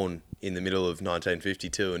were born in the middle of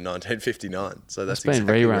 1952 and 1959. So that's It's been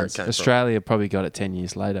exactly where it reruns. came Australia probably got it 10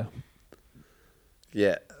 years later. from.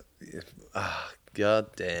 Yeah. Ah, God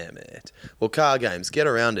damn it. Well, car games, get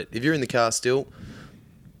around it. If you're in the car still,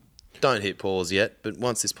 don't hit pause yet. But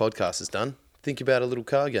once this podcast is done, think about a little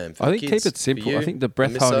car game. For I the think kids, keep it for simple. you, I think the for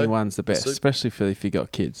breath Miss holding Soap, one's the best, Soup. especially for if you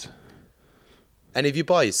got kids. And if you're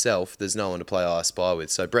by yourself, there's no one to play I Spy with.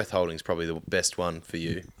 So breath holding is probably the best one for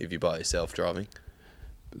you if you're by yourself driving.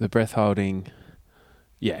 The breath holding,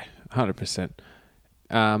 yeah, 100%.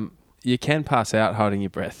 You can pass out holding your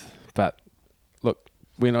breath, but look,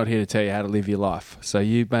 we're not here to tell you how to live your life. So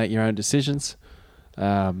you make your own decisions. We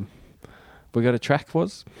got a track,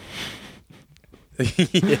 was?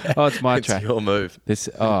 Yeah. Oh, it's my It's track. your move.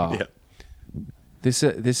 Yeah. This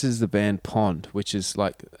is the band Pond, which is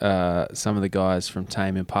like some of the guys from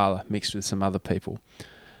Tame Impala mixed with some other people.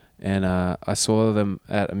 And I saw them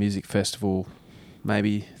at a music festival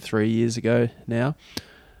maybe 3 years ago now.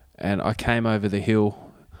 And I came over the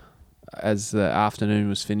hill as the afternoon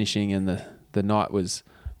was finishing and the night was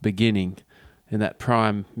beginning in that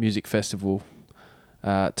prime music festival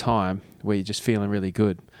time where you're just feeling really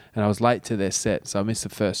good. And I was late to their set, so I missed the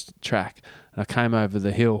first track. And I came over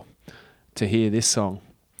the hill to hear this song,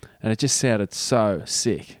 and it just sounded so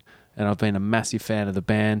sick. And I've been a massive fan of the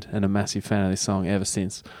band and a massive fan of this song ever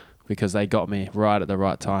since, because they got me right at the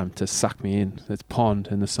right time to suck me in. It's Pond,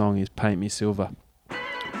 and the song is Paint Me Silver.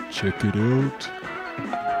 Check it out.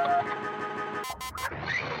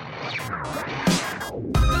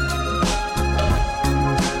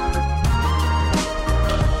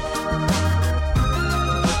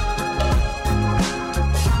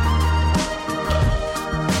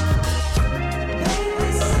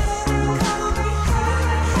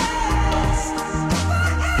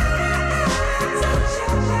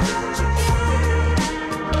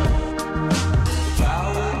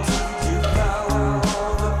 Power to devour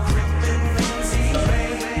all the creeping things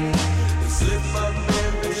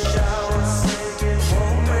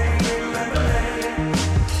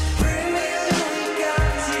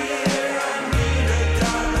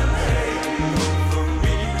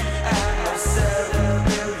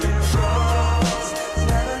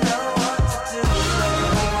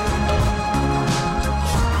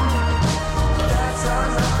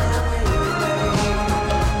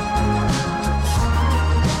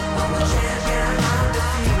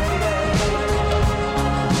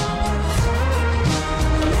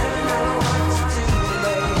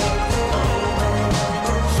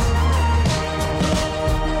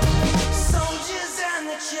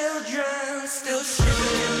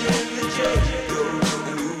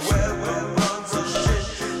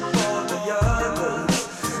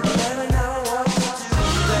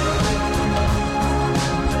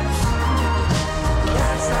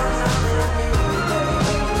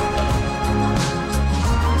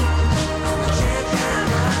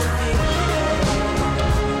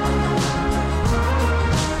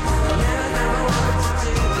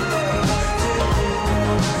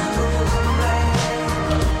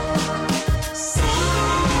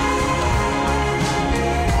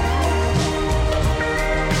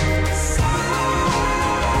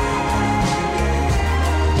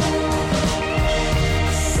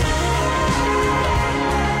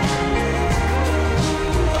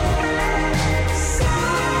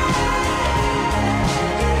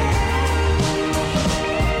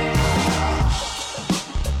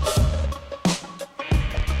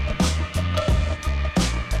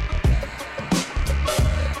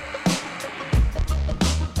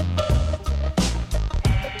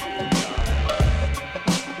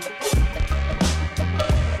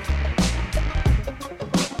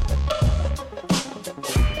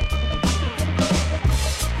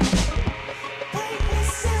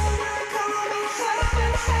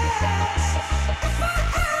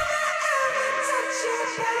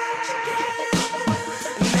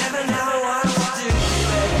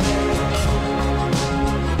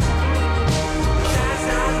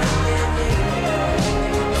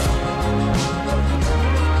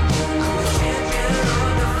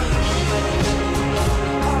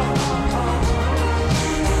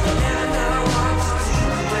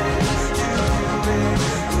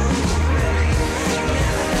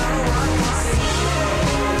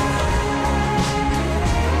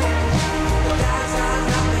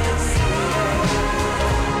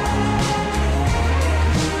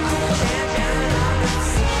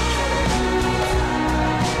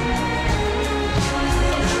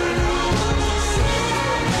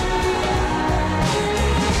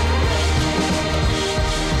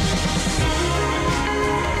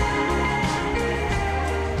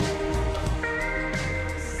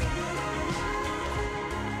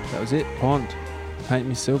That was it. Pond. Paint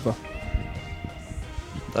Me Silver.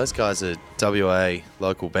 Those guys are WA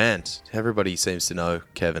local band. Everybody seems to know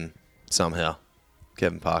Kevin somehow.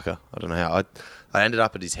 Kevin Parker. I don't know how. I ended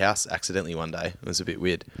up at his house accidentally one day. It was a bit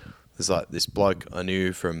weird. There's like this bloke I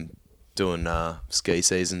knew from doing ski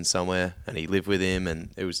season somewhere, and he lived with him,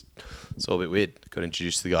 and it's all a bit weird. Got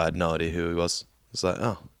introduced to the guy. I had no idea who he was. I was like,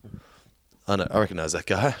 oh, I recognise that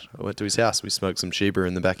guy. I went to his house. We smoked some Sheba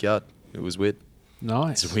in the backyard. It was weird.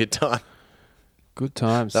 Nice. It's a weird time. Good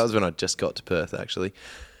times. That was when I just got to Perth, actually.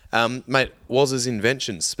 Mate, Waz's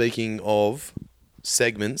Inventions. Speaking of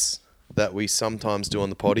segments that we sometimes do on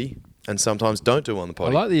the potty and sometimes don't do on the I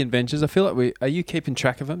potty. like the inventions. I feel like are you keeping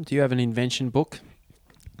track of them? Do you have an invention book?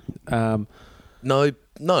 No,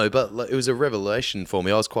 but like, it was a revelation for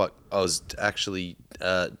me. I was actually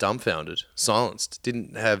dumbfounded, silenced,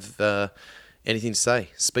 didn't have anything to say.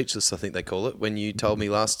 Speechless, I think they call it, when you told me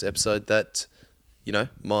last episode that, you know,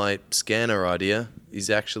 my scanner idea is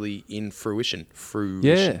actually in fruition.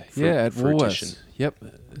 Yeah, at Woolworths. Yep,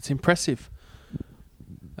 it's impressive.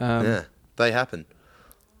 Yeah, they happen.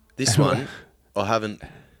 This one, I haven't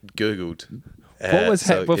Googled. What was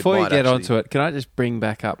so before you might get actually- onto it? Can I just bring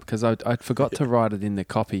back up because I forgot to write it in the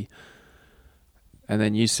copy, and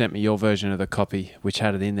then you sent me your version of the copy, which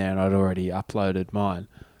had it in there, and I'd already uploaded mine.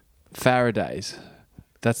 Faraday's.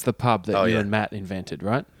 That's the pub that you yeah. and Matt invented,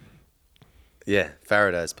 right? Yeah,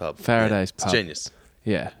 Faraday's pub. Faraday's It's pub. genius.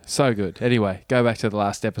 Yeah, so good. Anyway, go back to the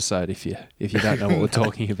last episode if you don't know what we're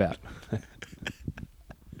talking about.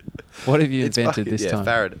 What have you It's invented fucking- this yeah, time?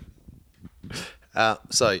 Faraday.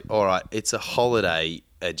 So, all right, it's a holiday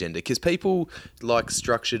agenda because people like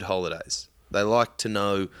structured holidays. They like to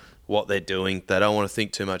know what they're doing. They don't want to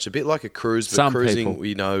think too much. A bit like a cruise, but Some cruising, people.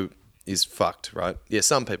 we know, is fucked, right? Yeah,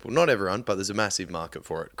 some people. Not everyone, but there's a massive market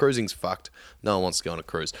for it. Cruising's fucked. No one wants to go on a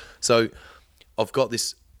cruise. So, I've got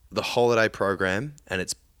the holiday program,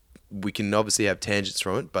 and we can obviously have tangents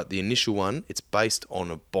from it, but the initial one, it's based on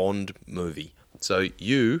a Bond movie. So,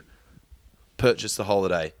 you purchase the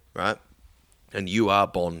holiday, right? And you are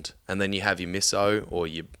Bond, and then you have your misso or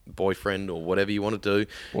your boyfriend or whatever you want to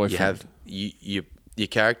do. Boyfriend. You have your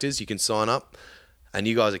characters. You can sign up, and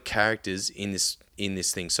you guys are characters in this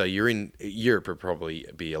thing. So you're in Europe would probably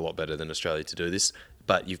be a lot better than Australia to do this,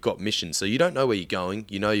 but you've got missions. So you don't know where you're going.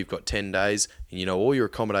 You know you've got 10 days, and you know all your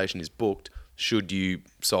accommodation is booked. Should you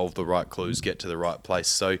solve the right clues, get to the right place.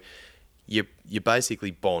 So you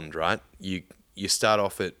basically Bond, right? You start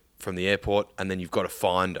off from the airport, and then you've got to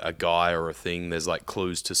find a guy or a thing. There's like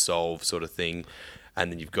clues to solve sort of thing,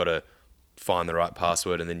 and then you've got to find the right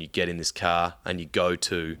password, and then you get in this car and you go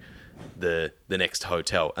to the next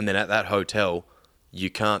hotel, and then at that hotel you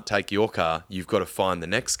can't take your car. You've got to find the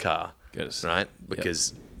next car, right?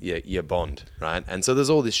 Because you're Bond, right? And so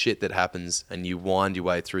there's all this shit that happens, and you wind your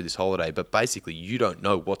way through this holiday, but basically you don't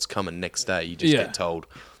know what's coming next day. You just get told.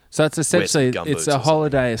 So it's essentially gumboots it's or a something.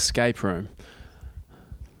 holiday escape room.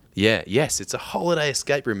 Yeah, yes, it's a holiday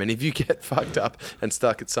escape room, and if you get fucked up and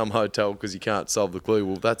stuck at some hotel because you can't solve the clue,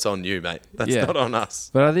 well, that's on you, mate. That's not on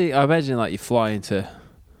us. But I imagine like you fly into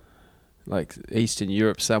like Eastern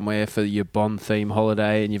Europe somewhere for your Bond theme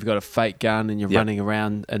holiday, and you've got a fake gun, and you're running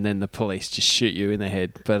around, and then the police just shoot you in the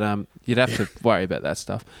head. But you'd have to worry about that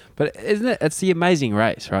stuff. But isn't it? It's the Amazing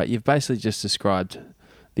Race, right? You've basically just described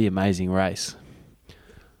the Amazing Race.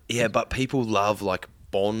 Yeah, but people love like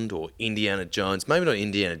Bond or Indiana Jones. Maybe not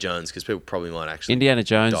Indiana Jones because people probably might actually. Indiana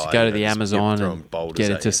Jones, die, go to you know, the just Amazon throwing and boulders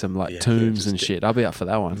get at into you. some like Yeah, tombs just and shit. I'll be up for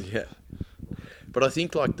that one. Yeah. But I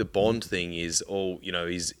think like the Bond thing is all, you know,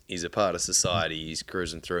 he's a part of society. He's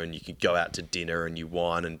cruising through, and you can go out to dinner and you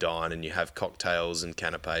wine and dine and you have cocktails and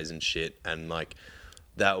canapes and shit. And like,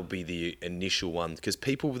 that would be the initial one, because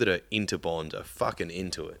people that are into Bond are fucking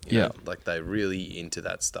into it. You Yeah. know? Like they're really into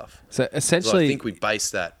that stuff. So So I essentially, think we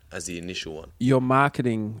base that as the initial one. you're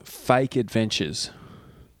marketing fake adventures.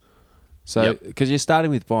 So, Yep. because you're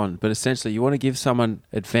starting with Bond, but essentially you want to give someone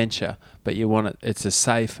adventure, but you want it's a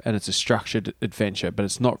safe and it's a structured adventure, but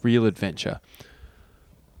it's not real adventure.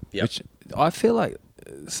 Yep. Which I feel like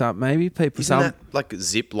maybe people, Isn't that like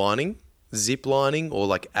zip lining or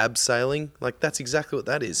like abseiling? Like that's exactly what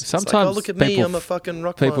that is. It's like, sometimes oh, look at me, people I'm a fucking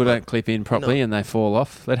rock people climber. don't clip in properly No. and they fall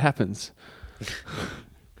off. That happens.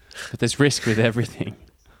 But there's risk with everything.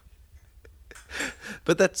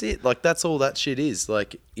 But that's it. Like that's all that shit is.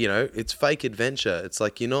 Like, you know, it's fake adventure. It's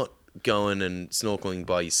like you're not going and snorkeling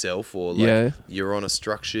by yourself, or like Yeah. you're on a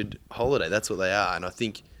structured holiday. That's what they are. And I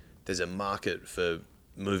think there's a market for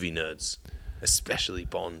movie nerds, especially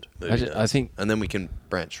Bond movie nerds. I think- and then we can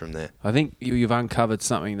branch from there. I think you've uncovered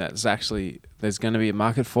something that's actually there's going to be a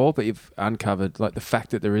market for, but you've uncovered like the fact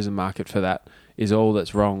that there is a market for that is all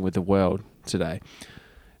that's wrong with the world today.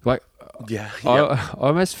 Like, Yeah. I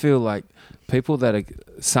almost feel like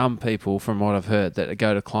some people, from what I've heard, that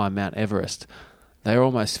go to climb Mount Everest, they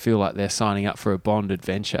almost feel like they're signing up for a Bond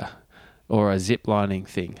adventure or a zip lining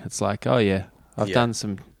thing. It's like, oh yeah, I've Yeah.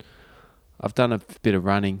 done a bit of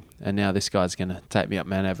running, and now this guy's going to take me up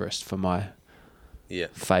Mount Everest for my Yeah.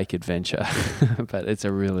 fake adventure. But it's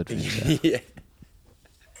a real adventure. Yeah.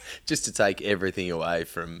 Just to take everything away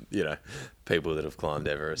from, you know, people that have climbed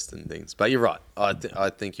Everest and things. But you're right. I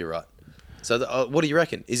think you're right. So what do you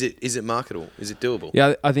reckon? Is it marketable? Is it doable?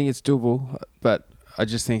 Yeah, I think it's doable, but I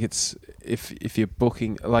just think it's if you're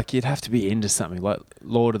booking, like you'd have to be into something like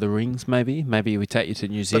Lord of the Rings, maybe. Maybe we take you to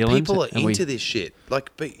New Zealand. But people are and into this shit. Like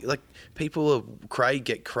people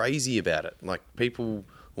get crazy about it. Like people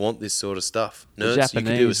want this sort of stuff. The Nerds, you could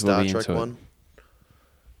do a Japanese will Star be Trek into it. one.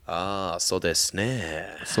 Ah, so there's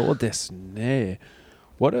snare. Saw this snare.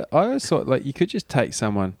 I always thought like you could just take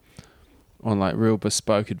someone on like real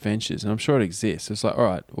bespoke adventures, and I'm sure it exists. It's like, all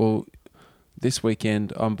right, well, this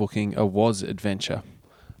weekend I'm booking a Was adventure,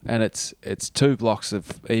 and it's 2 blocks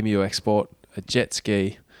of Emu Export, a jet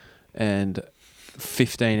ski, and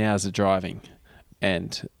 15 hours of driving,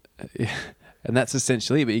 and that's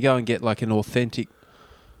essentially it. But you go and get like an authentic,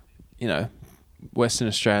 you know, Western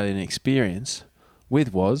Australian experience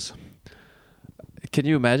with Was. Can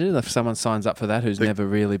you imagine if someone signs up for that who's never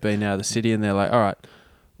really been out of the city, and they're like, all right,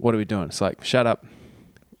 what are we doing? It's like, shut up,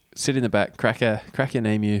 sit in the back, crack an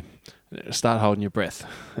emu, start holding your breath.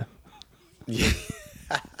 Yeah.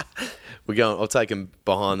 I'll take them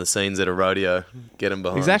behind the scenes at a rodeo, get them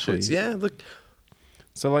behind Exactly. shoots. Yeah, look.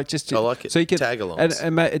 So like just I like it. So you can Tag-alongs.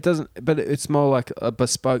 and mate, it doesn't, but it's more like a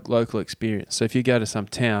bespoke local experience. So if you go to some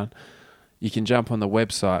town, you can jump on the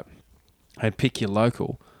website and pick your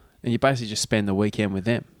local, and you basically just spend the weekend with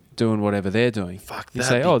them doing whatever they're doing. Fuck, you that'd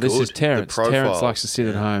say, be oh, this good. is The Terrence. Terrence profiles. likes to sit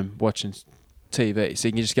at Yeah. home watching TV, so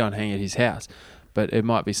you can just go and hang at his house. But it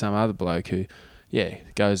might be some other bloke who,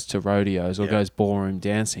 goes to rodeos or Yeah. goes ballroom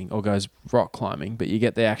dancing or goes rock climbing, but you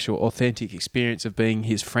get the actual authentic experience of being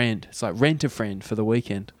his friend. It's like rent a friend for the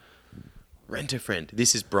weekend. Rent a friend.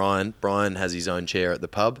 This is Brian. Brian has his own chair at the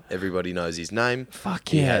pub. Everybody knows his name. Fuck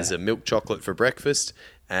He yeah. has a milk chocolate for breakfast,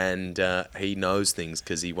 and he knows things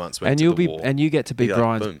because he once went And to you'll the be war. and you get to be You're like,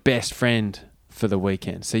 Brian's boom. best friend for the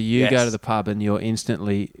weekend. So you go Yes. to the pub and you're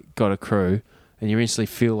instantly got a crew, and you instantly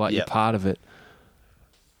feel like you're Yep. part of it.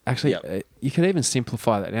 Actually, Yep. you could even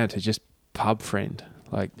simplify that down to just pub friend.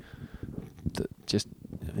 Like,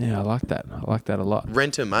 I like that. I like that a lot.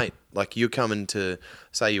 Rent a mate. Like you're coming to,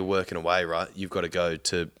 say you're working away, right? You've got to go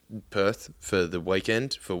to Perth for the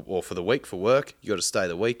weekend or for the week for work. You got to stay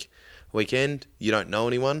the weekend. You don't know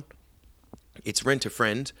anyone. It's rent a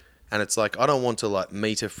friend, and it's like I don't want to like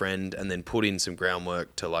meet a friend and then put in some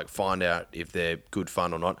groundwork to like find out if they're good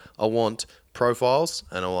fun or not. I want profiles,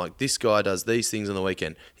 and I'm like, this guy does these things on the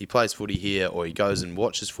weekend. He plays footy here, or he goes and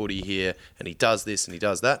watches footy here, and he does this and he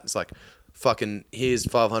does that. It's like, fucking, here's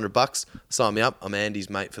 $500. Sign me up. I'm Andy's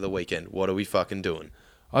mate for the weekend. What are we fucking doing?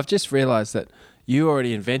 I've just realised that you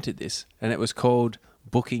already invented this, and it was called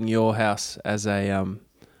booking your house as a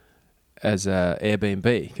Airbnb,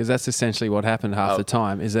 because that's essentially what happened half the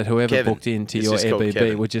time. Is that whoever Kevin. booked into It's your just called Airbnb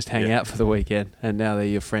Kevin. would just hang Yeah. out for the weekend, and now they're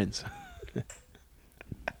your friends.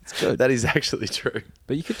 It's good. That is actually true.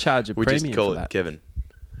 But you could charge a We premium just call for it that. Kevin.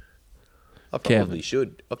 I Kevin. probably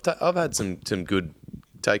should. I've had some good,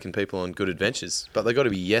 taking people on good adventures, but they got to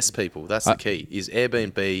be yes people. That's the key. Is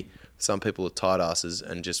Airbnb, some people are tight asses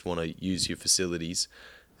and just want to use your facilities,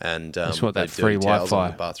 and Just want that leave dirty free towels on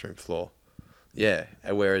Wi-Fi. the bathroom floor. Yeah,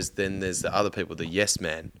 and whereas then there's the other people, the yes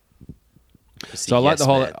man. So I like the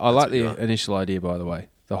whole. Yes Man. I like That's what you the are. initial idea, by the way.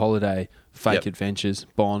 The holiday, fake Yep. adventures,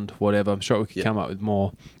 Bond, whatever. I'm sure we could Yep. come up with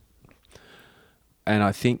more. And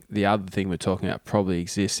I think the other thing we're talking about probably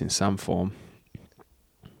exists in some form.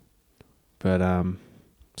 But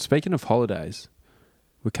speaking of holidays,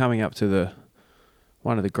 we're coming up to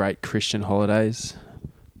one of the great Christian holidays,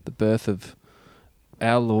 the birth of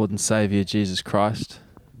our Lord and Saviour Jesus Christ,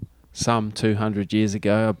 some 200 years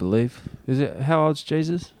ago, I believe. Is it? How old's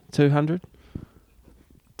Jesus? 200?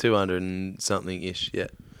 200 and something ish. Yeah,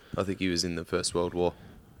 I think he was in the First World War.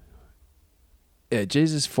 Yeah,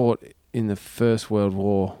 Jesus fought in the First World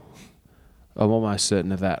War. I'm almost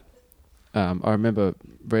certain of that. I remember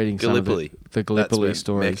reading some of Gallipoli. the That's Gallipoli where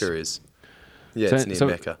stories. Mecca is. Yeah, it's near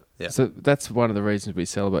Mecca. Yeah. So that's one of the reasons we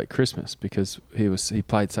celebrate Christmas, because he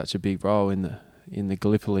played such a big role in the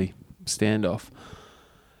Gallipoli standoff.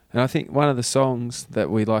 And I think one of the songs that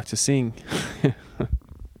we like to sing.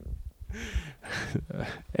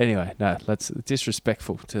 Anyway, no, that's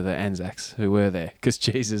disrespectful to the Anzacs who were there, because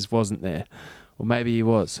Jesus wasn't there, or maybe he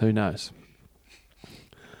was. Who knows?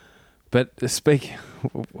 But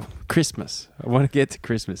Christmas. I want to get to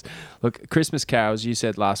Christmas. Look, Christmas carols. You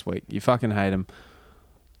said last week you fucking hate them.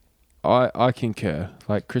 I concur.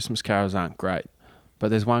 Like, Christmas carols aren't great, but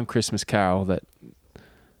there's one Christmas carol that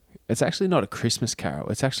it's actually not a Christmas carol.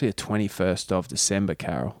 It's actually a 21st of December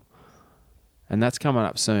carol, and that's coming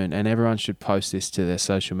up soon. And everyone should post this to their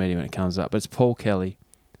social media when it comes up. But it's Paul Kelly,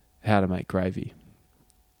 "How to Make Gravy,"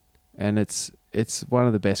 and it's one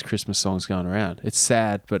of the best Christmas songs going around. It's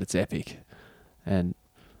sad, but it's epic, and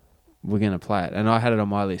we're gonna play it. And I had it on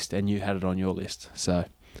my list, and you had it on your list, so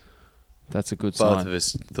that's a good sign. Both of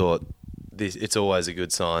us thought it's always a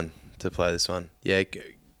good sign to play this one. Yeah,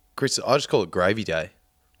 Chris, I just call it Gravy Day.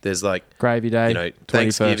 There's like Gravy Day, 21st.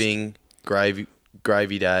 Thanksgiving, Gravy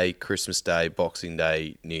Day, Christmas Day, Boxing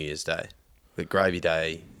Day, New Year's Day. The Gravy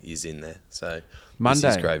Day is in there. So Monday.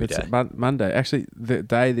 this is Gravy It's Day. Monday. Actually, the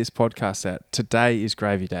day this podcast's out, today is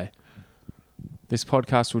Gravy Day. This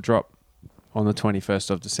podcast will drop on the 21st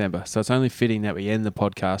of December. So it's only fitting that we end the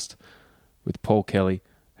podcast with Paul Kelly,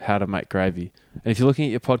 "How to Make Gravy." And if you're looking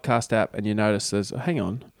at your podcast app and you notice there's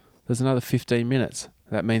another 15 minutes,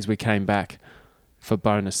 that means we came back for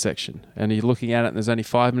bonus section. And you're looking at it and there's only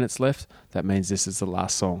 5 minutes left, that means this is the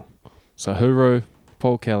last song. So hooroo,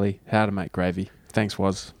 Paul Kelly, "How to Make Gravy." Thanks,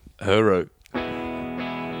 Woz. Hooroo.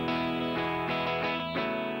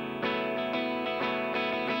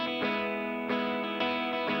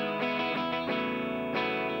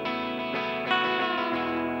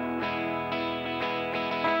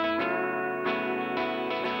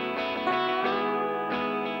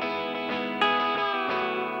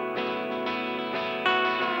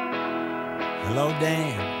 Hello,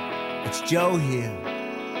 Dan. It's Joe here.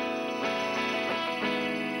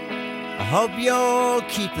 I hope you're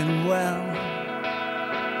keeping well.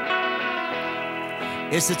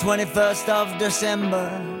 It's the 21st of December.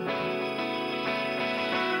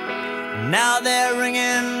 Now they're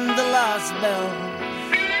ringing the last bell.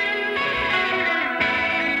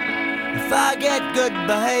 If I get good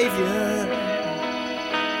behavior,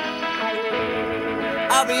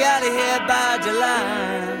 I'll be out of here by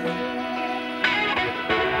July.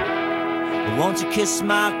 Won't you kiss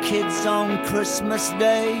my kids on Christmas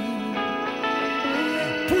Day?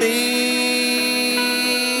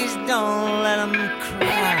 Please don't let them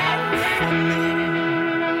cry for me.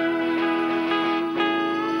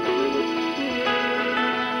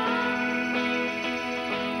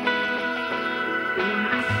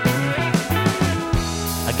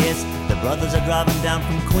 I guess the brothers are driving down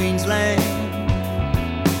from Queensland,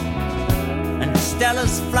 and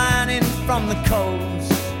Stella's flying in from the coast.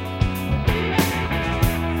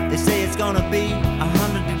 They say it's gonna be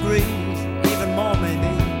 100 degrees, even more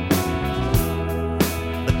maybe.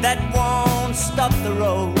 But that won't stop the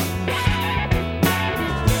road.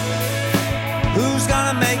 Who's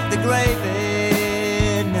gonna make the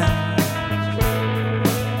gravy now?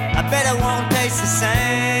 I bet it won't taste the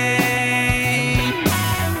same.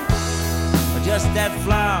 But just that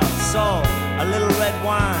flour, salt, a little red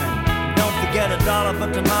wine. Don't forget $1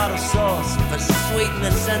 for tomato sauce for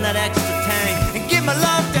sweetness and that extra tang. And give my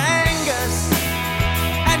love to Angus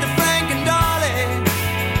and to Frank and Dolly.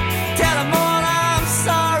 Tell them all I'm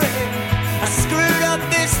sorry, I screwed up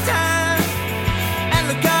this time. And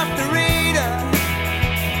look after Rita,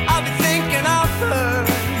 I'll be thinking of her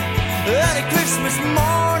early Christmas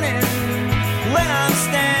morning when I'm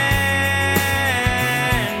standing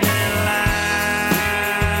in line.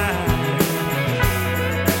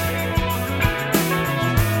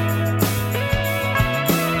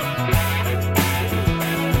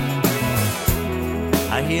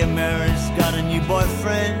 I hear Mary's got a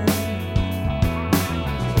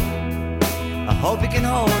he can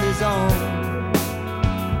hold his own.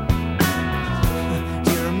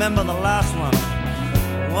 Do you remember the last one?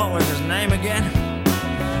 What was his name again?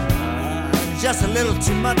 Just a little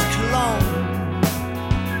too much cologne.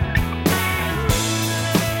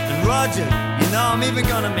 And Roger, you know I'm even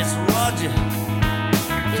gonna miss Roger.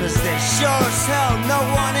 Cause there's sure as hell no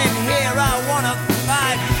one in here I wanna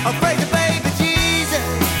fight. I'll pray to baby Jesus,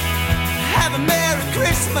 have a Merry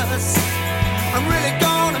Christmas. I'm really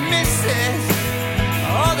gonna miss it.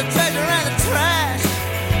 All the treasure and the trash.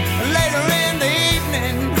 Later in the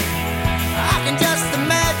evening, I can just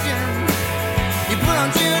imagine you put on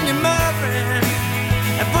Junior Murphy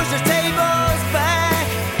and push the tables back,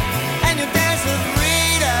 and you dance with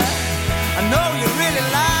Rita. I know you really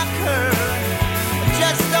like her, but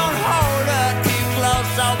just don't hold her too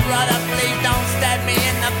close. Oh brother, please don't stab me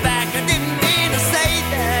in the back. I didn't mean to say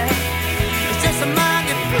that. It's just a mind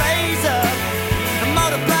that plays up and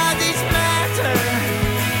multiplies each matter,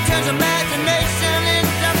 turns imagination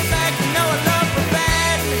into fact. You know I love her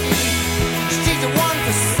badly. She's the one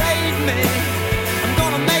to save me. I'm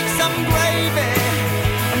gonna make some gravy.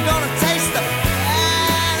 I'm gonna taste the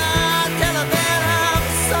fat. I'll tell her that I'm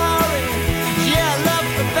sorry. Yeah, I love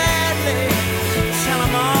her badly. Tell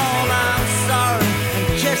them all I'm sorry and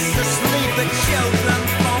kiss the sleeping children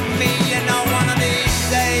for me. You know, one of these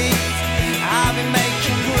days I'll be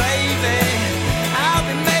making gravy. I'll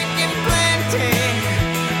be making plenty.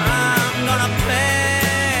 I'm gonna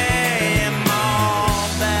pay 'em all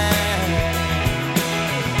back.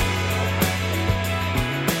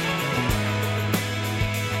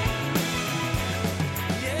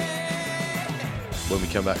 When we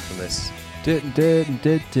come back from this.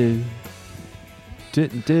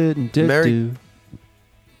 Merry-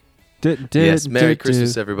 Yes, Merry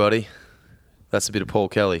Christmas, everybody. That's a bit of Paul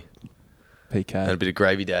Kelly and a PK. bit of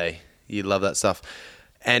Gravy Day. You love that stuff.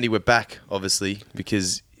 Andy, we're back, obviously,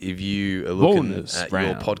 because if you are looking Bonus at round.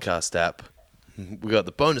 your podcast app, we got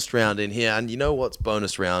the bonus round in here. And you know what's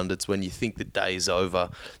bonus round? It's when you think the day is over,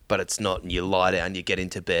 but it's not, and you lie down, you get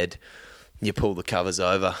into bed, you pull the covers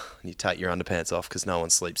over, and you take your underpants off because no one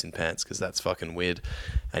sleeps in pants because that's fucking weird.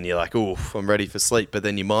 And you're like, oof, I'm ready for sleep. But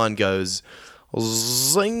then your mind goes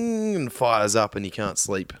zing and fires up and you can't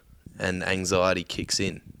sleep and anxiety kicks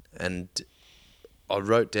in. And I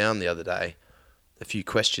wrote down the other day a few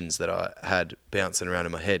questions that I had bouncing around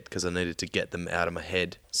in my head because I needed to get them out of my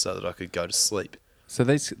head so that I could go to sleep. So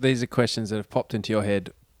these are questions that have popped into your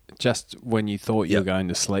head just when you thought you were Yep. going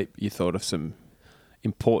to sleep. You thought of some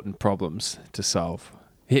important problems to solve.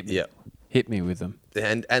 Hit me. Yep. Hit me with them.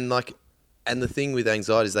 And the thing with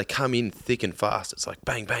anxiety is they come in thick and fast. It's like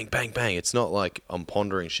bang, bang, bang, bang. It's not like I'm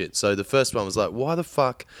pondering shit. So the first one was like, why the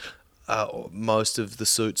fuck are most of the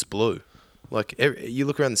suits blue? Like, you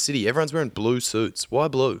look around the city, everyone's wearing blue suits. Why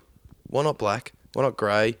blue? Why not black? Why not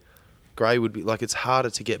grey? Grey would be, like, it's harder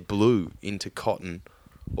to get blue into cotton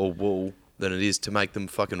or wool than it is to make them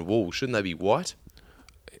fucking wool. Shouldn't they be white?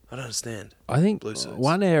 I don't understand. I think Blue suits.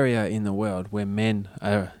 one area in the world where men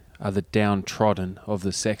are the downtrodden of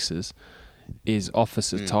the sexes is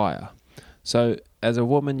office attire. So as a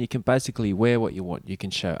woman, you can basically wear what you want. You can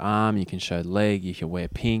show arm, you can show leg, you can wear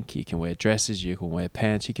pink, you can wear dresses, you can wear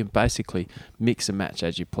pants. You can basically mix and match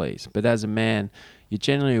as you please. But as a man, you're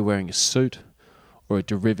generally wearing a suit or a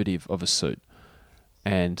derivative of a suit.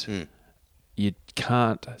 And you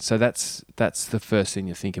can't. So that's the first thing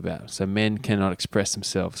you think about. So men cannot express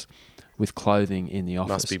themselves with clothing in the office.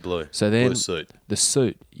 Must be blue. So then Blue suit. the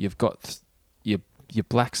suit, you've got your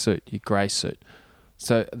black suit, your grey suit.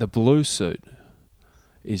 So the blue suit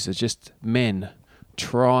is just men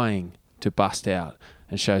trying to bust out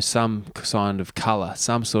and show some kind of colour,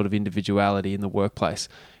 some sort of individuality in the workplace,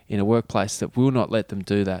 in a workplace that will not let them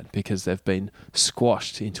do that because they've been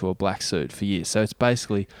squashed into a black suit for years. So it's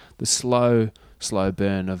basically the slow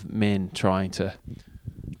burn of men trying to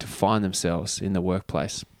find themselves in the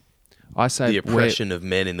workplace. I say The oppression of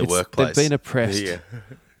men in the it's- workplace. They've been oppressed Yeah.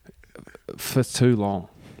 for too long.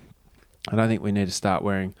 I don't think we need to start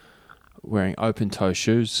wearing open toe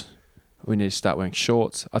shoes. We need to start wearing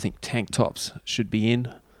shorts. I think tank tops should be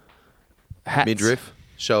in. Hats. Midriff.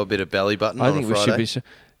 Show a bit of belly button I on think a we Friday. should be.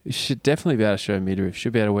 We should definitely be able to show midriff.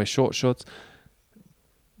 Should be able to wear short shorts.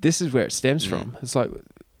 This is where it stems from. It's like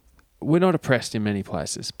we're not oppressed in many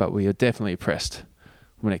places, but we are definitely oppressed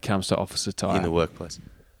when it comes to office attire. in the workplace.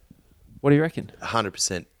 What do you reckon?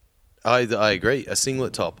 100%. I agree. A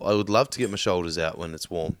singlet top. I would love to get my shoulders out when it's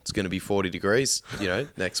warm. It's going to be 40 degrees,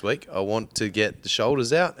 next week. I want to get the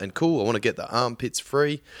shoulders out and cool. I want to get the armpits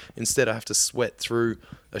free. Instead, I have to sweat through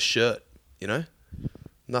a shirt,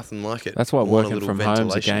 Nothing like it. That's why I want a working little from home is a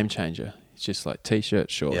ventilation. game changer. It's just like t-shirt,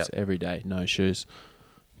 shorts Yep. every day, no shoes.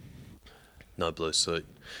 No blue suit.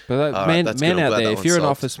 But All right, men, that's men good. I'm out glad there, that if one's you're an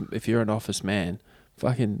solved. office, if you're an office man,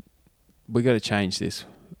 fucking, we got to change this,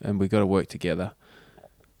 and we got to work together.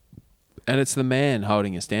 And it's the man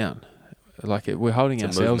holding us down. Like we're holding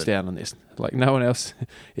It's a ourselves movement. down on this. Like no one else.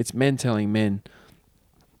 It's men telling men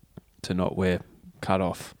to not wear cut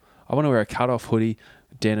off. I want to wear a cut off hoodie,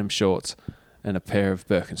 denim shorts, and a pair of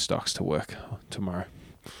Birkenstocks to work tomorrow.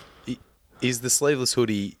 Is the sleeveless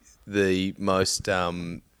hoodie the most,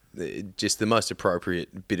 just the most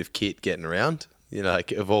appropriate bit of kit getting around? You know,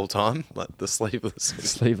 like of all time, like the sleeveless.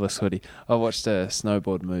 Sleeveless hoodie. I watched a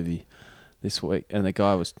snowboard movie this week, and the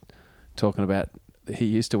guy was talking about he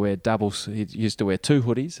used to wear doubles. He used to wear 2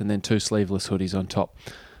 hoodies and then 2 sleeveless hoodies on top,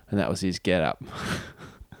 and that was his get up.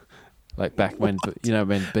 Like back when, you know,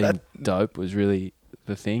 when being dope was really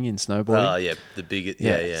the thing in snowboarding. Oh yeah, the big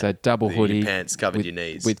yeah. So double hoodie, your pants covered with, your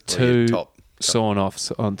knees with or your 2 top. sawn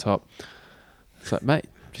offs on top. It's like, mate,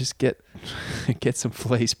 just get some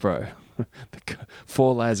fleece, bro.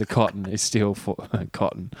 4 layers of cotton is still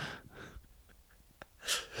cotton.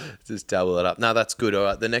 Just double it up. No, that's good. All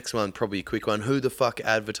right, the next one, probably a quick one. Who the fuck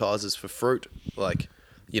advertises for fruit? Like,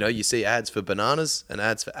 you know, you see ads for bananas and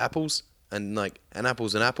ads for apples, and like an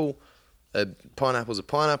apple's an apple, a pineapple's a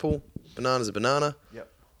pineapple, banana's a banana.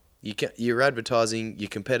 Yep. You're advertising your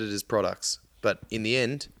competitors' products, but in the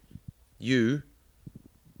end, you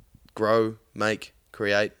grow, make,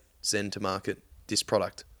 create, send to market this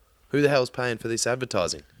product. Who the hell's paying for this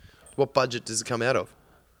advertising? What budget does it come out of?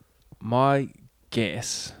 My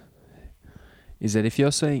guess is that if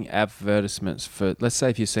you're seeing advertisements for, let's say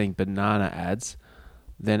if you're seeing banana ads,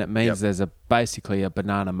 then it means Yep. there's basically a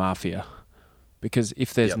banana mafia. Because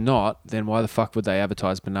if there's Yep. not, then why the fuck would they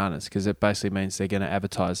advertise bananas? Because it basically means they're going to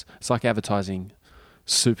advertise. It's like advertising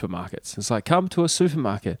supermarkets. It's like, come to a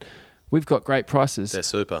supermarket. We've got great prices They're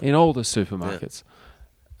super. in all the supermarkets.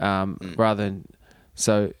 Rather than,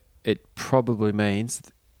 so it probably means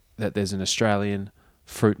that there's an Australian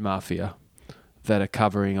fruit mafia that are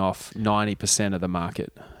covering off 90% of the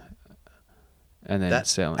market and then That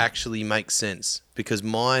selling. actually makes sense, because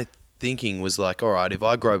my thinking was like, all right, if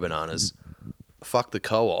I grow bananas, fuck the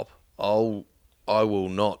co-op. I will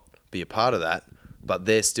not be a part of that, but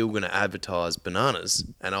they're still going to advertise bananas,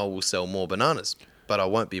 and I will sell more bananas, but I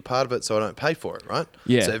won't be a part of it, so I don't pay for it, right?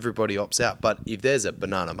 Yeah. So everybody opts out. But if there's a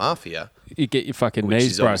banana mafia, You get your fucking which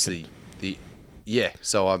knees is broken. obviously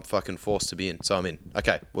so I'm fucking forced to be in. So I'm in.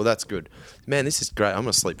 Okay, well that's good. Man, this is great. I'm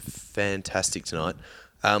gonna sleep fantastic tonight.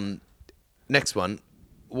 Next one.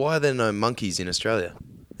 Why are there no monkeys in Australia?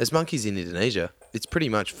 There's monkeys in Indonesia. It's pretty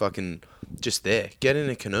much fucking just there. Get in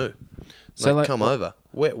a canoe. So, like, come over.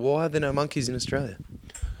 Why are there no monkeys in Australia?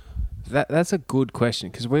 That's a good question,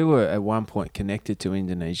 because we were at one point connected to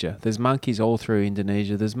Indonesia. There's monkeys all through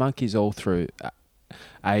Indonesia. There's monkeys all through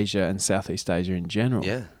Asia and Southeast Asia in general.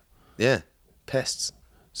 Yeah. Pests.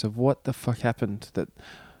 So what the fuck happened?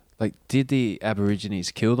 Did the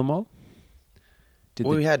Aborigines kill them all?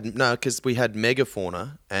 Because we had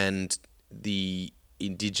megafauna, and the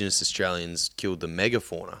Indigenous Australians killed the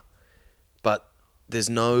megafauna, but there's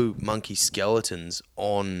no monkey skeletons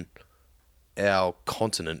on our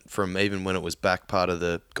continent from even when it was back part of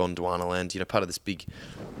the Gondwana land, part of this big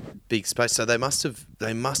space. So they must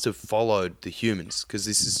have followed the humans, because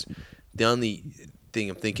this is the only thing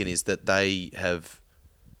I'm thinking is that they have,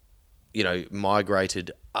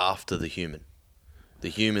 migrated after the human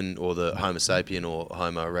or the Homo sapien or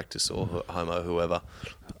Homo erectus or Homo whoever.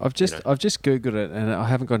 I've just Googled it and I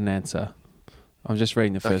haven't got an answer. I'm just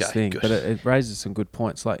reading the first Okay, thing, good. but it raises some good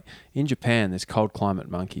points. Like in Japan, there's cold climate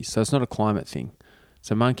monkeys, so it's not a climate thing.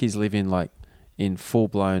 So monkeys live in full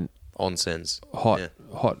blown Onsens. hot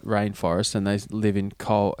rainforest, and they live in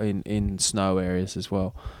in snow areas as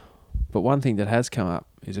well. But one thing that has come up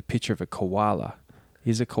is a picture of a koala.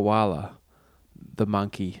 Is a koala the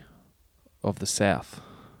monkey of the south?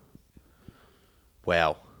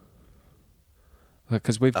 Wow.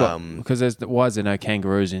 Because we've got why is there no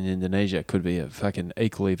kangaroos in Indonesia? It could be a fucking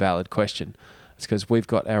equally valid question. It's because we've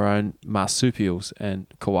got our own marsupials and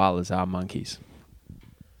koalas are monkeys.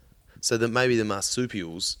 So that maybe the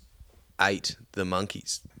marsupials ate the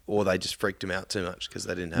monkeys, or they just freaked them out too much because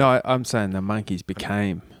they didn't have. No, I'm saying the monkeys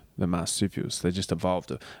became the marsupials. They just evolved.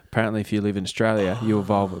 Apparently, if you live in Australia, you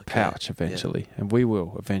evolve a pouch eventually, and we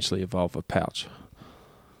will eventually evolve a pouch.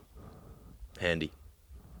 Handy.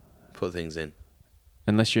 Put things in.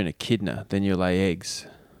 Unless you're an echidna, then you lay eggs.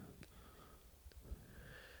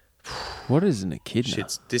 What is an echidna?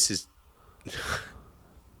 This is.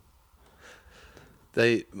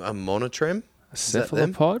 A monotreme? A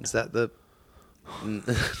cephalopod? Is that the?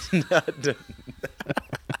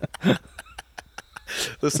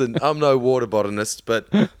 Listen, I'm no water botanist, but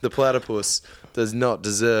the platypus does not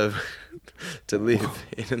deserve to live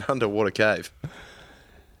in an underwater cave.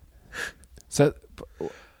 So,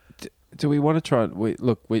 do we want to try?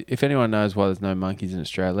 If anyone knows why there's no monkeys in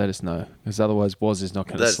Australia, let us know, because otherwise, Woz is not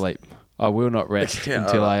going to That's- sleep. I will not rest Yeah,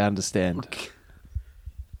 until alright. I understand.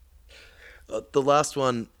 The last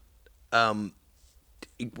one,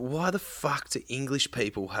 why the fuck do English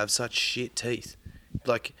people have such shit teeth?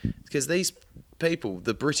 Like, because these people,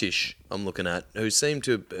 the British I'm looking at, who seem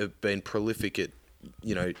to have been prolific at,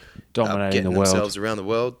 Dominating getting the world. themselves around the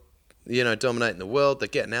world, dominating the world. They're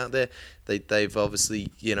getting out there. They've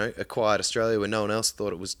obviously, acquired Australia where no one else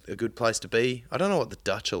thought it was a good place to be. I don't know what the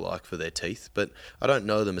Dutch are like for their teeth, but I don't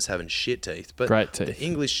know them as having shit teeth. But Great teeth. The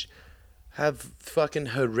English have fucking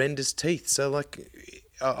horrendous teeth. So like,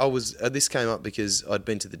 I was this came up because I'd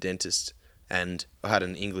been to the dentist and I had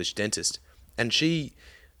an English dentist, and she,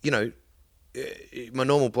 my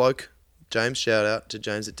normal bloke, James, shout out to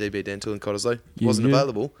James at DB Dental in Cottesloe, wasn't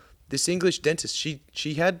available. This English dentist, she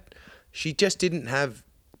just didn't have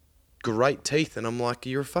great teeth, and I'm like,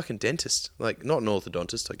 you're a fucking dentist, like not an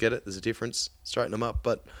orthodontist. I get it, there's a difference, straighten them up,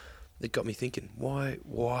 but it got me thinking, why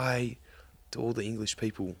do all the English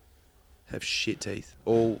people have shit teeth?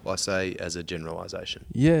 All I say as a generalisation.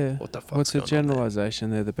 Yeah. What the fuck's What's a going on there? generalisation?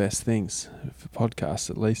 They're the best things for podcasts,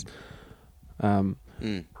 at least.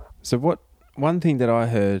 So one thing that I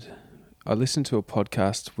heard, I listened to a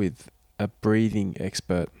podcast with a breathing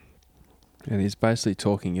expert, and he's basically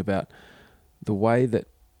talking about the way that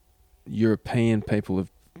European people have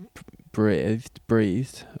breathed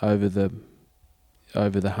over the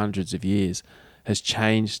hundreds of years has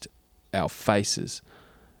changed our faces.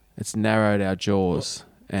 It's narrowed our jaws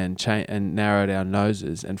and narrowed our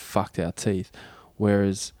noses and fucked our teeth,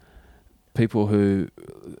 whereas people who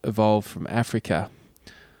evolved from Africa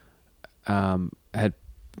had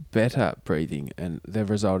better breathing, and they've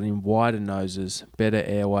resulted in wider noses, better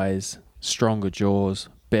airways, stronger jaws,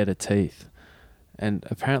 better teeth. And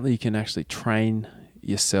apparently you can actually train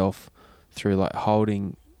yourself through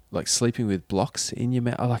sleeping with blocks in your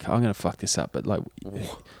mouth. I'm going to fuck this up, but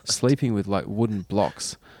sleeping with like wooden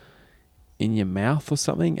blocks in your mouth or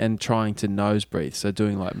something and trying to nose breathe. So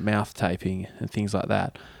doing like mouth taping and things like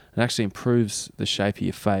that. It actually improves the shape of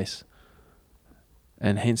your face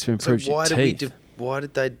and hence improves your teeth. Why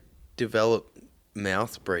did they develop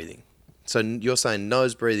mouth breathing? So you're saying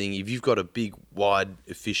nose breathing, if you've got a big, wide,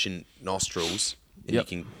 efficient nostrils, and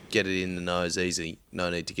Yep. you can get it in the nose easy, no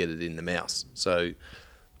need to get it in the mouth. So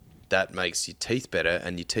that makes your teeth better,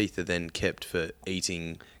 and your teeth are then kept for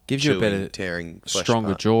eating, Gives you a chewing, better, tearing, flesh stronger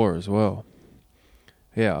apart. jaw as well.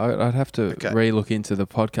 Yeah, I'd have to Okay. re-look into the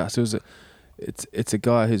podcast. It's a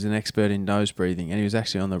guy who's an expert in nose breathing, and he was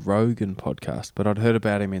actually on the Rogan podcast. But I'd heard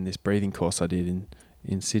about him in this breathing course I did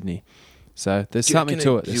in Sydney. So there's Do you something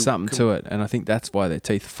reckon to it. There's you something can- to it, and I think that's why their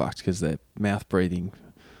teeth are fucked, because they're mouth breathing.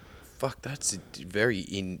 Fuck, that's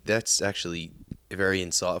that's actually very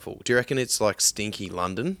insightful. Do you reckon it's like stinky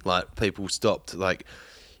London? Like people stopped, like,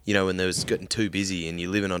 when there was getting too busy and you're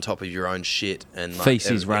living on top of your own shit and like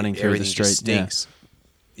Feces running through the everything just street, yeah. stinks.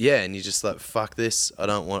 Yeah, and you're just like, fuck this.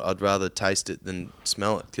 I'd rather taste it than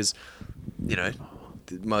smell it, because,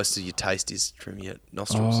 most of your taste is from your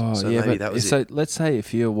nostrils. Oh, so yeah, maybe but that was so it. let's say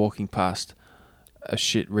if you're walking past a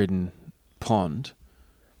shit-ridden pond,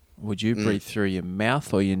 would you breathe through your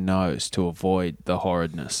mouth or your nose to avoid the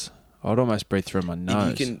horridness? I'd almost breathe through my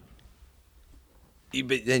nose.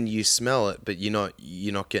 But then you smell it, but you're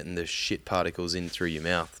not getting the shit particles in through your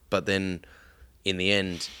mouth. But then, in the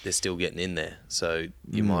end, they're still getting in there. So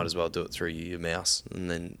you might as well do it through your mouth, and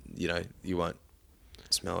then you won't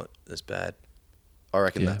smell it as bad. I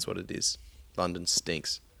reckon Yeah. that's what it is. London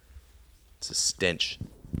stinks. It's a stench.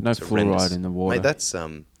 No It's fluoride horrendous. in the water. Mate, that's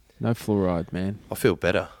No fluoride, man. I feel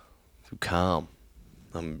better. I feel calm.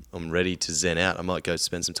 I'm ready to zen out. I might go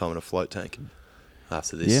spend some time in a float tank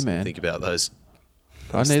after this. Yeah, and man. Think about those.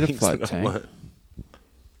 I need a things float that I tank. want.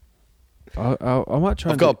 I might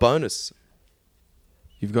try I've and got a bonus.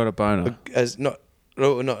 You've got a boner. As not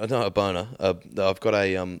a boner. I've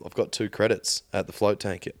got 2 credits at the float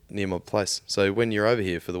tank near my place. So when you're over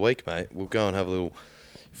here for the week, mate, we'll go and have a little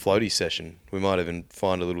floaty session. We might even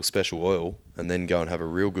find a little special oil and then go and have a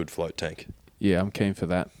real good float tank. Yeah, I'm keen for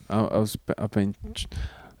that.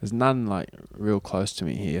 There's none like real close to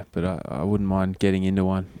me here, but I wouldn't mind getting into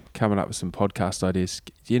one, coming up with some podcast ideas.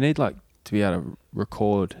 Do you need to be able to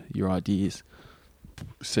record your ideas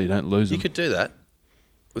so you don't lose You them? could do that.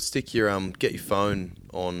 We'll stick your get your phone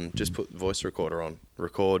on, just put the voice recorder on,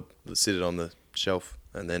 record, sit it on the shelf,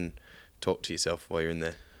 and then talk to yourself while you're in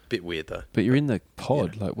there. Bit weird though. But you're in the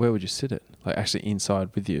pod. Like, where would you sit it? Like, actually inside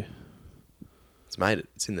with you. It's made it.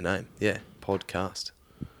 It's in the name. Yeah, podcast.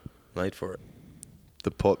 Made for it.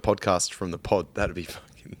 The podcast from the pod. That'd be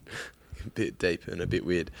fucking a bit deep and a bit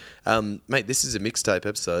weird. Mate, this is a mixtape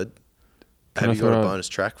episode. Can Have I you got a throw a- bonus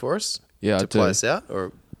track for us? Yeah, to I do. play us out,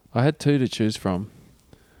 or I had 2 to choose from.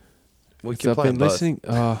 we So can I've play been them both. listening.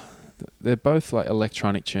 They're both like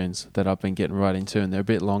electronic tunes that I've been getting right into, and they're a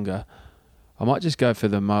bit longer. I might just go for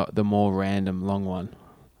the more random long one.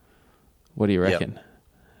 What do you Yep. reckon?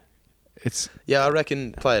 It's Yeah, I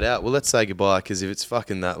reckon play it out. Well, let's say goodbye because if it's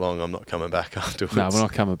fucking that long, I'm not coming back afterwards. no, we're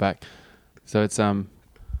not coming back. So it's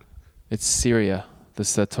Syria, the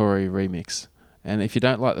Satori remix, and if you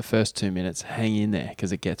don't like the first 2 minutes, hang in there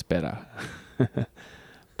because it gets better.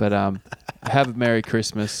 But have a Merry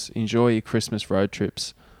Christmas. Enjoy your Christmas road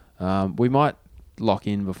trips. We might lock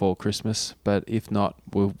in before Christmas, but if not,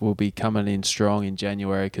 we'll be coming in strong in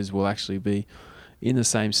January because we'll actually be in the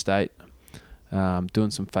same state, doing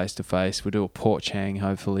some face-to-face. We'll do a porch hang,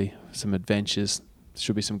 hopefully, some adventures.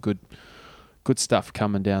 Should be some good stuff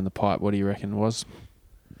coming down the pipe. What do you reckon, Was?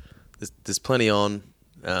 There's plenty on.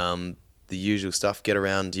 The usual stuff. Get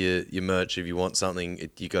around your merch if you want something.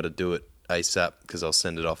 You got to do it ASAP because I'll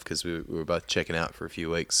send it off because we were both checking out for a few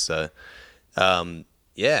weeks. So,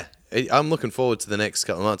 yeah, I'm looking forward to the next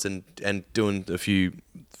couple of months and doing a few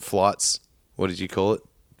flights. What did you call it?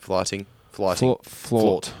 Flighting.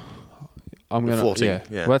 Flaught. I'm gonna. Flaunting, Yeah.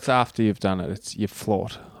 yeah. Well, that's after you've done it. It's you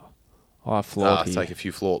flaught. I flaught here. Take a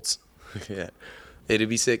few flauts. Yeah. It'd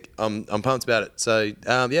be sick. I'm pumped about it. So,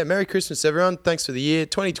 yeah, Merry Christmas, everyone. Thanks for the year.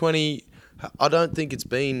 2020, I don't think it's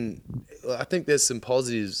been... I think there's some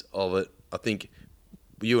positives of it. I think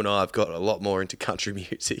you and I have got a lot more into country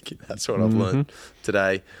music. That's what I've learned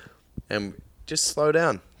today. And just slow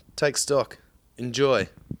down. Take stock. Enjoy.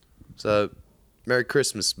 So, Merry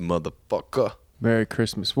Christmas, motherfucker. Merry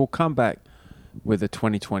Christmas. We'll come back with a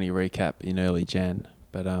 2020 recap in early Jan.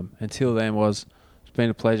 But until then, it's been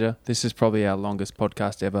a pleasure. This is probably our longest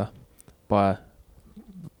podcast ever by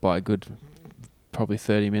a good probably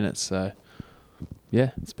 30 minutes. So,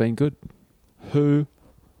 yeah, it's been good. Who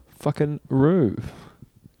fucking roo?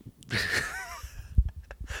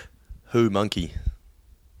 Who monkey?